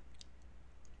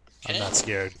 Okay. I'm not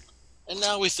scared. And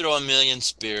now we throw 1,000,000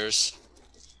 spears.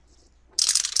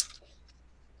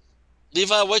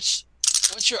 Levi, what's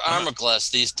your armor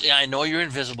class? I know you're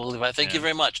invisible, Levi. Thank you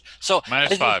very much. So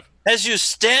 -5. As you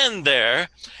stand there,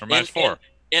 or -4.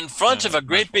 In front of a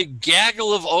great big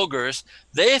gaggle of ogres,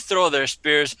 they throw their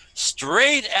spears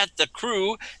straight at the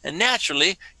crew, and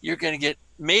naturally, you're going to get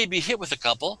maybe hit with a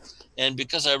couple. And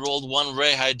because I rolled 1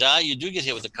 very high die, you do get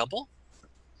hit with a couple.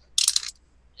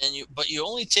 And you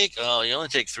only take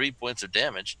 3 points of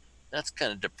damage. That's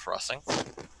kind of depressing.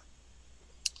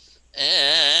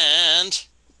 And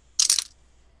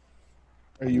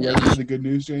are you ready for the good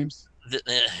news, James?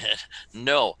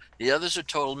 No, the others are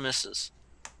total misses.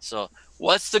 So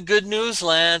what's the good news,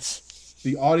 Lance?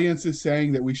 The audience is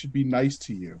saying that we should be nice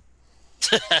to you.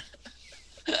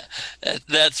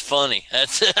 That's funny.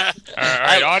 That's all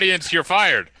right, audience, you're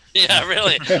fired. Yeah,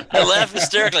 really. I laugh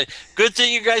hysterically. Good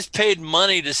thing you guys paid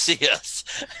money to see us.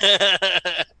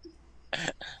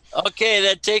 Okay,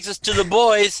 that takes us to the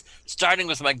boys, starting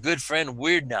with my good friend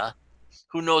Werdna,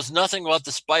 who knows nothing about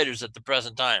the spiders at the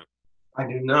present time. I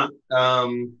do not.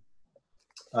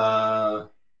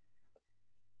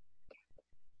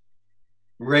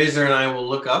 Razor and I will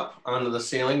look up onto the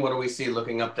ceiling. What do we see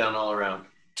looking up, down, all around?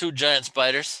 2 giant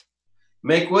spiders.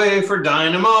 Make way for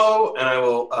Dynamo, and I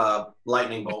will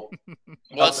lightning bolt.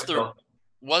 What's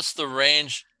the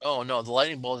range? Oh no, the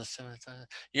lightning bolt is 7 times.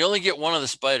 You only get 1 of the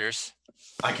spiders.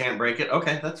 I can't break it.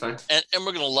 Okay, that's fine. And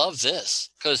we're gonna love this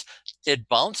because it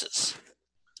bounces.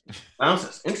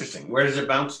 Bounces. Interesting. Where does it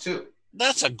bounce to?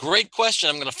 That's a great question.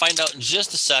 I'm gonna find out in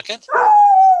just a second.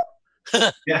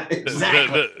 Yeah,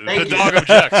 exactly. The dog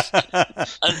objects.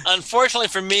 Unfortunately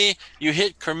for me, you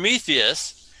hit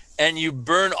Prometheus and you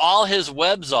burn all his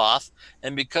webs off,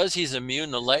 and because he's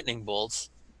immune to lightning bolts,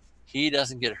 he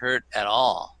doesn't get hurt at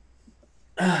all.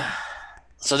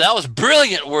 So that was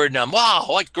brilliant, Werdna. Wow,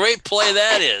 what great play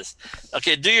that is.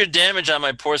 Okay, do your damage on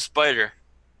my poor spider.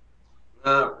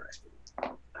 All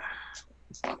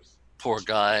right. Poor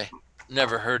guy.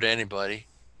 Never hurt anybody.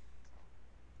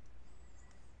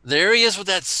 There he is with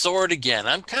that sword again.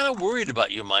 I'm kind of worried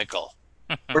about you, Michael.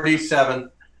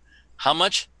 47. How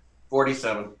much?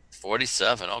 47.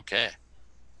 47, okay.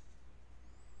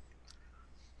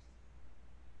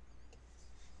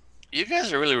 You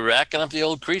guys are really racking up the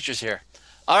old creatures here.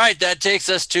 All right, that takes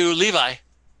us to Levi.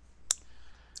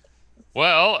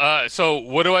 Well, so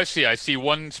what do I see? I see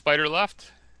 1 spider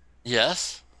left?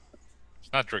 Yes.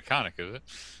 It's not draconic, is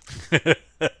it?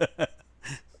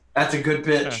 That's a good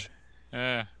pitch.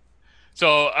 Yeah.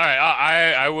 So, all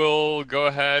right, I will go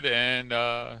ahead and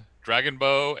dragon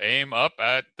bow, aim up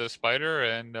at the spider,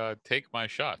 and take my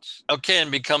shots. Okay,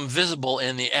 and become visible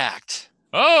in the act.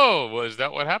 Oh, was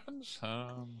that what happens?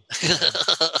 How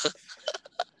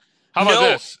about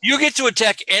this? You get to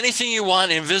attack anything you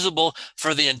want invisible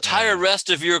for the entire rest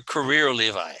of your career,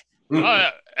 Levi.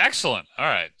 Excellent. All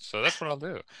right, so that's what I'll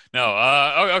do. No,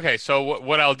 okay. So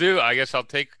what I'll do, I guess I'll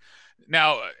take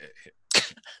now.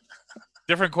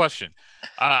 Different question.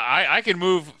 I can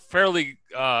move fairly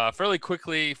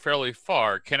quickly, fairly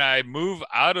far. Can I move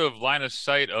out of line of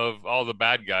sight of all the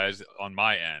bad guys on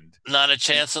my end? Not a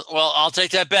chance. Well, I'll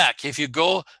take that back. If you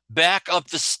go back up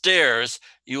the stairs,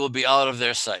 you will be out of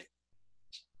their sight.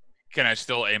 Can I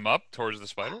still aim up towards the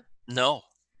spider? No.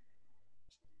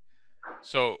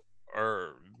 So,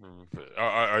 or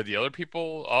Are the other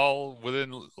people all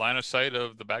within line of sight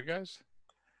of the bad guys?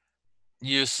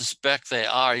 You suspect they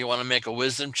are. You want to make a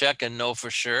wisdom check and know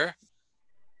for sure?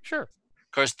 Sure.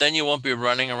 Of course, then you won't be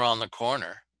running around the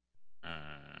corner. All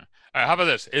right, how about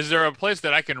this? Is there a place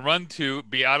that I can run to,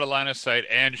 be out of line of sight,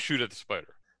 and shoot at the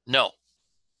spider? No.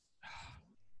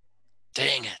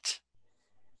 Dang it.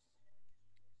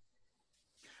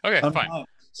 Okay, fine.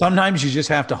 Sometimes you just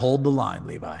have to hold the line,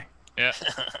 Levi. Yeah.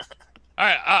 All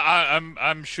right,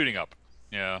 I'm shooting up.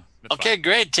 Yeah. Okay, fine.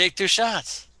 great. Take 2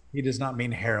 shots. He does not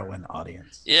mean heroin,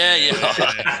 audience.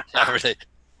 Yeah. Really.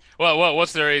 Well,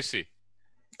 what's their AC?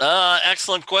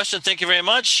 Excellent question. Thank you very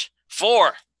much.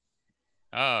 4.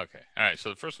 Oh, okay. All right. So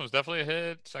the first one's definitely a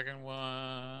hit. Second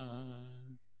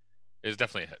one is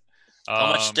definitely a hit. How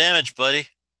much damage, buddy?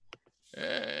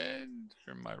 And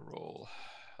for my roll,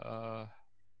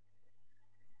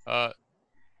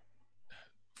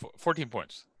 14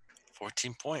 points.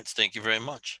 14 points. Thank you very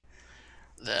much.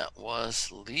 That was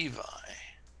Levi.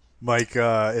 Mike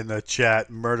in the chat,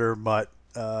 Murder Mutt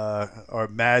or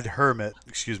Mad Hermit,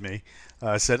 excuse me,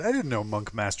 said, "I didn't know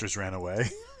Monk Masters ran away."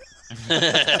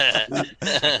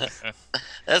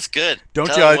 That's good. Don't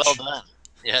judge. Well done.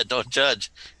 Yeah, don't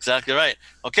judge. Exactly right.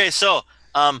 Okay, so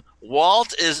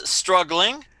Walt is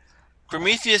struggling.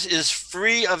 Prometheus is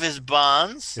free of his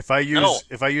bonds. If I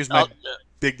use my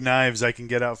big knives, I can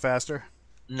get out faster.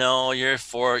 No, you're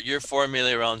 4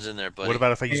 melee rounds in there, buddy. What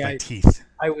about if I use my teeth?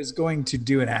 I was going to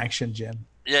do an action, Jim.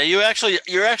 Yeah, you're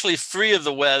actually free of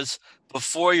the webs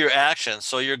before your action,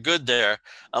 so you're good there.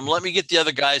 Let me get the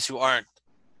other guys who aren't.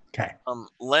 Okay.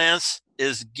 Lance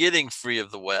is getting free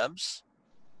of the webs.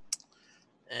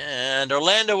 And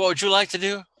Orlando, what would you like to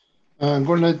do? I'm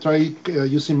going to try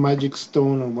using Magic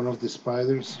Stone on one of the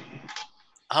spiders.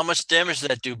 How much damage does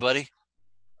that do, buddy?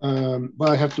 Well,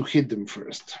 I have to hit them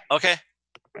first. Okay.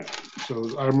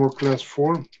 So armor class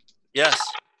 4. Yes.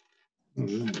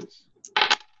 I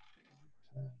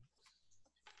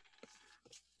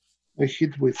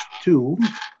hit with 2.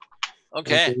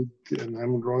 Okay. And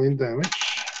I'm rolling damage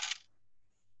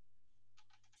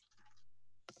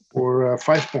for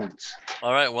 5 points.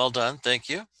 All right. Well done. Thank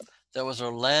you. That was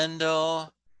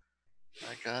Orlando.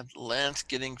 I got Lance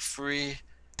getting free.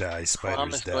 Die, spiders, Tom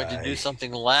is die. going to do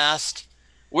something last.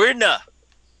 Werdna.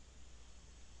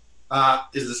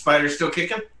 Is the spider still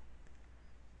kicking?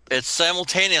 It's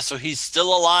simultaneous, so he's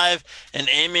still alive and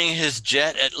aiming his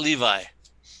jet at Levi.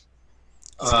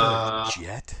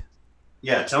 Jet?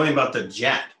 Yeah, tell me about the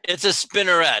jet. It's a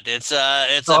spinneret. It's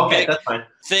a Okay, big that's fine.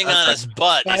 thing That's on fine. his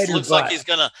butt. It Spider looks butt. like he's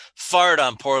gonna fart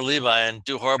on poor Levi and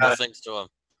do horrible things to him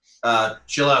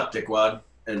Chill out, dickwad,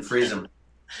 and freeze him.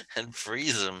 and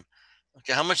freeze him.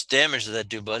 Okay, how much damage did that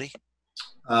do, buddy?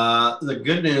 The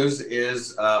good news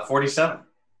is 47.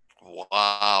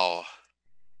 Wow.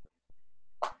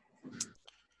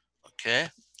 Okay.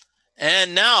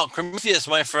 And now, Prometheus,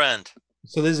 my friend.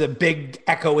 So there's a big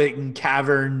echoing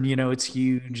cavern, it's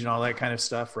huge and all that kind of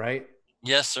stuff, right?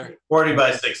 Yes, sir. 40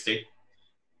 by 60.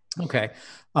 Okay.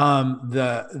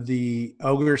 The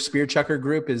ogre spear chucker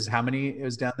group is how many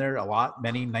is down there? A lot?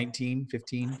 Many? 19,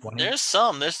 15, 20? There's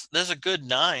some. There's a good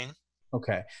 9.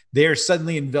 Okay. They are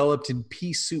suddenly enveloped in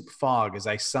pea soup fog as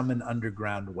I summon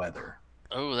underground weather.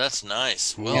 Oh, that's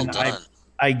nice. Well And done.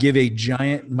 I give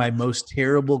my most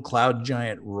terrible cloud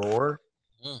giant roar.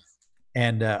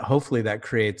 And hopefully that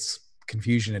creates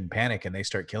confusion and panic and they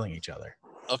start killing each other.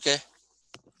 Okay.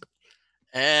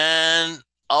 And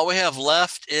all we have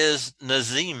left is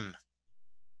Nazim.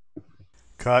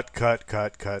 Cut.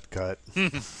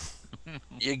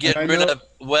 You get rid of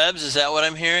webs, is that what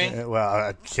I'm hearing? Well,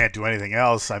 I can't do anything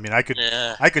else. I mean, I could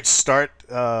start.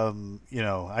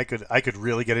 I could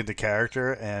really get into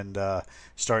character and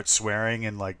start swearing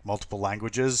in like multiple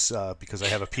languages because I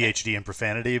have a PhD in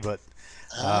profanity. But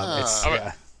it's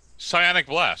Psionic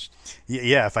Blast.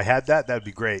 Yeah, if I had that, that'd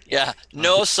be great. Yeah,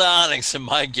 no sonics in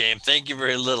my game. Thank you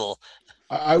very little.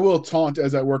 I will taunt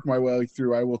as I work my way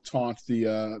through. I will taunt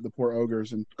the poor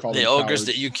ogres and call them The ogres cowards.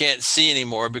 that you can't see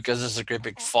anymore because there's a great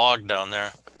big fog down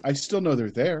there. I still know they're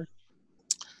there,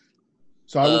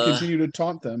 so I will continue to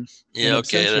taunt them. Yeah,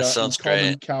 okay, that sounds call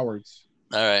them great. cowards.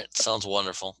 All right, sounds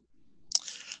wonderful.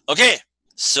 Okay,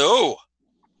 so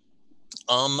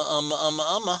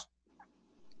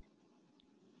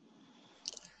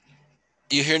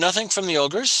you hear nothing from the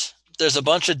ogres. There's a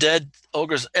bunch of dead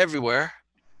ogres everywhere.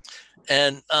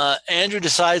 And Andrew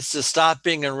decides to stop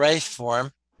being in wraith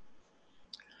form.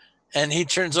 And he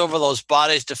turns over those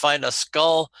bodies to find a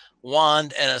skull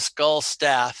wand and a skull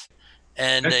staff.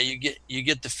 And you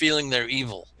get the feeling they're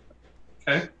evil.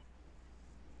 Okay.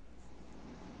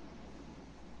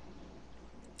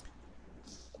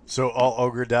 So all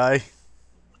ogre die?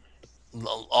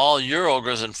 All your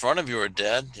ogres in front of you are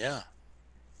dead. Yeah.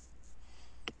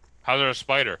 How's there a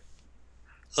spider?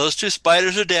 Those 2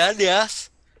 spiders are dead. Yes.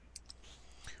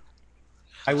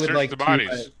 I would Search like the to.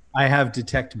 bodies. I have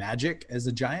detect magic as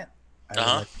a giant. I would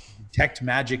like to detect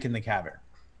magic in the cavern.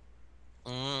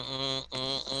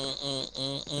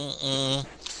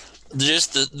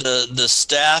 Just the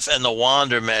staff and the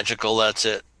wand are magical. That's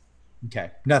it.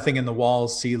 Okay. Nothing in the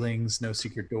walls, ceilings, no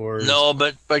secret doors. No,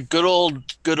 but good old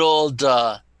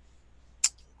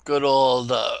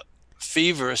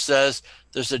Fever says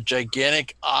there's a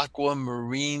gigantic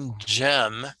aquamarine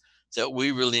gem that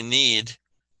we really need.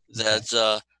 That's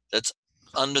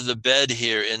under the bed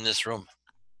here in this room.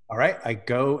 All right. I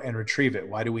go and retrieve it.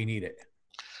 Why do we need it?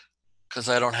 Because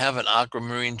I don't have an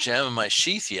aquamarine gem in my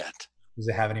sheath yet. Does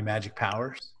it have any magic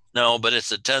powers? No, but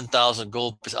it's a 10,000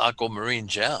 gold aquamarine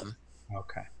gem.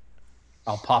 Okay.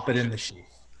 I'll pop it in the sheath.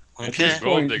 At Okay. this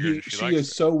Gold point, digger, she she likes is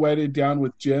it. so wedded down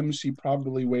with Jim, she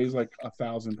probably weighs like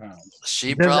 1,000 pounds.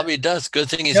 She Does it- probably does. Good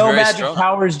thing he's No very magic strong.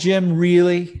 powers, Jim.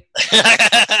 Really? Hey,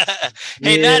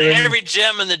 not Yeah. every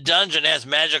gem in the dungeon has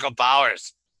magical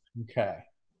powers. Okay.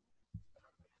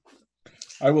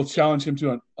 I will challenge him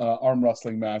to an arm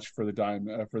wrestling match for the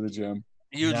gym.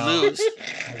 You'd No. lose.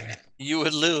 You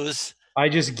would lose. I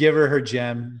just give her her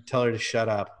gem. Tell her to shut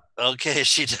up. Okay,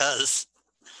 she does.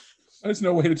 There's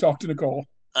no way to talk to Nicole.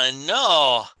 I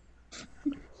know.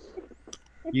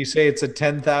 You say it's a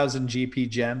 10,000 GP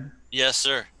gem. Yes,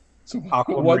 sir. So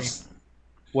Aquamarine. what's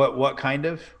What kind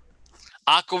of?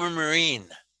 Aquamarine.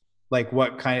 Like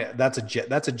what kind of? That's a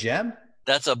gem.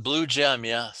 That's a blue gem.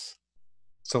 Yes.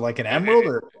 So like an emerald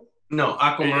or No,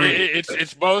 aquamarine.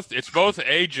 It's both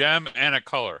a gem and a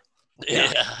color.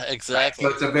 Yeah, exactly.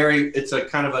 So it's a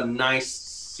kind of a nice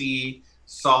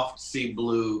soft sea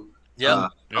blue Yep.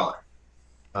 color.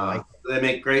 They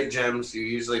make great gems. You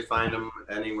usually find them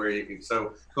anywhere you can.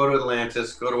 So go to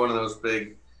Atlantis, go to one of those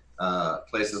big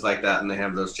places like that, and they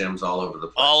have those gems all over the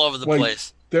place. All over the Wait.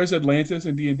 place. There's Atlantis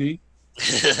in D&D?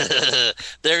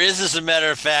 There is, as a matter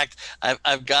of fact,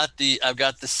 I've got the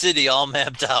city all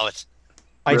mapped out.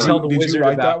 I tell the Did wizard you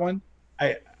write about that one?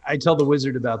 I tell the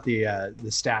wizard about the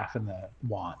staff and the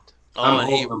wand. Oh, and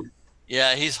holding them.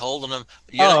 yeah, he's holding them.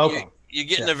 Okay. You're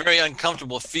getting a very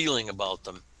uncomfortable feeling about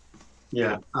them.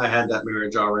 Yeah, I had that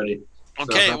marriage already.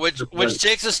 Okay, So which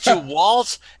takes us to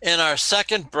Walt and our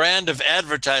second brand of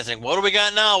advertising. What do we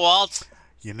got now, Walt?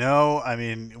 You know, I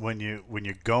mean, when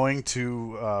you're going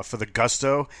to for the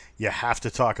gusto, you have to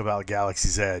talk about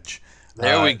Galaxy's Edge.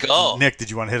 There we go. Nick, did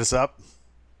you want to hit us up?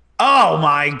 Oh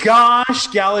my gosh,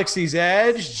 Galaxy's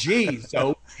Edge. Jeez,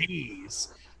 oh geez.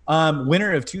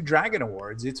 Winner of 2 Dragon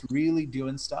Awards. It's really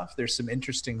doing stuff. There's some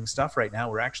interesting stuff right now.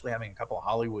 We're actually having a couple of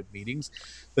Hollywood meetings,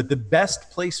 but the best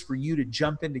place for you to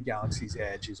jump into Galaxy's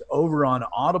Edge is over on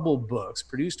Audible Books,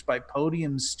 produced by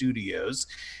Podium Studios.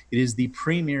 It is the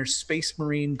premier Space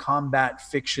Marine combat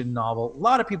fiction novel. A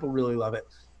lot of people really love it.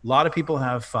 A lot of people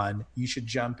have fun. You should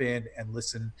jump in and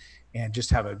listen and just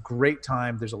have a great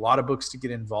time. There's a lot of books to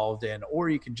get involved in, or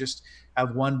you can just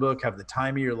have one book, have the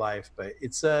time of your life. But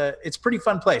it's a pretty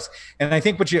fun place. And I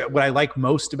think what I like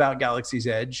most about Galaxy's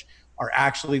Edge are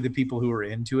actually the people who are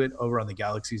into it over on the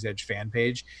Galaxy's Edge fan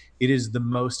page. It is the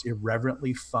most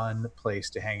irreverently fun place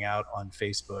to hang out on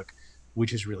Facebook,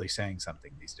 which is really saying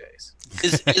something these days.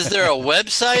 Is there a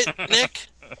website, Nick?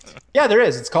 Yeah, there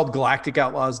is. It's called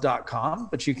galacticoutlaws.com,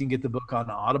 but you can get the book on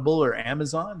Audible or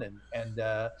Amazon.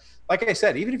 And like I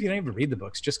said, even if you don't even read the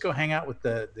books, just go hang out with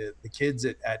the kids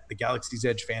at the Galaxy's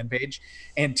Edge fan page.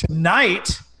 And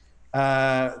tonight,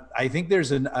 I think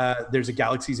there's a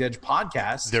Galaxy's Edge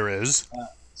podcast. There is.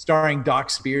 Starring Doc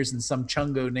Spears and some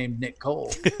chungo named Nick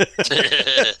Cole.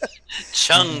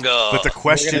 Chungo. But the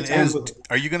question We're gonna is, talk with-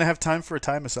 are you going to have time for a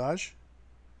Thai massage?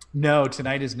 No,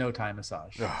 tonight is no Thai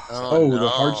massage. Oh, no. the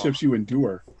hardships you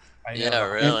endure. I know. Yeah,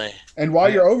 really. And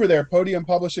while you're over there, Podium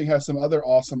Publishing has some other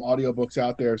awesome audiobooks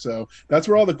out there. So that's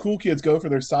where all the cool kids go for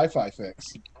their sci-fi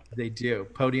fix. They do.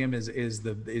 Podium is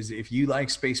if you like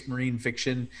Space Marine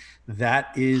fiction,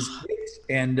 that is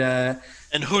it.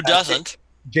 And who doesn't?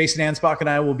 Jason Ansbach and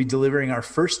I will be delivering our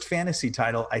first fantasy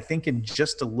title, I think, in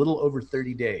just a little over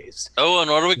 30 days. Oh,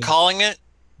 and what are we calling it?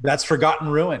 That's Forgotten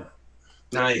Ruin.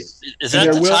 Nice. Is And that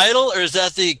there the will- title or is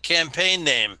that the campaign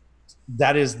name?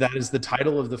 That is the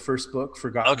title of the first book,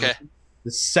 Forgotten Okay. Ruin.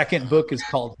 The second book is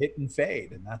called Hit and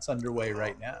Fade, and that's underway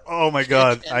right now. Oh my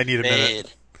God, I need a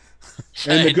minute.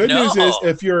 And the I good news know. is,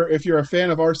 if you're a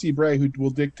fan of R.C. Bray, who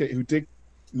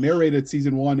narrated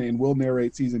season 1 and will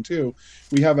narrate season 2,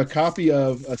 we have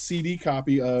a CD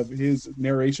copy of his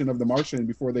narration of The Martian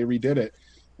before they redid it,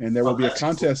 and there will be a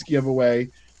contest giveaway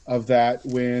of that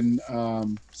when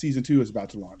season 2 is about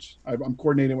to launch. I'm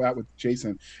coordinating that with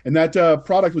Jason, and that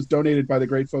product was donated by the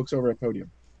great folks over at Podium.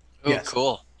 Oh, Yes.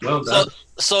 cool. Well done.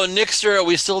 So Nixter, are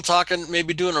we still talking?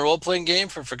 Maybe doing a role playing game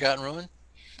for Forgotten Ruin?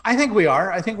 I think we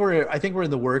are. I think we're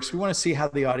in the works. We want to see how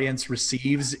the audience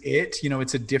receives it. You know,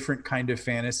 it's a different kind of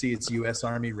fantasy. It's U.S.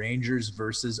 Army Rangers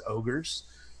versus ogres.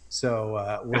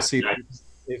 So we'll see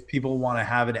if people want to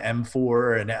have an M4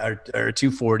 or a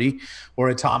 240 or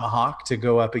a tomahawk to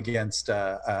go up against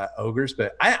ogres.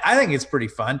 But I think it's pretty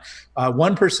fun.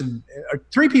 One person or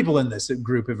 3 people in this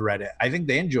group have read it. I think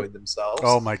they enjoyed themselves.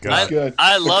 Oh my god! Good.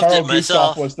 I The loved Carl it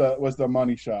myself. Gustav was the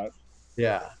money shot.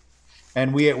 Yeah.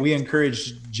 And we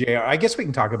encourage JR. I guess we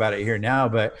can talk about it here now,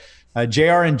 but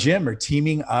JR and Jim are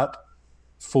teaming up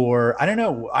for, I don't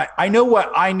know. I know what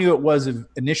I knew it was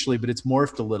initially, but it's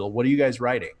morphed a little. What are you guys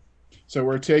writing? So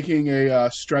we're taking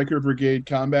a Stryker Brigade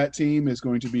combat team is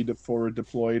going to be forward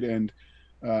deployed, and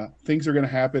things are going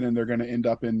to happen, and they're going to end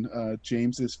up in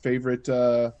James's favorite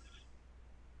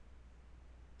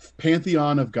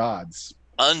pantheon of gods.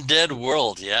 Undead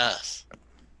World, yes.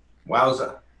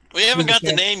 Wowza. We haven't got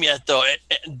the name yet, though.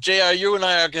 JR, you and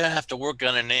I are going to have to work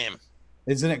on a name.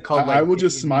 Isn't it called? I will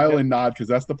just smile and nod because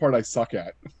that's the part I suck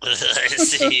at. I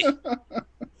see.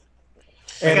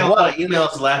 I got a lot of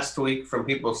emails last week from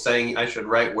people saying I should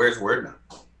write "Where's Werdna?"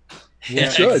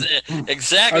 You should.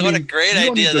 Exactly. What a great you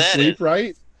don't idea need to that sleep, is.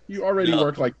 right? You already No.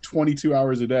 work like 22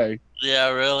 hours a day. Yeah,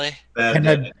 really?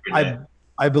 And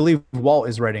I believe Walt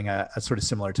is writing a sort of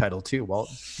similar title too. Walt,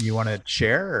 you want to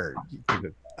share?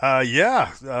 Or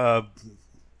Yeah.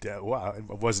 Wow, I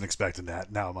wasn't expecting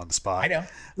that. Now I'm on the spot. I know.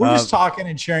 We're just talking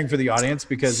and sharing for the audience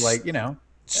because, like, you know.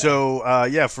 So,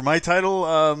 for my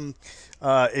title,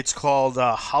 it's called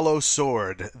Hollow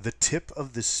Sword, the Tip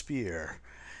of the Spear.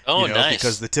 Oh, nice.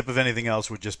 Because the tip of anything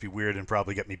else would just be weird and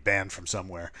probably get me banned from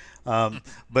somewhere.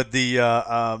 But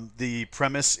the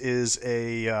premise is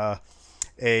a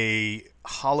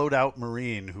hollowed out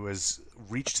Marine who has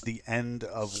reached the end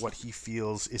of what he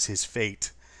feels is his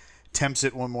fate, attempts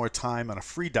it one more time on a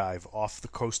free dive off the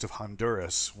coast of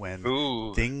Honduras when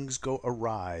things go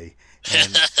awry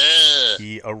and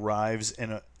he arrives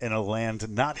in a land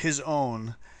not his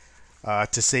own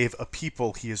to save a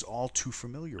people he is all too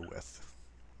familiar with.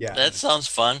 Yeah, that sounds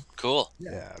fun. Cool.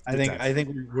 Yeah, I think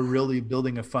we're really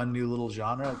building a fun new little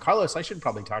genre. Carlos, I should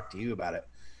probably talk to you about it.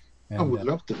 And, I would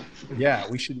love to. Yeah,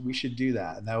 we should do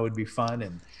that, and that would be fun.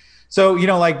 And so, you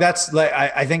know, like that's like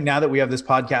I think now that we have this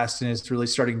podcast and it's really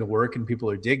starting to work and people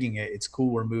are digging it, it's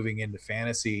cool. We're moving into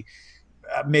fantasy.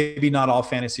 Maybe not all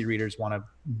fantasy readers want to,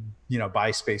 you know, buy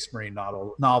Space Marine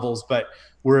novels, but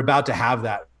we're about to have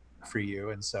that for you,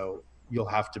 and so you'll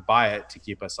have to buy it to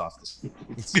keep us off this.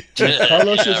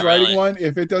 Carlos is writing one.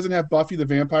 If it doesn't have Buffy the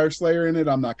Vampire Slayer in it,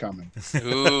 I'm not coming.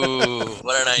 Ooh,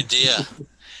 what an idea.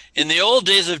 In the old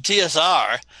days of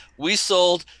TSR, we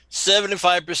sold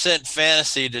 75%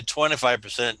 fantasy to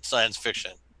 25% science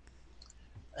fiction.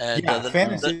 And yeah,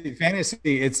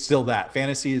 fantasy, it's still that.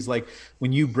 Fantasy is like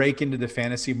when you break into the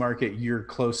fantasy market, you're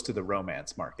close to the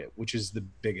romance market, which is the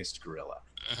biggest gorilla.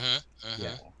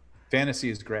 Yeah, fantasy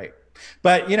is great.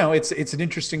 But, you know, it's an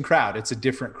interesting crowd. It's a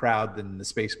different crowd than the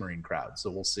Space Marine crowd.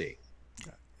 So we'll see.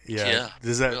 Yeah.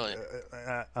 Does that really.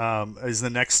 Is the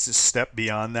next step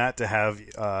beyond that to have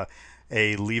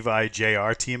a Levi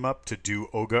JR team up to do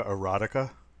Oga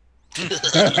Erotica?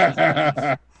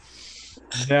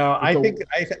 No, I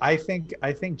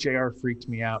think JR freaked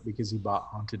me out because he bought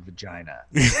Haunted Vagina.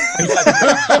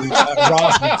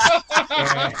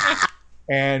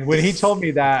 And when he told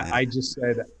me that, I just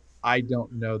said, I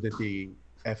don't know that the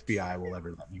FBI will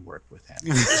ever let me work with him.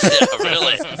 Yeah,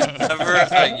 really?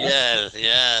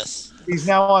 Yes. He's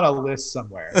now on a list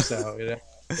somewhere. So, I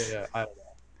don't know.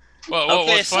 Well,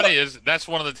 what's funny is that's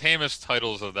one of the tamest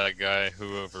titles of that guy,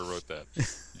 whoever wrote that. Yeah.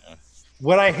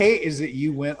 What I hate is that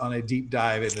you went on a deep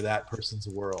dive into that person's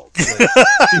world.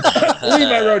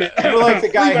 Levi wrote it. You're like the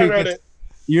guy who wrote it.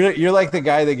 You're like the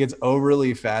guy that gets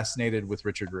overly fascinated with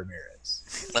Richard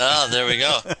Ramirez. Oh, there we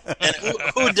go. And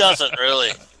who doesn't,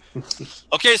 really?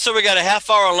 Okay, so we got a half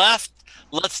hour left.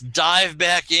 Let's dive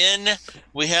back in.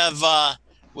 We have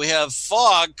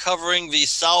fog covering the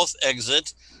south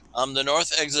exit. The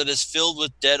north exit is filled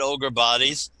with dead ogre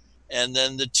bodies, and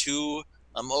then the two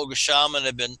ogre shaman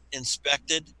have been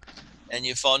inspected, and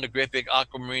you found a great big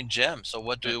aquamarine gem. So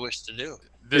what do we wish to do?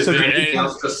 Is there anything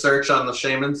else to search on the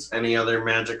shamans? Any other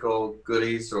magical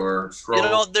goodies or scrolls? You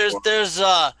know,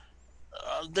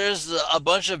 there's a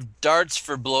bunch of darts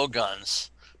for blowguns.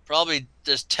 Probably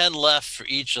there's 10 left for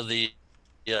each of the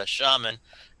shaman,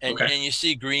 and you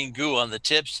see green goo on the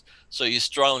tips, so you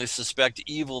strongly suspect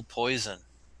evil poison.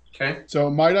 Okay. So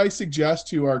might I suggest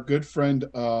to our good friend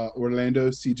Orlando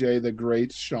CJ, the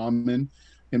great shaman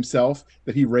himself,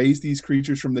 that he raise these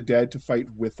creatures from the dead to fight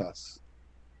with us?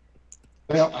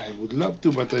 Well, I would love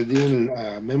to, but I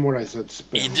didn't memorize that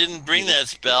spell. You didn't bring that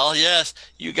spell. Yes,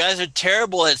 you guys are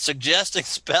terrible at suggesting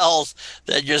spells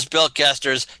that your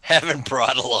spellcasters haven't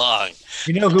brought along.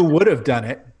 You know who would have done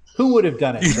it? Who would have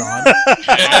done it, Drohn?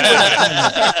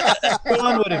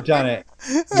 Drohn would have done it.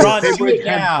 Drohn, do it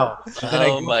now.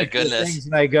 Oh my goodness!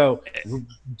 And I go,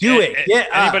 do it.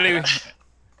 Get up.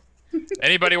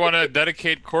 Anybody want to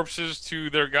dedicate corpses to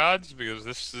their gods? Because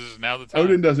this is now the time.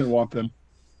 Odin doesn't want them.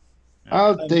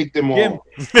 I'll take them Jim, all.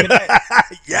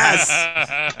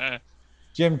 Yes.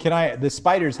 Jim, the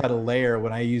spiders had a lair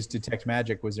when I used detect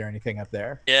magic. Was there anything up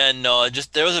there? Yeah, no,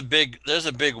 there's a big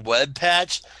web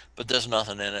patch, but there's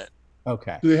nothing in it.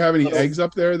 Okay. Do they have any eggs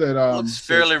up there that Looks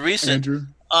fairly recent. Andrew?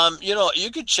 You know, you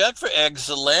could check for eggs.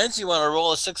 Lance, you want to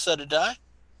roll a 6-sided die?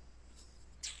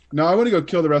 No, I want to go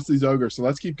kill the rest of these ogres, so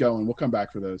let's keep going. We'll come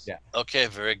back for those. Yeah. Okay,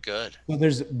 very good. Well,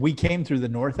 we came through the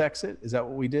north exit. Is that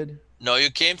what we did? No,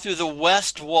 you came through the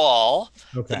west wall.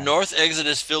 Okay. The north exit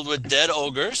is filled with dead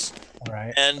ogres. All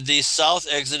right. And the south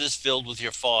exit is filled with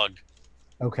your fog.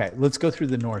 Okay, let's go through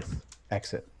the north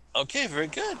exit. Okay, very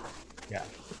good. Yeah.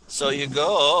 So you go.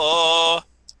 Oh,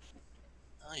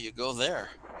 you go there.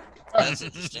 That's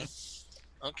interesting.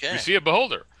 Okay. We see a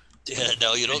beholder. Yeah,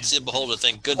 no, you don't see a beholder.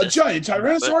 Thank A goodness. giant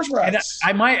Tyrannosaurus And Rex.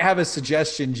 I might have a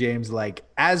suggestion, James. Like,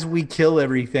 as we kill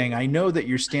everything, I know that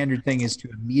your standard thing is to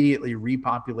immediately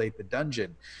repopulate the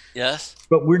dungeon, Yes,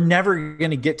 but we're never going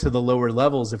to get to the lower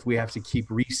levels if we have to keep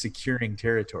re-securing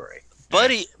territory.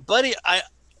 buddy.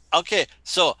 Okay.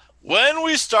 So when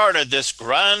we started this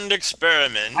grand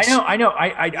experiment, I know. I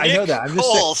know that. I'm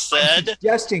Cole just saying, I'm said,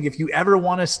 suggesting if you ever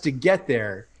want us to get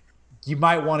there, you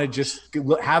might want to just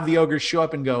have the ogres show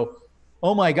up and go,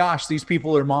 "Oh my gosh, these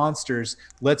people are monsters.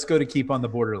 Let's go to keep on the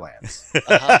Borderlands." Like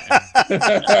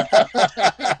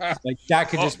that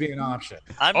could just be an option.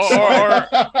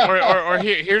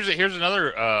 Here's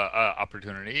another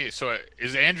opportunity. So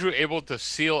is Andrew able to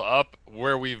seal up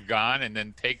where we've gone and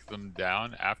then take them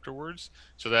down afterwards,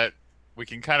 so that we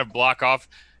can kind of block off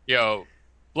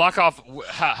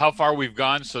how far we've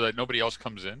gone, so that nobody else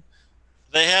comes in?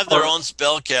 they have their own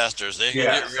spellcasters. They can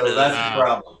get rid so of that's that. the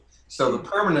problem. So the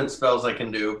permanent spells I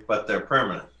can do, but they're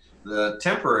permanent. The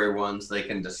temporary ones they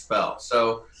can dispel.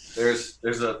 So there's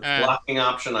a blocking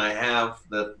option I have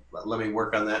that. Let me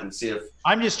work on that and see if.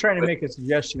 I'm just trying to make a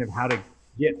suggestion of how to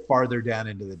get farther down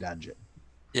into the dungeon.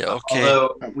 Yeah. Okay.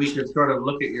 Although we should sort of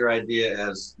look at your idea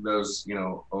as those,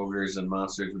 ogres and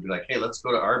monsters would be like, hey, let's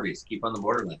go to Arby's. Keep on the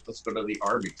borderlands. Let's go to the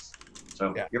Arby's.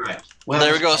 So you're right. Well,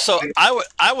 there we go. So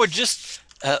I would just,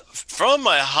 from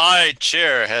my high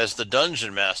chair as the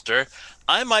dungeon master,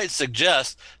 I might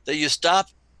suggest that you stop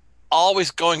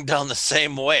always going down the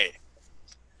same way.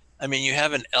 I mean, you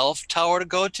have an elf tower to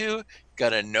go to, you've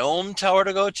got a gnome tower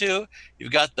to go to,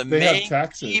 you've got the main have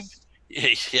taxes. keep.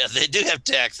 Yeah, they do have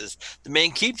taxes. The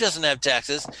main keep doesn't have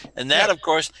taxes, and that, of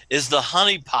course, is the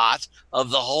honeypot of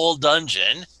the whole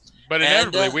dungeon. But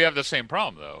inevitably, we have the same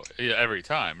problem, though, every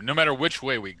time. No matter which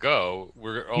way we go,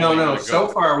 we're only No. So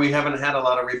far, we haven't had a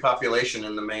lot of repopulation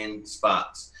in the main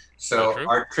spots. So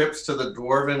our trips to the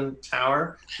Dwarven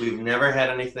Tower, we've never had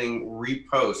anything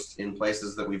repost in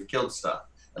places that we've killed stuff.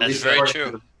 That's very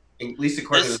true. At least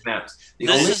according to the maps. The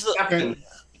only exception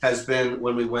has been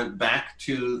when we went back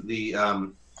to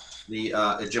the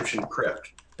Egyptian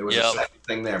crypt. There was a second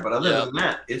thing there, but other than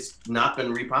that, it's not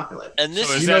been repopulated. And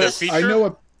this is that a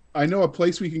feature? I know a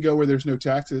place we can go where there's no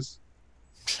taxes.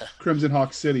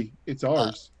 CrimsonHawk City. It's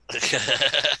ours.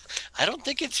 I don't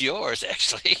think it's yours,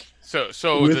 actually.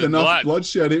 So with enough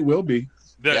bloodshed, it will be.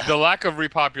 The lack of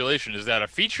repopulation, is that a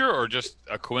feature or just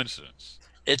a coincidence?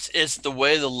 It's the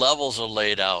way the levels are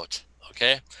laid out.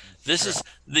 Okay,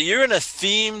 you're in a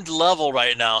themed level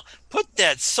right now. Put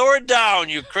that sword down,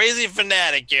 you crazy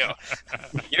fanatic!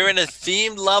 You're in a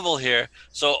themed level here.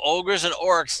 So ogres and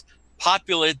orcs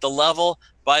populate the level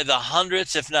by the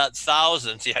hundreds, if not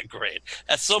thousands. Yeah, great.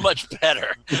 That's so much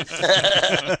better.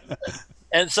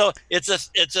 And so it's a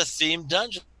themed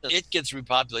dungeon. It gets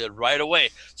repopulated right away.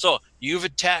 So you've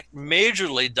attacked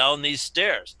majorly down these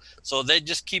stairs. So they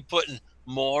just keep putting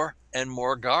more and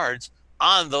more guards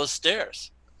on those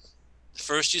stairs.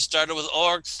 First you started with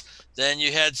orcs, then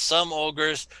you had some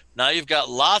ogres. Now you've got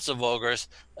lots of ogres.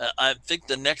 I think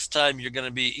the next time you're going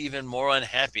to be even more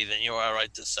unhappy than you are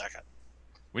right this second.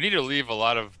 We need to leave a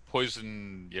lot of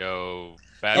poison,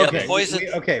 bad. Poison.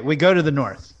 We go to the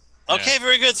north. Okay,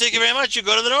 very good. Thank you very much. You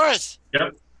go to the north.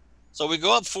 Yep. So we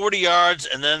go up 40 yards,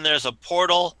 and then there's a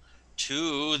portal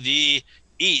to the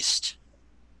east.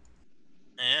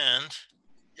 And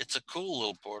it's a cool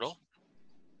little portal.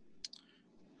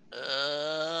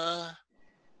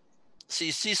 So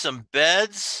you see some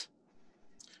beds.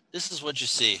 This is what you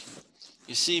see.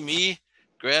 You see me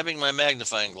grabbing my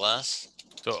magnifying glass.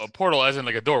 So a portal as in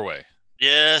like a doorway.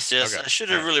 Yes. Okay. I should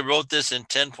have really wrote this in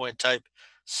 10-point type.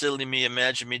 Silly me.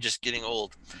 Imagine me just getting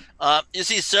old. You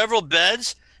see several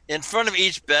beds. In front of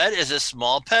each bed is a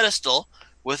small pedestal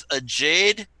with a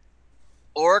jade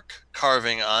orc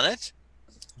carving on it.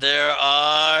 There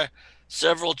are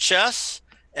several chests,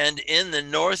 and in the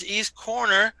northeast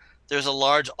corner, there's a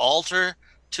large altar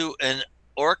to an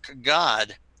orc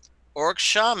god. Orc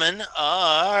shaman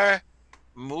are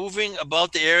moving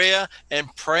about the area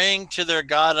and praying to their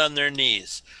god on their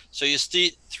knees. So you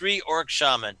see 3 orc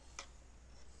shaman.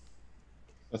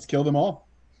 Let's kill them all.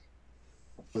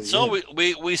 So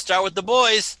we start with the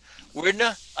boys.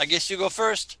 Werdna, I guess you go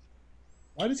first.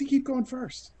 Why does he keep going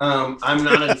first? I'm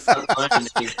not in front line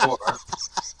anymore.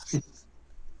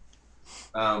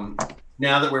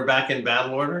 Now that we're back in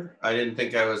battle order, I didn't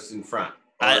think I was in front.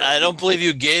 I don't believe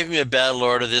you gave me a battle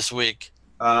order this week.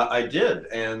 I did,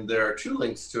 and there are 2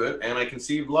 links to it, and I can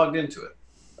see you've logged into it.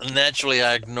 Naturally,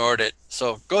 I ignored it.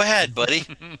 So go ahead, buddy.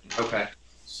 Okay.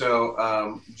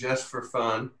 So just for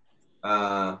fun,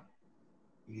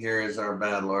 here is our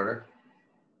battle order.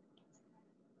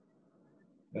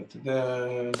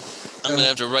 Da-da-da. I'm going to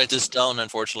have to write this down,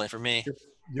 unfortunately, for me.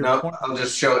 No, I'll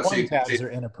just show it so you can tabs see. are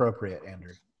inappropriate,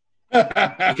 Andrew.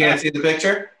 You can't see the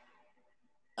picture?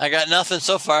 I got nothing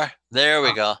so far. There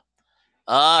we go.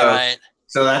 All right.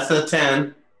 So that's the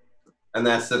 10, and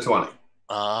that's the 20.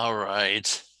 All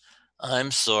right.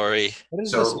 I'm sorry. What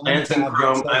is So this one Lance and tab that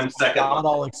Chrome, says, I'm second. I got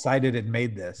all excited and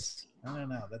made this. I don't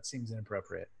know. That seems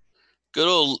inappropriate. Good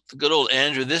old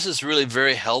Andrew. This is really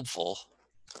very helpful.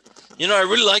 You know, I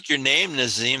really like your name,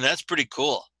 Nazim. That's pretty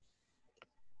cool.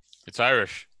 It's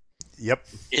Irish. Yep.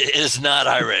 It is not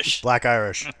Irish. Black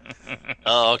Irish.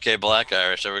 Oh, okay. Black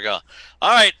Irish. There we go.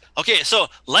 All right. Okay. So,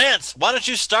 Lance, why don't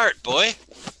you start, boy?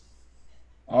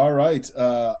 All right.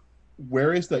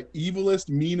 Where is the evilest,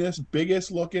 meanest,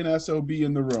 biggest looking SOB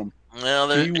in the room?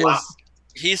 Well,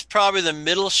 he's probably the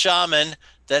middle shaman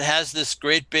that has this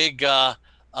great big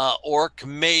orc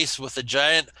mace with a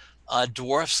giant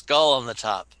dwarf skull on the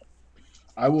top.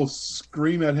 I will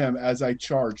scream at him as I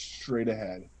charge straight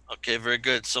ahead. Okay, very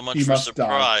good. So much He for must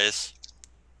surprise.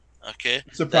 Okay.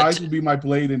 Surprise will be my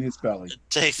blade in his belly.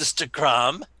 Takes us to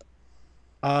Crom.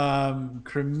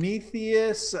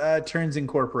 Prometheus turns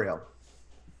incorporeal.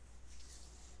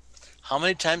 How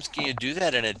many times can you do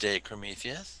that in a day,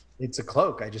 Prometheus? It's a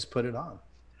cloak. I just put it on.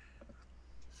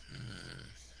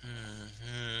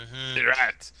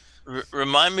 Right.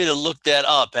 Remind me to look that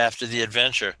up after the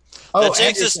adventure. Oh, that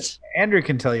takes Andrew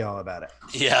can tell you all about it.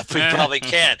 Yeah, we probably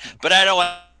can. But I don't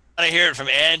want to hear it from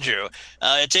Andrew.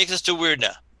 It takes us to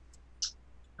Werdna.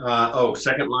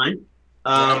 Second line.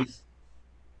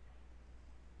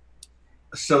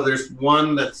 So there's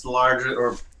one that's larger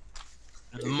or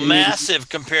massive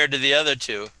compared to the other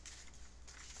 2.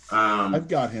 I've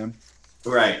got him.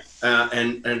 Right.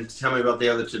 And tell me about the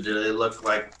other 2. Do they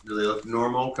look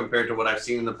normal compared to what I've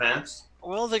seen in the past?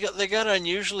 Well, they got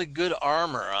unusually good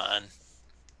armor on,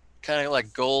 kind of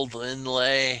like gold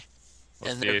inlay,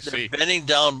 and they're bending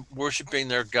down, worshiping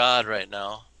their god right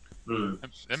now.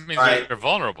 That means they're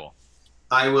vulnerable.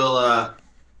 I will.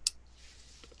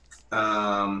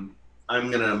 I'm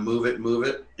gonna move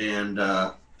it, and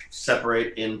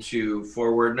separate into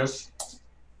forwardness.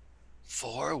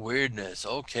 Forwardness,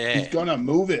 okay. He's gonna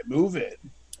move it.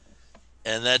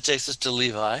 And that takes us to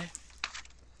Levi.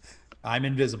 I'm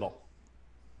invisible.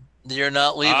 You're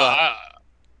not Levi.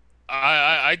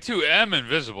 I too am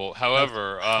invisible.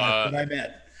 However, That's what I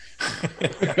meant.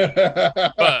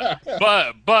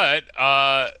 but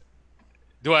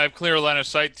do I have clear line of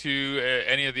sight to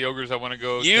any of the ogres I want to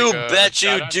go? You bet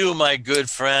you do, my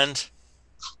good friend.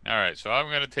 All right, so I'm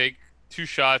going to take 2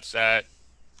 shots at,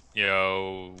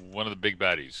 one of the big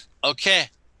baddies. Okay,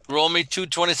 roll me 2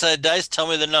 20-sided dice. Tell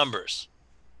me the numbers.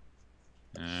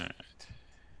 All right.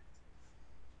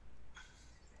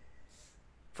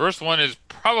 First one is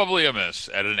probably a miss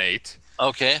at an 8.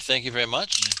 Okay, thank you very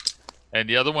much. And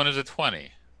the other one is a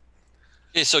 20.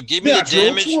 Okay, so give me the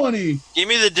damage. 20. Give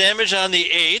me the damage on the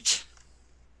 8.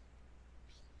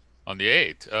 On the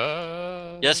 8?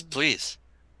 Yes, please.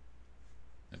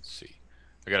 Let's see.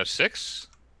 I got a 6.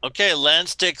 Okay,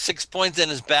 Lance takes 6 points in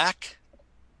his back.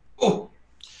 Oh.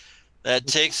 That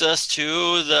takes us to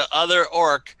the other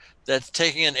orc that's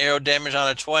taking an arrow damage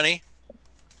on a 20.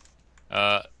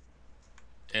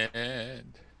 And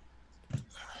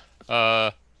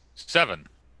 7.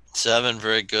 7,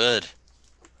 very good.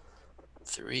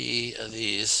 3 of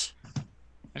these.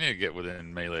 I need to get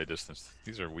within melee distance.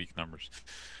 These are weak numbers.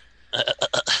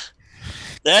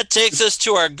 That takes us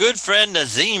to our good friend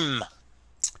Nazim.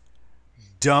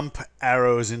 Dump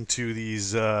arrows into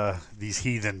these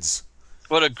heathens.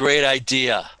 What a great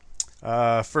idea.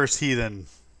 First heathen.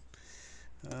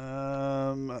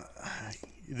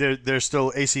 They're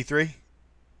still AC3?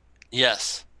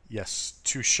 Yes. Yes.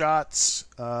 2 shots.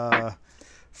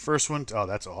 First one. Oh,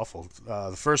 that's awful.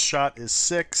 The first shot is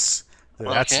 6.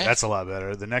 That's a lot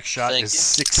better. The next shot is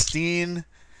 16.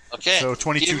 Okay. So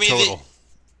 22 total.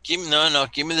 Give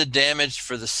me the damage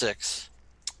for the 6.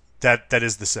 That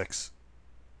is the 6.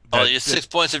 You 6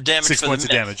 points of damage. 6 points of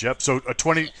damage. Yep. So a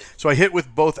 20. So I hit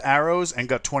with both arrows and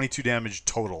got 22 damage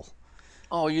total.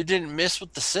 Oh, you didn't miss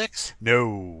with the 6?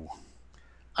 No.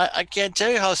 I can't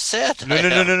tell you how sad.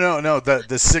 No.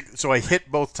 The 6. So I hit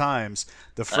both times.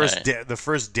 The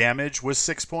first damage was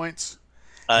 6 points,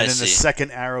 and then the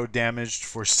second arrow damaged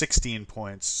for 16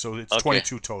 points. So it's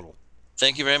 22 total.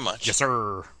 Thank you very much. Yes,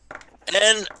 sir.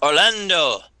 And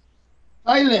Orlando.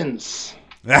 Silence.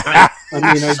 I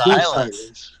do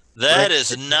silence. That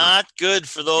is not good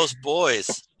for those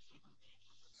boys.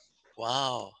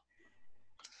 Wow.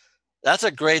 That's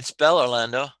a great spell,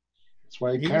 Orlando. That's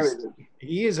why I carried it.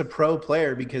 He is a pro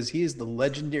player because he is the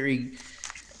legendary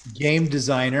game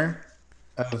designer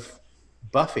of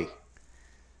Buffy.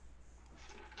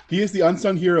 He is the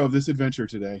unsung hero of this adventure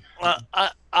today.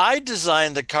 I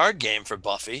designed the card game for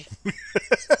Buffy.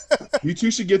 You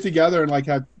two should get together and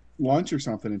have lunch or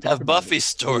something and talk have about Buffy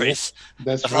stories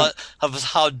of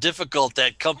how difficult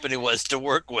that company was to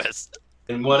work with.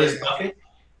 And what is Buffy?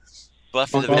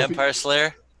 Buffy the Vampire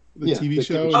Slayer? The TV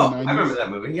show. Oh, I remember that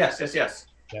movie. Yes.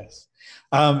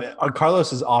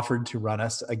 Carlos has offered to run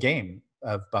us a game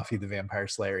of Buffy the Vampire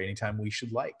Slayer anytime we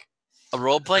should like. A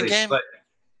role-playing game?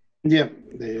 Yeah.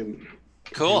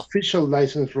 Cool. Official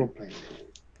licensed role-playing.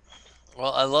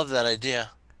 Well, I love that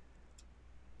idea.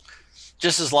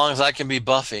 Just as long as I can be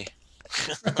Buffy.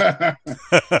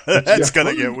 That's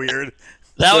gonna get weird.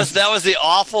 That was the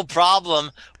awful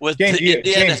problem with James,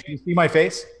 Indiana. James, can you see my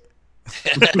face?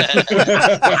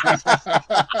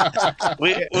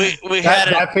 we had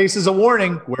that face is a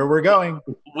warning where we're going.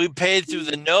 We paid through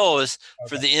the nose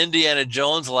for the Indiana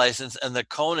Jones license and the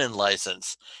Conan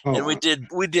license, and we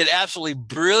did absolutely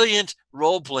brilliant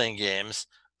role-playing games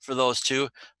for those two,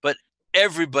 but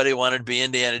everybody wanted to be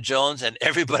Indiana Jones and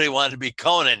everybody wanted to be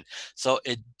Conan, so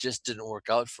it just didn't work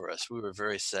out for us. We were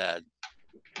very sad.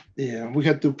 Yeah, we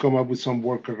had to come up with some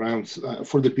workarounds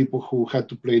for the people who had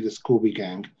to play the Scooby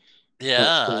Gang.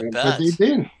 Yeah, I bet. But they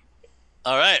did.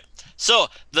 All right. So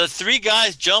the 3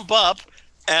 guys jump up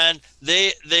and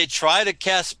they try to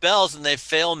cast spells and they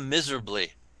fail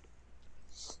miserably.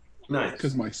 Nice.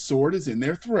 Because my sword is in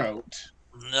their throat.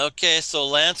 Okay, so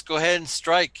Lance, go ahead and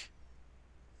strike.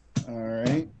 All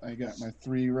right. I got my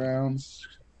 3 rounds.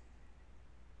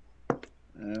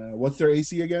 What's their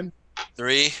AC again?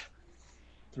 3.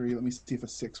 3. Let me see if a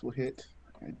 6 will hit.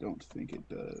 I don't think it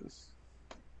does.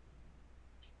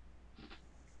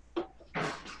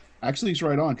 Actually, it's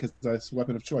right on because that's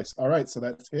weapon of choice. All right, so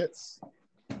that hits.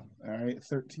 All right,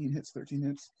 13 hits.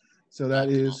 So that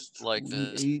is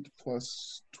 28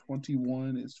 plus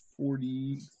 21 is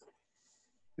 40.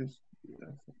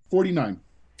 49.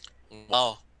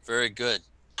 Wow, very good.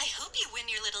 I hope you win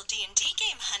your little D&D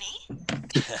game,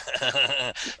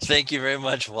 honey. Thank you very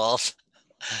much, Walt.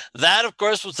 That, of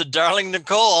course, was the darling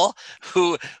Nicole,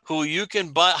 who you can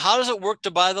buy. How does it work to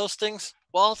buy those things,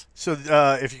 Walt? So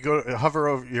if you hover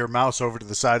over your mouse over to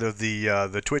the side of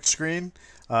the Twitch screen,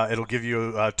 it'll give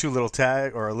you a little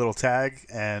tag,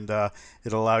 and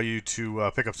it'll allow you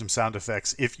to pick up some sound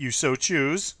effects if you so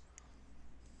choose.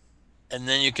 And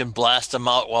then you can blast them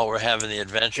out while we're having the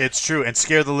adventure. It's true, and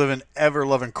scare the living,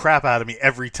 ever-loving crap out of me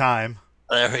every time.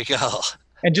 There we go.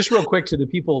 And just real quick to the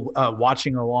people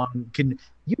watching along, can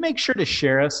you make sure to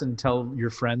share us and tell your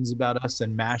friends about us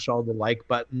and mash all the like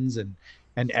buttons and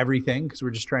everything, because we're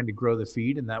just trying to grow the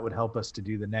feed, and that would help us to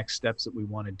do the next steps that we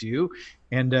want to do.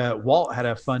 And Walt had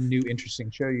a fun, new, interesting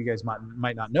show you guys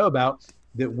might not know about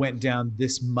that went down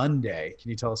this Monday.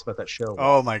 Can you tell us about that show, Walt?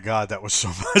 Oh my God, that was so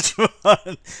much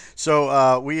fun.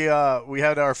 So we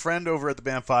had our friend over at the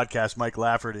BAM Podcast, Mike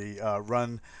Lafferty,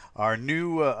 run our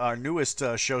newest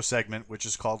show segment, which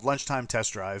is called Lunchtime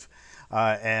Test Drive.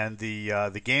 And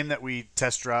the game that we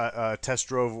test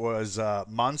drove was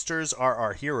Monsters Are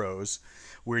Our Heroes,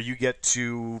 where you get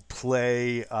to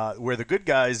play where the good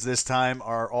guys this time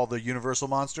are all the Universal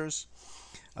monsters.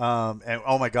 And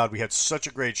oh my God, we had such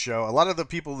a great show. A lot of the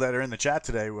people that are in the chat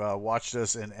today watched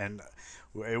us and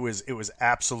It was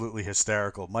absolutely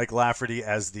hysterical. Mike Lafferty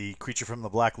as the creature from the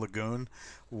Black Lagoon,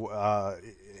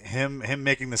 him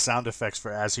making the sound effects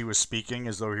for as he was speaking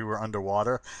as though he were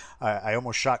underwater. I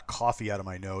almost shot coffee out of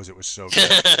my nose. It was so good.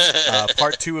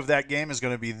 Part 2 of that game is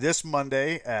going to be this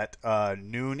Monday at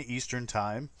noon Eastern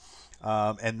time,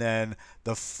 and then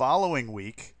the following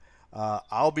week.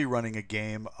 I'll be running a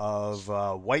game of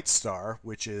White Star,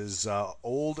 which is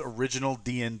old original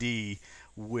D&D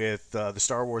with the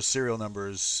Star Wars serial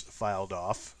numbers filed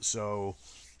off. So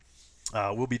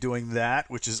we'll be doing that,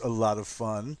 which is a lot of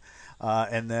fun.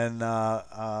 And then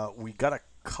we got a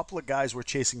couple of guys we're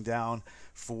chasing down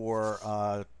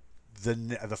for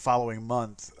the following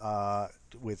month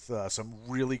with some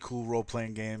really cool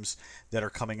role-playing games that are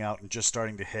coming out and just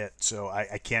starting to hit. So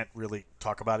I can't really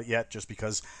talk about it yet just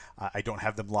because I don't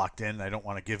have them locked in. I don't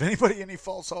want to give anybody any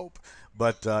false hope.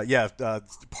 But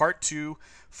part 2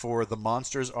 for The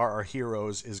Monsters Are Our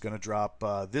Heroes is going to drop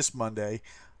this Monday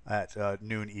at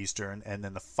noon Eastern. And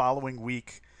then the following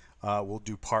week we'll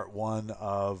do part 1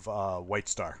 of White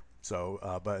Star. So,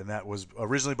 and that was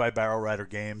originally by Barrel Rider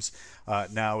Games.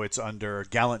 Now it's under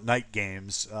Gallant Knight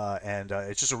Games, and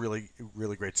it's just a really,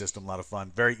 really great system. A lot of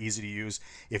fun, very easy to use.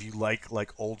 If you like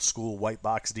old school white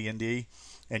box D&D,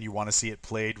 and you want to see it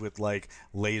played with like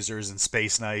lasers and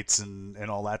space knights and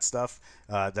all that stuff,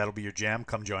 that'll be your jam.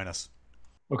 Come join us.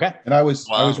 Okay. And I was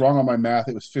wrong on my math.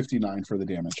 It was 59 for the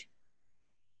damage.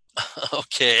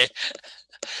 Okay.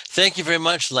 Thank you very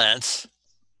much, Lance.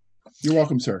 You're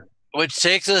welcome, sir. Which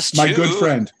takes us my to... good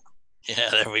friend. Yeah,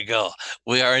 there we go.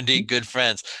 We are indeed good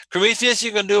friends. Prometheus,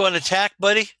 you can do an attack,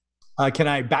 buddy? Can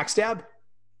I backstab?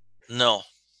 No.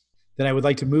 Then I would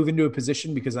like to move into a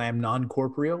position because I am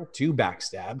non-corporeal to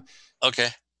backstab. Okay.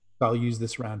 I'll use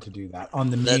this round to do that on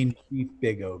the main chief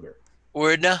big ogre.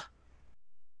 Werdna?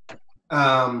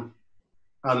 On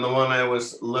the one I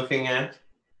was looking at,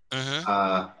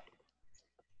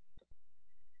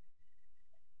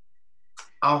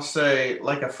 I'll say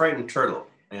like a frightened turtle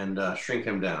and shrink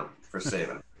him down for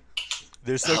saving.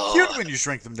 They're so cute when you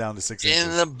shrink them down to 6 inches.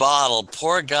 In the bottle.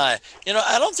 Poor guy. You know,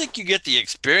 I don't think you get the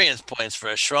experience points for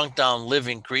a shrunk down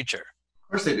living creature. Of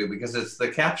course they do, because it's the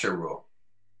capture rule.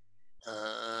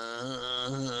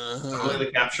 Only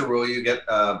the capture rule, you get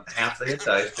half the hit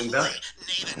dice and done.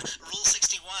 Nathan, Rule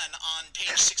 61 on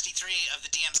page 63 of the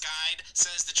DM's guide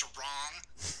says that you're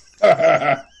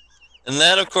wrong. And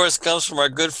that, of course, comes from our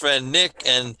good friend Nick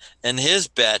and his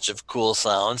batch of cool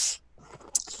sounds.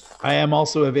 I am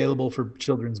also available for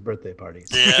children's birthday parties.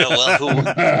 Yeah,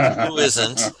 well, who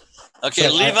isn't? Okay,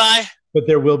 so Levi? But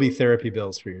there will be therapy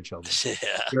bills for your children. Yeah.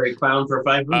 You're a clown for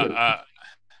 500.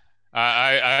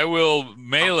 I will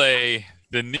melee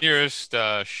the nearest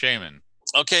shaman.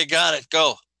 Okay, got it.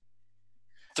 Go.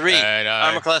 3.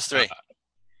 Armor class 3.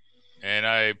 And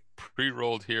I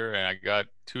pre-rolled here, and I got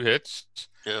 2 hits.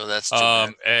 Yeah, that's too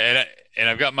bad. And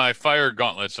I've got my fire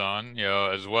gauntlets on,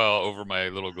 as well over my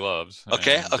little gloves.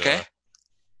 Okay, okay.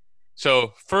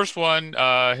 So first one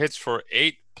hits for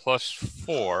 8 plus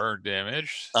 4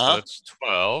 damage. So that's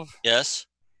 12. Yes.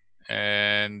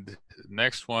 And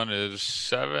next one is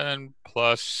 7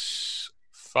 plus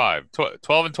 5.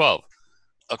 12 and 12.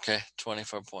 Okay,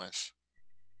 24 points.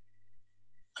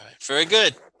 All right, very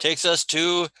good. Takes us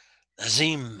to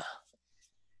Azim.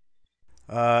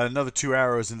 Another 2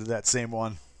 arrows into that same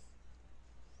one.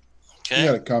 Okay. He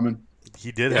had it coming.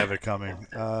 He did have it coming.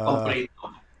 I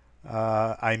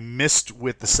missed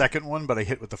with the second one, but I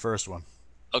hit with the first one.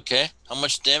 Okay. How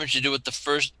much damage did you do with the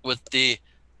first?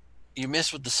 You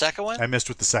missed with the second one? I missed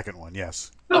with the second one,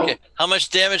 yes. Okay. How much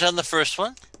damage on the first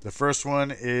one? The first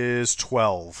one is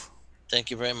 12.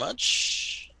 Thank you very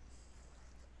much.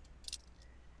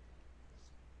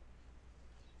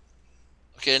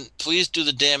 Okay, and please do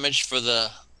the damage for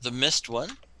the missed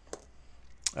one.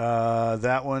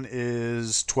 That one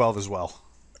is 12 as well.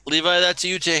 Levi, that's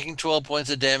you taking 12 points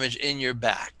of damage in your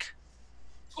back.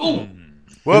 Oh,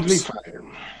 whoops!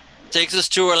 Takes us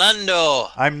to Orlando.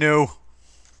 I'm new.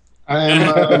 I'm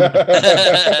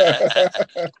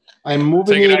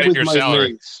moving in with my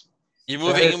mace. You're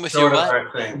moving in with your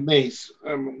what? Mace.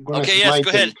 Okay, yes, go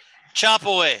ahead. Chop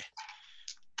away.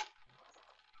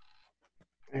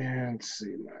 And let's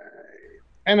see,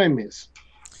 and I miss.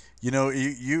 You know,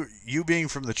 you being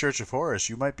from the Church of Horus,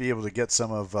 you might be able to get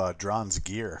some of Drohn's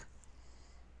gear.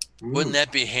 Wouldn't that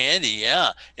be handy?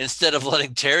 Yeah. Instead of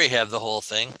letting Terry have the whole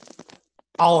thing.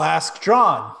 I'll ask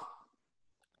Drohn.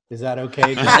 Is that okay?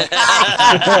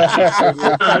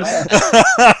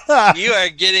 You are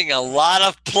getting a lot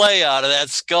of play out of that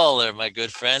skull there, my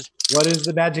good friend. What does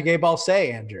the magic 8-ball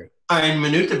say, Andrew? Ein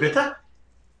Minute bitte.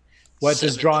 What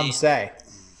does Drohn say?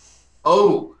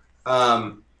 Oh,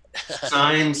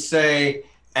 Signs say,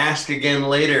 "Ask again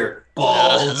later."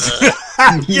 Balls.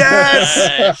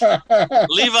 Yes.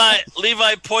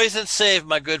 Levi, poison save,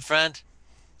 my good friend.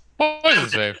 Poison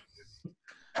save.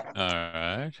 All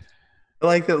right. I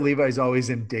like that Levi's always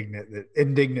indignant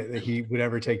that he would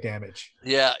ever take damage.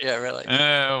 Yeah, really.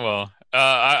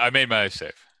 I made my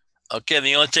save. Okay, then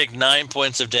you only take 9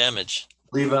 points of damage.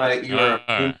 Levi, you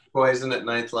are poison at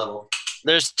 9th level.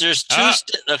 There's two.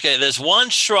 Okay, there's one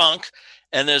shrunk,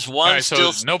 and there's one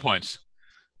still. So no points.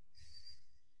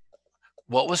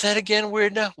 What was that again,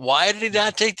 Werdna? Why did he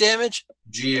not take damage?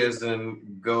 G is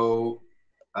in go.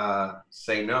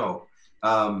 Say no.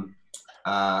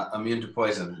 Immune to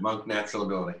poison. Monk natural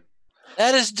ability.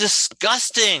 That is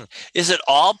disgusting. Is it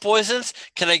all poisons?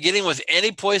 Can I get him with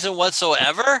any poison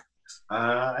whatsoever?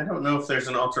 I don't know if there's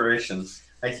an alteration.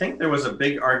 I think there was a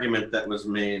big argument that was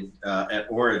made at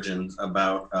Origins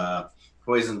about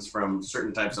poisons from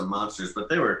certain types of monsters, but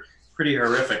they were pretty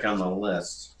horrific on the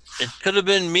list. It could have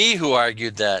been me who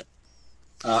argued that.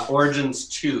 Origins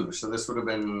 2, so this would have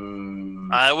been...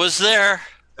 I was there.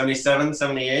 77,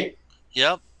 78?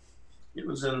 Yep. It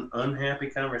was an unhappy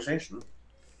conversation.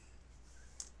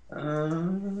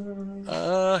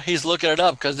 He's looking it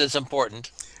up because it's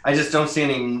important. I just don't see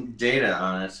any data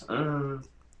on it.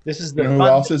 This is the who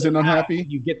else isn't unhappy?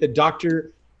 You get the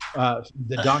Doctor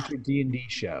D&D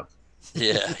show.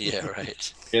 Yeah,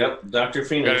 right. Yep, Dr.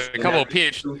 Phoenix. We got a couple of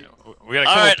PhDs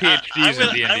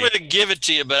in D&D. I'm going to give it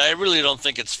to you, but I really don't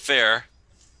think it's fair.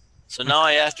 So now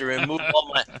I have to remove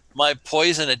all my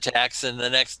poison attacks in the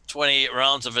next 28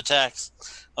 rounds of attacks.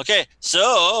 Okay,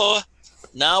 so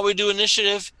now we do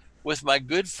initiative with my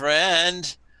good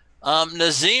friend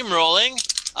Nazim rolling.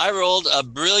 I rolled a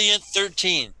brilliant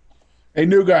 13. Hey,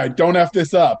 new guy, don't F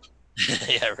this up.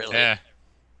 Yeah, really. Yeah.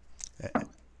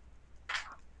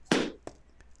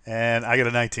 And I got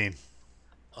a 19.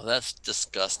 Oh, that's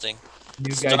disgusting.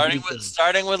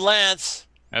 Starting with Lance.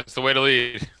 That's the way to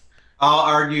lead. I'll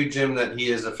argue, Jim, that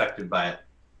he is affected by it.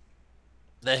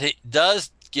 That he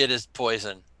does get his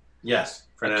poison. Yes,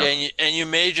 for now. Okay, and you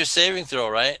made your saving throw,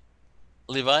 right,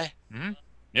 Levi? Mm-hmm.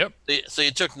 Yep. So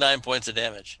you took 9 points of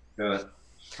damage. Good.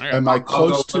 Am I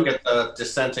close to... look at the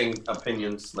dissenting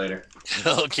opinions later.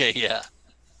 Okay, yeah.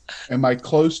 Am I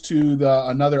close to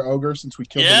another ogre since we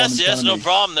killed the one in front of no me?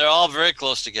 problem. They're all very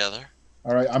close together.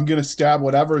 All right, I'm going to stab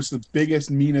whatever is the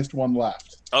biggest, meanest one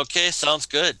left. Okay, sounds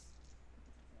good.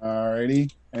 All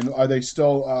righty. And are they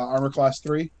still armor class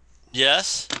 3?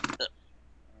 Yes. All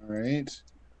right.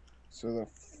 So the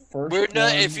first Werdna,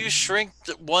 one... if you shrink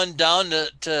one down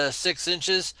to 6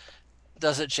 inches,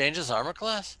 does it change his armor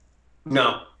class?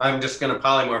 No, I'm just going to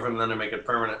polymorph him then to make it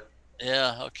permanent.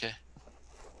 Yeah, okay.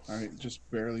 All right, just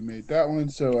barely made that one.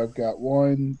 So I've got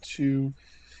 1, 2,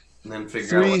 and then figure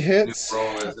 3 out what hits. The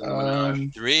roll is in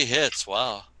the 3 hits,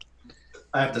 wow.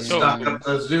 I have to stock up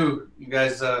the zoo. You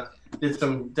guys did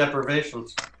some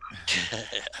deprivations.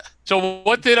 So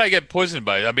what did I get poisoned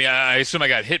by? I mean, I assume I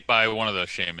got hit by one of the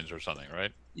shamans or something,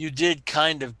 right? You did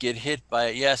kind of get hit by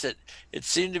it. Yes, it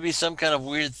seemed to be some kind of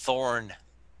weird thorn.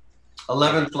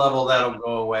 11th level, that'll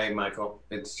go away, Michael.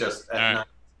 It's just at night.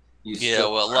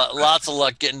 Lots of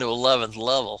luck getting to 11th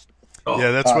level. Oh.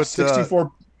 Yeah, that's what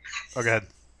 64. Oh, go ahead.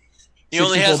 He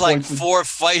only has like 4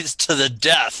 fights to the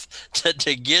death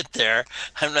to get there.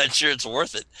 I'm not sure it's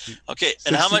worth it. Okay,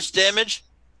 and how much damage?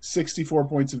 64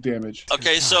 points of damage.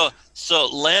 Okay, so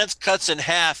Lance cuts in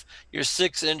half your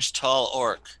 6-inch tall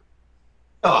orc.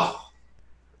 Oh,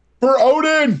 for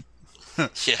Odin.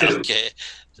 Yeah. Okay.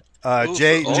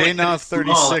 Jay now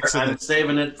 36. I'm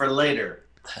saving it for later.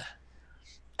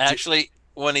 Actually,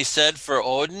 when he said for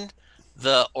Odin,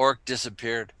 the orc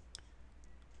disappeared.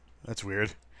 That's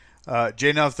weird.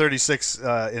 Jay now 36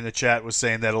 in the chat was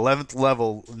saying that 11th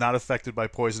level, not affected by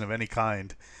poison of any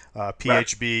kind.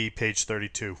 PHB, right. Page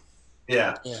 32.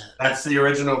 Yeah, that's the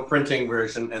original printing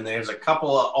version, and there's a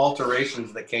couple of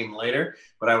alterations that came later,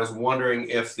 but I was wondering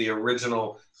if the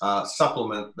original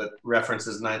supplement that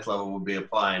references 9th level would be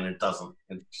applying. It doesn't.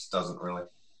 It just doesn't really.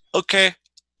 Okay.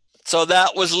 So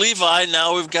that was Levi.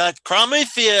 Now we've got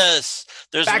Prometheus.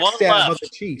 There's one left. The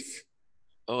chief.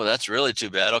 Oh, that's really too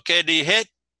bad. Okay, do you hit?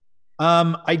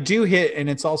 I do hit, and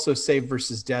it's also save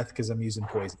versus death because I'm using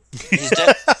poison. He's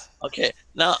dead. Okay,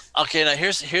 now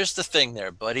here's the thing,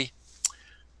 there, buddy.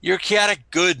 You're chaotic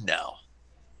good now.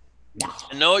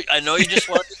 I know you just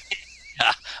want.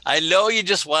 I know you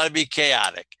just want to be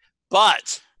chaotic,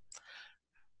 but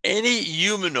any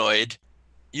humanoid,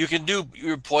 you can do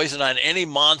your poison on any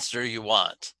monster you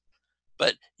want,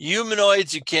 but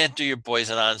humanoids you can't do your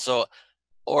poison on. So,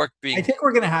 orc being. I think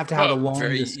we're going to have a long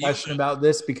discussion about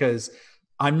this because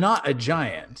I'm not a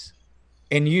giant.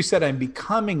 And you said I'm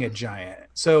becoming a giant.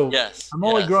 So Yes, I'm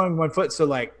only yes. growing 1 foot. So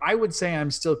like I would say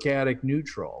I'm still chaotic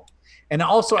neutral. And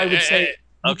also I would say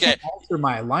you Okay. can't alter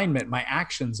my alignment. My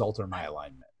actions alter my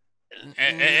alignment.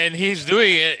 And he's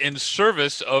doing it in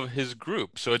service of his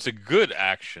group. So it's a good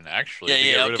action, actually, to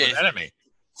get rid of an enemy.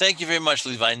 Thank you very much,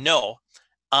 Levi. No.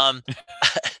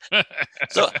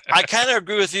 So I kind of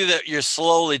agree with you that you're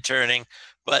slowly turning,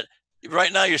 but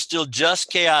right now you're still just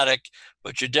chaotic,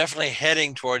 but you're definitely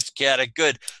heading towards chaotic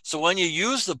good. So when you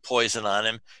use the poison on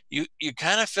him, you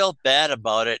kind of felt bad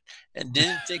about it and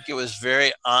didn't think it was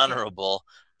very honorable,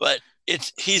 but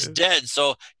he's dead,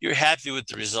 so you're happy with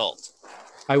the result.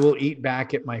 I will eat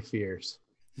back at my fears.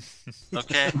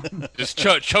 Okay. Just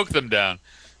choke them down.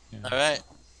 Yeah. All right.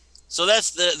 So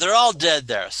they're all dead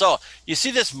there. So you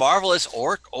see this marvelous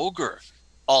orc ogre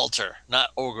altar,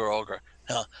 not ogre.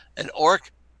 No, an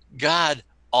orc god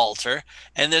altar,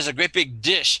 and there's a great big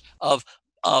dish of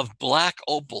black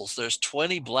opals. There's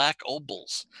 20 black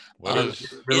opals. What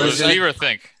does Fever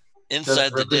think?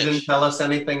 Inside the dish. Didn't tell us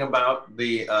anything about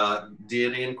the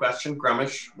deity in question,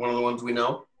 Grummish, one of the ones we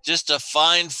know. Just a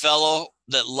fine fellow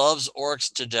that loves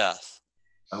orcs to death.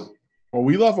 Oh. Well,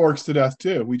 we love orcs to death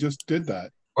too. We just did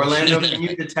that. Orlando, can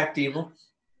you detect evil?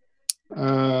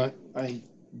 I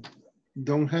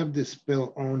don't have the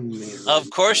spell on me. Of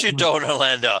course you don't,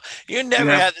 Orlando. You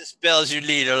never have the spells you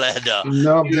need, Orlando.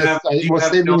 No, I was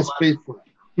saving space for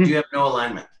it. You have no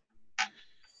alignment.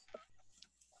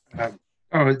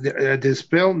 The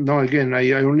spell? No, again,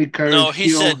 I only carry. No, he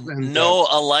said no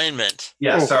alignment.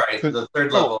 Yeah, sorry. The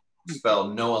third level spell,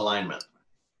 no alignment.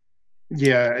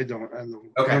 Yeah, I don't.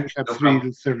 Okay. I don't have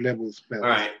three third level spells. All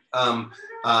right.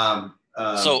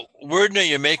 So, Werdna,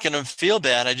 you're making him feel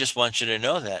bad. I just want you to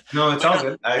know that. No, it's all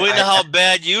good. We know how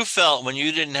bad you felt when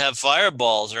you didn't have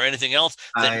fireballs or anything else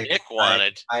that Nick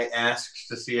wanted. I asked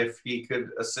to see if he could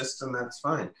assist, and that's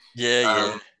fine.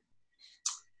 Yeah.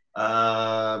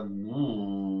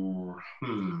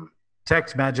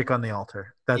 Text magic on the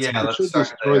altar. That's let's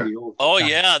start there. Oh,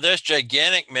 yeah, there's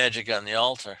gigantic magic on the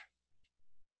altar.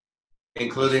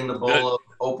 Including the bowl of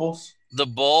opals? The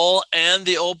bowl and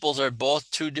the opals are both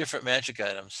 2 different magic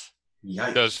items.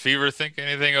 Yikes. Does Fever think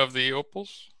anything of the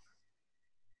opals?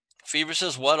 Fever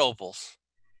says, what opals?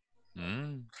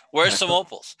 Where's some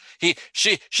opals?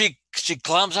 She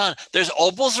climbs on. There's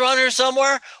opals around here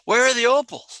somewhere? Where are the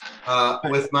opals?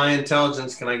 With my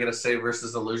intelligence, can I get a save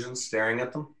versus illusions staring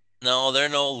at them? No, they're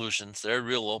no illusions. They're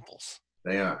real opals.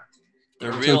 They are.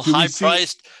 They're real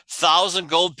high-priced, 1,000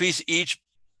 gold piece each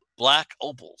black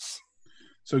opals.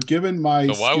 So given my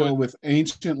skill with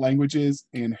ancient languages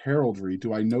and heraldry,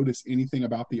 do I notice anything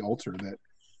about the altar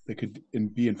that could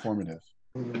be informative?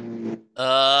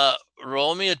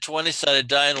 Roll me a 20-sided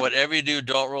die, and whatever you do,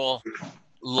 don't roll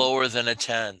lower than a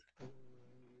 10. All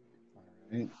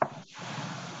right.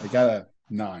 I got a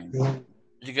 9.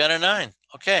 You got a 9.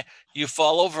 Okay. You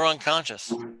fall over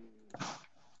unconscious.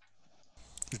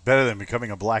 It's better than becoming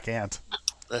a black ant.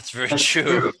 That's very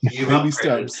true. Baby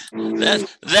steps.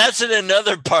 That's in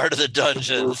another part of the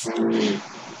dungeons.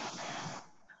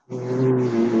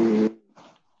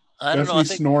 I don't know. I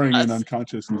think snoring in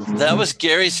unconsciousness. That was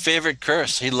Gary's favorite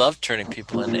curse. He loved turning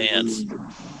people into ants.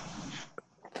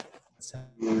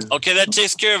 Okay, that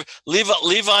takes care of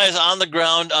Levi is on the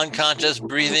ground, unconscious,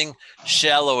 breathing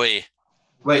shallowly.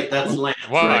 Wait, that's Lance.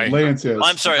 Why? Lance is.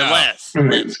 I'm sorry, Lance.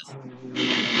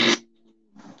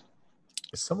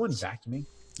 Is someone vacuuming?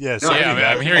 Yes. No,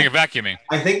 I'm hearing a vacuuming.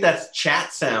 I think that's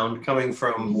chat sound coming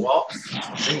from Walt.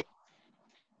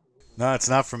 No, it's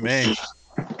not from me.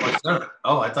 What's that?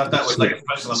 Oh, I thought that was like a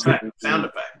special effect, sound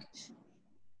effect.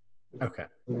 Okay.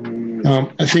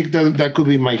 I think that could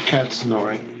be my cat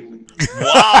snoring.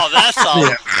 Wow,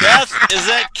 is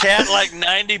that cat like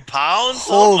 90 pounds?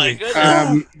 Oh my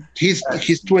goodness.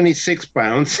 He's 26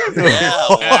 pounds. Yeah,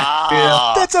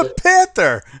 wow. That's a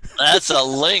panther. That's a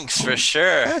lynx for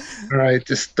sure. All right,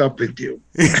 just stop it, you.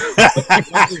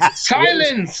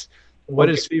 Silence. What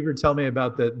does Fever tell me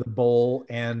about the bowl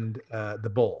and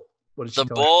the bowl? What does she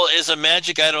the bowl is a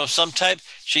magic item of some type.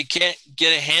 She can't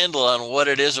get a handle on what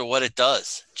it is or what it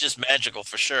does. Just magical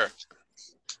for sure.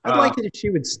 I'd like it if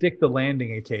she would stick the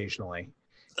landing occasionally.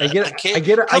 I get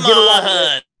Come a lot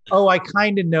on. Oh, I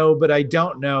kind of know, but I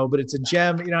don't know. But it's a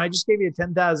gem. You know, I just gave you a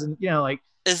 10,000. You know, like.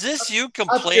 Is this you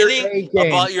complaining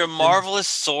about your marvelous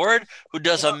sword, who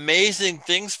does amazing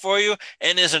things for you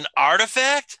and is an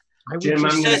artifact? Jim,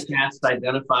 I'm going to cast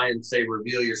Identify and say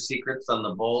reveal your secrets on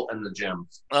the bowl and the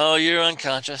gems. Oh, you're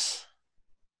unconscious.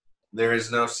 There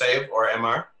is no save or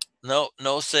MR? No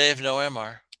save, no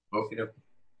MR. Okay.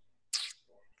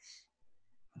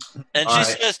 And she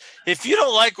says, if you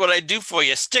don't like what I do for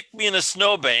you, stick me in a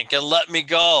snowbank and let me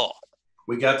go.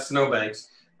 We got snowbanks.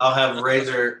 I'll have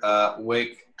Razor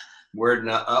wake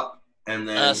Werdna up, and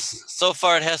then so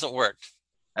far it hasn't worked.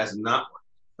 Has not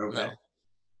worked. Okay.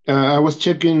 No. I was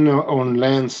checking on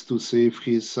Lance to see if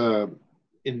he's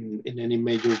in any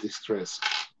major distress.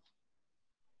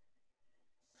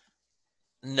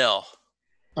 No.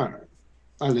 All right.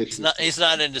 I'll let you. He's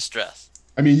not in distress.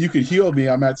 I mean, you could heal me.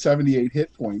 I'm at 78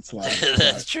 hit points left.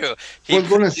 That's true. I was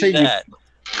gonna say that.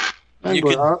 You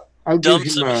could I'll dump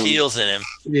some heals in him.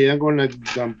 Yeah, I'm gonna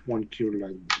dump one cure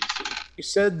light. You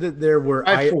said that there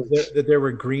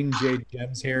were green jade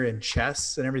gems here in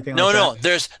chests and everything. No.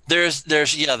 There's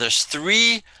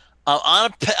three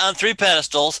on 3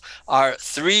 pedestals are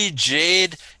 3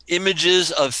 jade images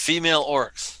of female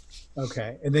orcs.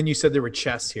 Okay, and then you said there were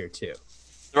chests here too.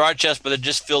 There are chests, but they're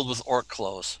just filled with orc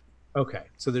clothes. Okay,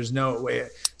 so there's no way.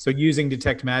 So using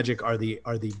detect magic, are the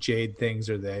jade things?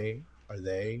 Are they?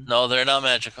 No, they're not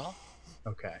magical.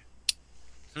 Okay.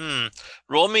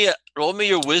 Roll me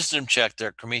your wisdom check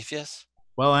there, Prometheus.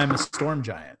 Well, I'm a storm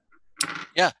giant.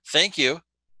 Yeah, thank you.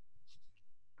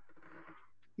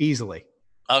 Easily.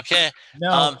 Okay.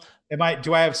 No.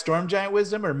 Do I have storm giant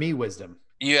wisdom or me wisdom?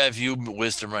 You have you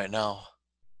wisdom right now.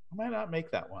 I might not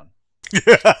make that one.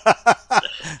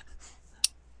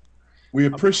 We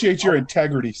appreciate your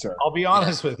integrity, sir. I'll be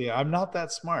honest with you. I'm not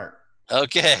that smart.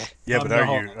 Okay. Yeah, but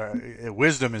are you?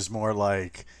 Wisdom is more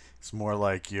like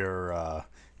your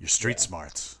street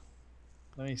smarts.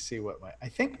 Let me see what my. I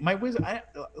think my wisdom.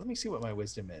 Let me see what my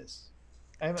wisdom is.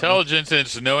 Intelligence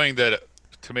is knowing that a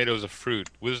tomato is a fruit.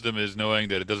 Wisdom is knowing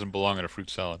that it doesn't belong in a fruit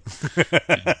salad.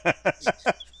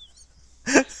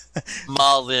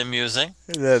 Mildly amusing.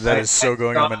 That is so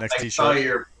going on my next T-shirt. I saw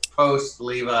your post,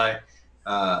 Levi,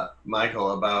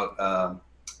 Michael, about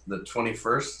the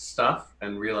 21st stuff,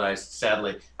 and realized,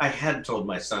 sadly, I had told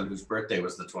my son, whose birthday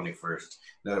was the 21st,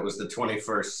 that it was the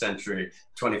 21st century,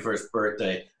 21st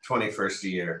birthday, 21st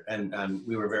year, and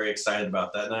we were very excited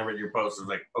about that. And I read your post, I was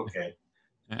like, okay.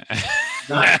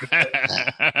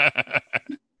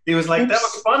 He was like, that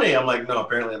was funny. I'm like, no,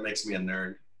 apparently it makes me a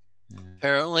nerd.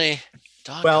 Apparently.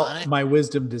 Well, my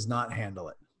wisdom does not handle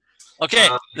it. Okay,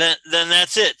 then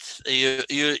that's it.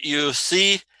 You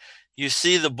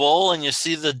see the bowl and you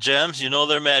see the gems. You know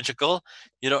they're magical.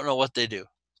 You don't know what they do.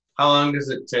 How long does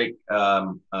it take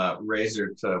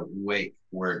Razor to wake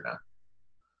Werdna?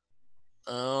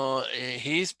 Oh,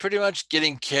 he's pretty much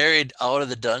getting carried out of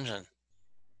the dungeon.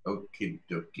 Okie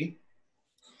dokie.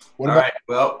 All right.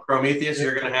 Well, Prometheus,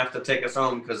 you're gonna have to take us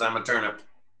home because I'm a turnip.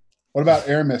 What about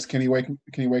Aramis? Can he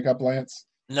wake up Lance?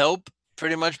 Nope.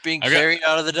 Pretty much being carried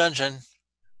out of the dungeon.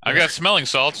 I got smelling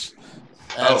salts.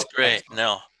 That's great.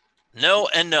 No. No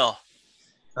and no.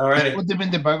 All right. Put them in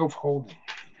the bag of holding.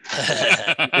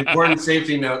 Important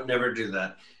safety note, never do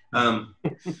that. All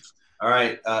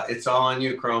right. It's all on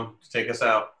you, Chrome. Take us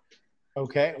out.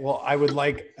 Okay. Well, I would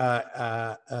like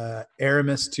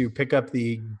Aramis to pick up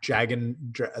the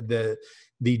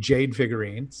jade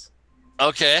figurines.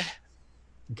 Okay.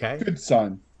 Okay. Good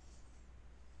son.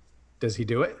 Does he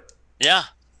do it? Yeah.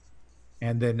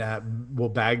 And then we'll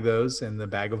bag those in the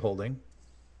bag of holding.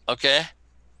 Okay.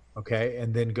 Okay.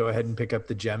 And then go ahead and pick up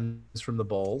the gems from the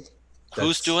bowl.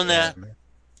 Who's doing that?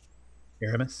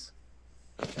 Aramis.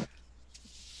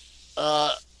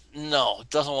 No,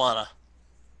 doesn't wanna.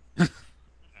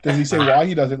 Does he say why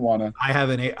he doesn't wanna? I have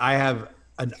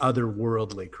an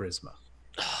otherworldly charisma.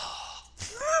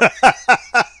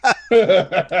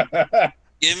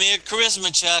 Give me a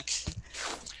charisma check.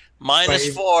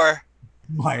 -4.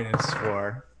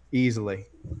 -4. Easily.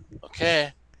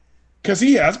 Okay. Because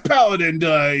he has paladin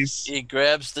dice. He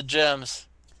grabs the gems.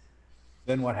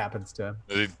 Then what happens to him?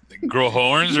 Does he grow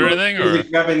horns or anything? Or is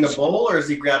he grabbing the bowl, or is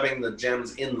he grabbing the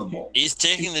gems in the bowl? He's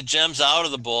taking the gems out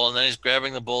of the bowl, and then he's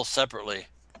grabbing the bowl separately.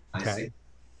 I see.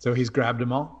 So he's grabbed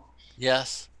them all?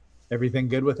 Yes. Everything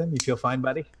good with him? You feel fine,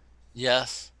 buddy?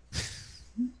 Yes.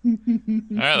 All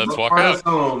right, let's walk out.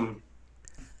 Home.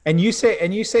 And you say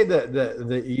that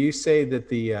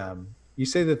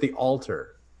the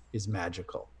altar is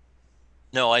magical.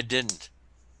 No, I didn't.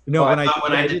 No, when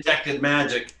I detected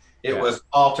magic, it was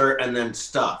altar and then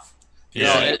stuff.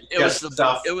 Yeah, it was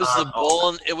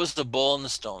the bowl and the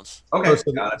stones. Okay,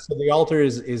 so the altar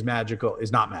is magical.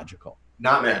 Is not magical.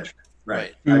 Not magic.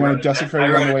 Right. Do we want to desecrate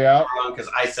on the way out? Because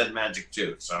I said magic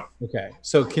too. So okay.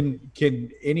 So can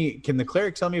the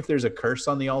cleric tell me if there's a curse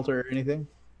on the altar or anything?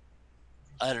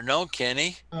 I don't know, can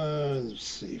he? Let's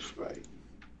see if I.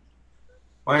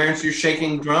 Why aren't you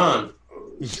shaking Drohn?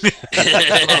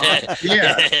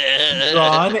 Yeah.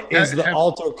 Drohn, is the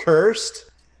altar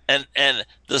cursed? And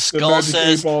the The skull magic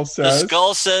says 8-ball the says.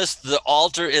 skull says the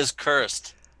altar is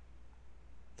cursed.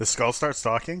 The skull starts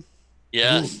talking?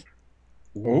 Yes.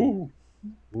 Oh,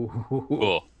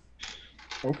 Cool.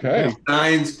 okay.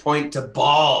 Signs point to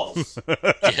balls.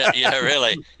 Yeah,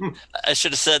 really. I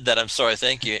should have said that. I'm sorry.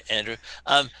 Thank you, Andrew.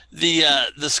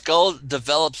 The skull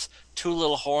develops 2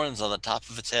 little horns on the top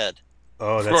of its head.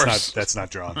 Oh, Of that's course.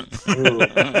 not Drohn.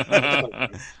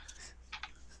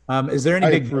 Is there any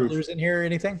I big approve. boulders in here or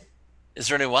anything? Is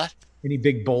there any what? Any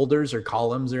big boulders or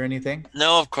columns or anything? Is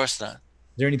No, of course not.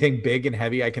 there anything big and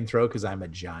heavy I can throw? Because I'm a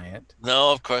giant.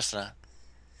 No, of course not.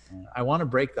 I want to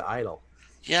break the idol.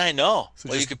 Yeah, I know. So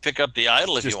Well, you just- could pick up the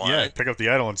idol if you Yeah, wanted. pick up the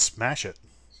idol and smash it.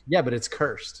 Yeah, but it's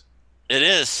cursed. It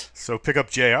is. So pick up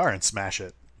JR and smash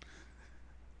it.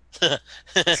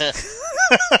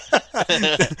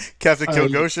 Captain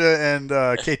Kilgosha and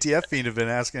KTF Fiend have been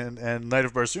asking, and Knight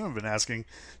of Barsoom have been asking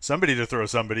somebody to throw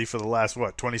somebody for the last,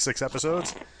 26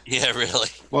 episodes? Yeah, really.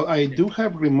 Well, I do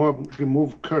have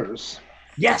remove curse.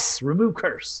 Yes, remove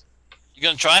curse. You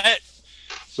gonna try it?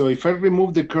 So if I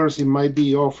remove the curse, it might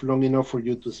be off long enough for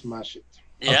you to smash it.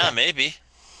 Yeah, Okay. maybe.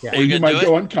 Yeah. Are Or you you gonna might do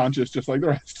go it? unconscious just like the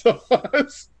rest of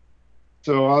us.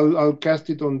 So I'll cast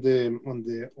it on the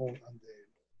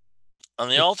On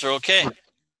the altar, okay.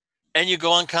 And you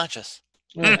go unconscious.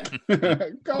 Go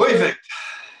Perfect. All right,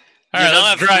 now let's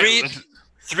have drag.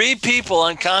 three people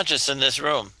unconscious in this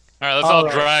room. All right, let's All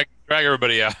all right. drag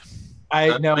everybody out.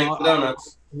 I know. Make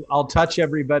donuts. I'll touch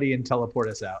everybody and teleport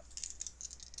us out.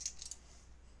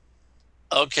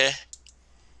 Okay.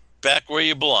 Back where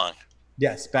you belong.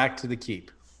 Yes, back to the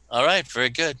keep. All right, very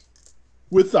good.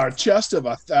 With our chest of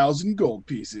 1,000 gold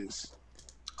pieces.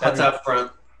 That's up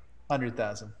front.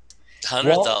 100,000.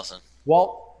 100,000.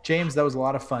 Walt, James, that was a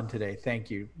lot of fun today. Thank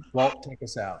you. Walt, take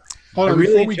us out. Hold on,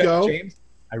 before we go, James,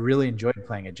 I really enjoyed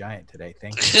playing a giant today.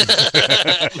 Thank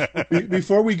you.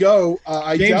 before we go,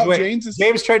 I doubt wait, James is.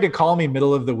 James tried to call me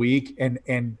middle of the week and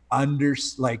he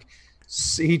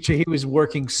was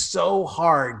working so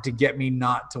hard to get me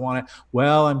not to want to.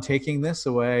 Well, I'm taking this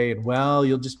away, and well,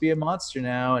 you'll just be a monster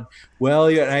now, and well,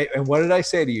 and what did I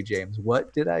say to you, James?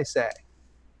 What did I say?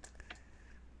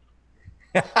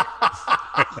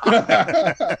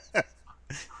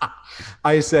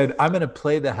 I said, I'm going to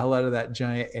play the hell out of that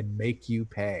giant and make you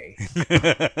pay.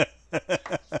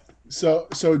 So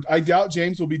I doubt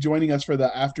James will be joining us for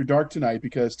the After Dark tonight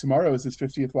because tomorrow is his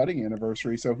 50th wedding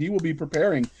anniversary. So he will be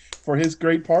preparing for his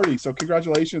great party. So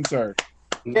congratulations, sir.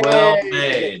 Well Yay.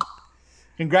 made.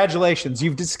 Congratulations.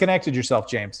 You've disconnected yourself,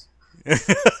 James.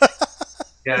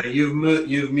 Yeah, you've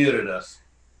muted us.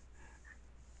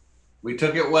 We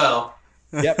took it well.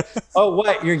 Yep. Oh,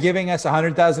 what? You're giving us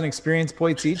 100,000 experience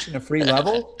points each in a free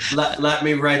level? Let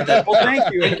me write that. Well,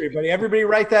 thank you, everybody. Everybody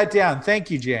write that down.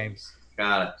 Thank you, James.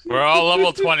 Got it. We're all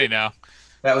level 20 now.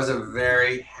 That was a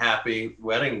very happy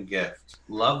wedding gift.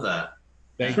 Love that.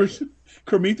 Thank you.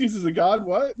 Prometheus is a god?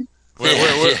 What?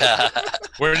 Yeah.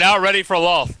 We're now ready for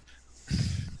Loth.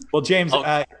 Well, James,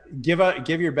 Oh.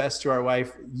 give your best to our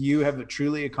wife. You have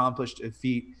truly accomplished a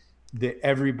feat that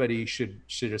everybody should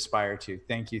aspire to.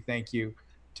 Thank you.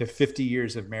 To 50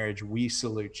 years of marriage, we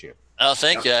salute you. Oh,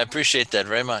 thank you. I appreciate that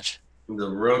very much. The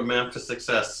roadmap to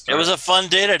success. It was a fun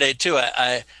day today too.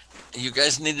 You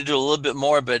guys need to do a little bit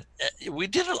more, but we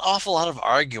did an awful lot of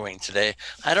arguing today.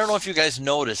 I don't know if you guys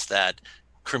noticed that,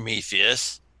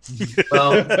 Prometheus.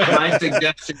 Well, my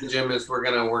suggestion, Jim, is we're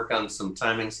going to work on some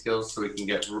timing skills so we can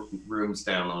get rooms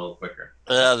down a little quicker.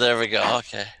 There we go.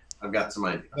 Okay. I've got some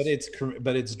ideas.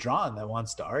 But it's Drohn that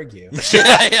wants to argue.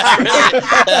 Yeah, really.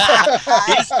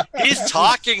 He's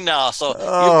talking now, so you've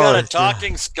got a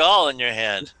talking skull in your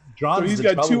hand. Drohn's So he's the got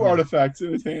 2 troublemaker. artifacts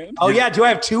in his hand. Oh yeah, do I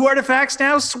have 2 artifacts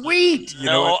now? Sweet.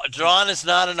 No, Drohn is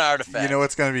not an artifact. You know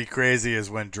what's going to be crazy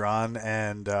is when Drohn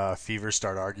and Fever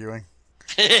start arguing.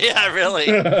 Yeah, really.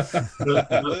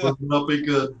 That would not be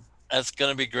good. That's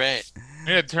gonna be great. I'm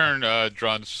going to turn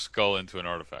Drohn's skull into an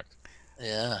artifact.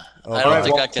 Yeah. Oh, I All don't right,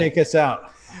 think well, I can. take us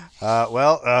out.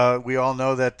 We all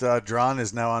know that Drohn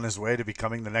is now on his way to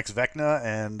becoming the next Vecna,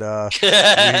 and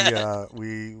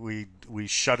we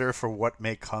shudder for what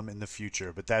may come in the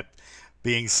future. But that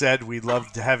being said, we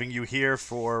loved having you here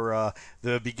for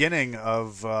the beginning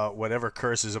of whatever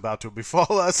curse is about to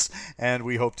befall us, and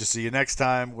we hope to see you next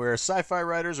time where sci-fi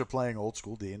writers are playing old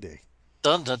school D&D.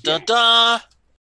 Dun dun dun dun.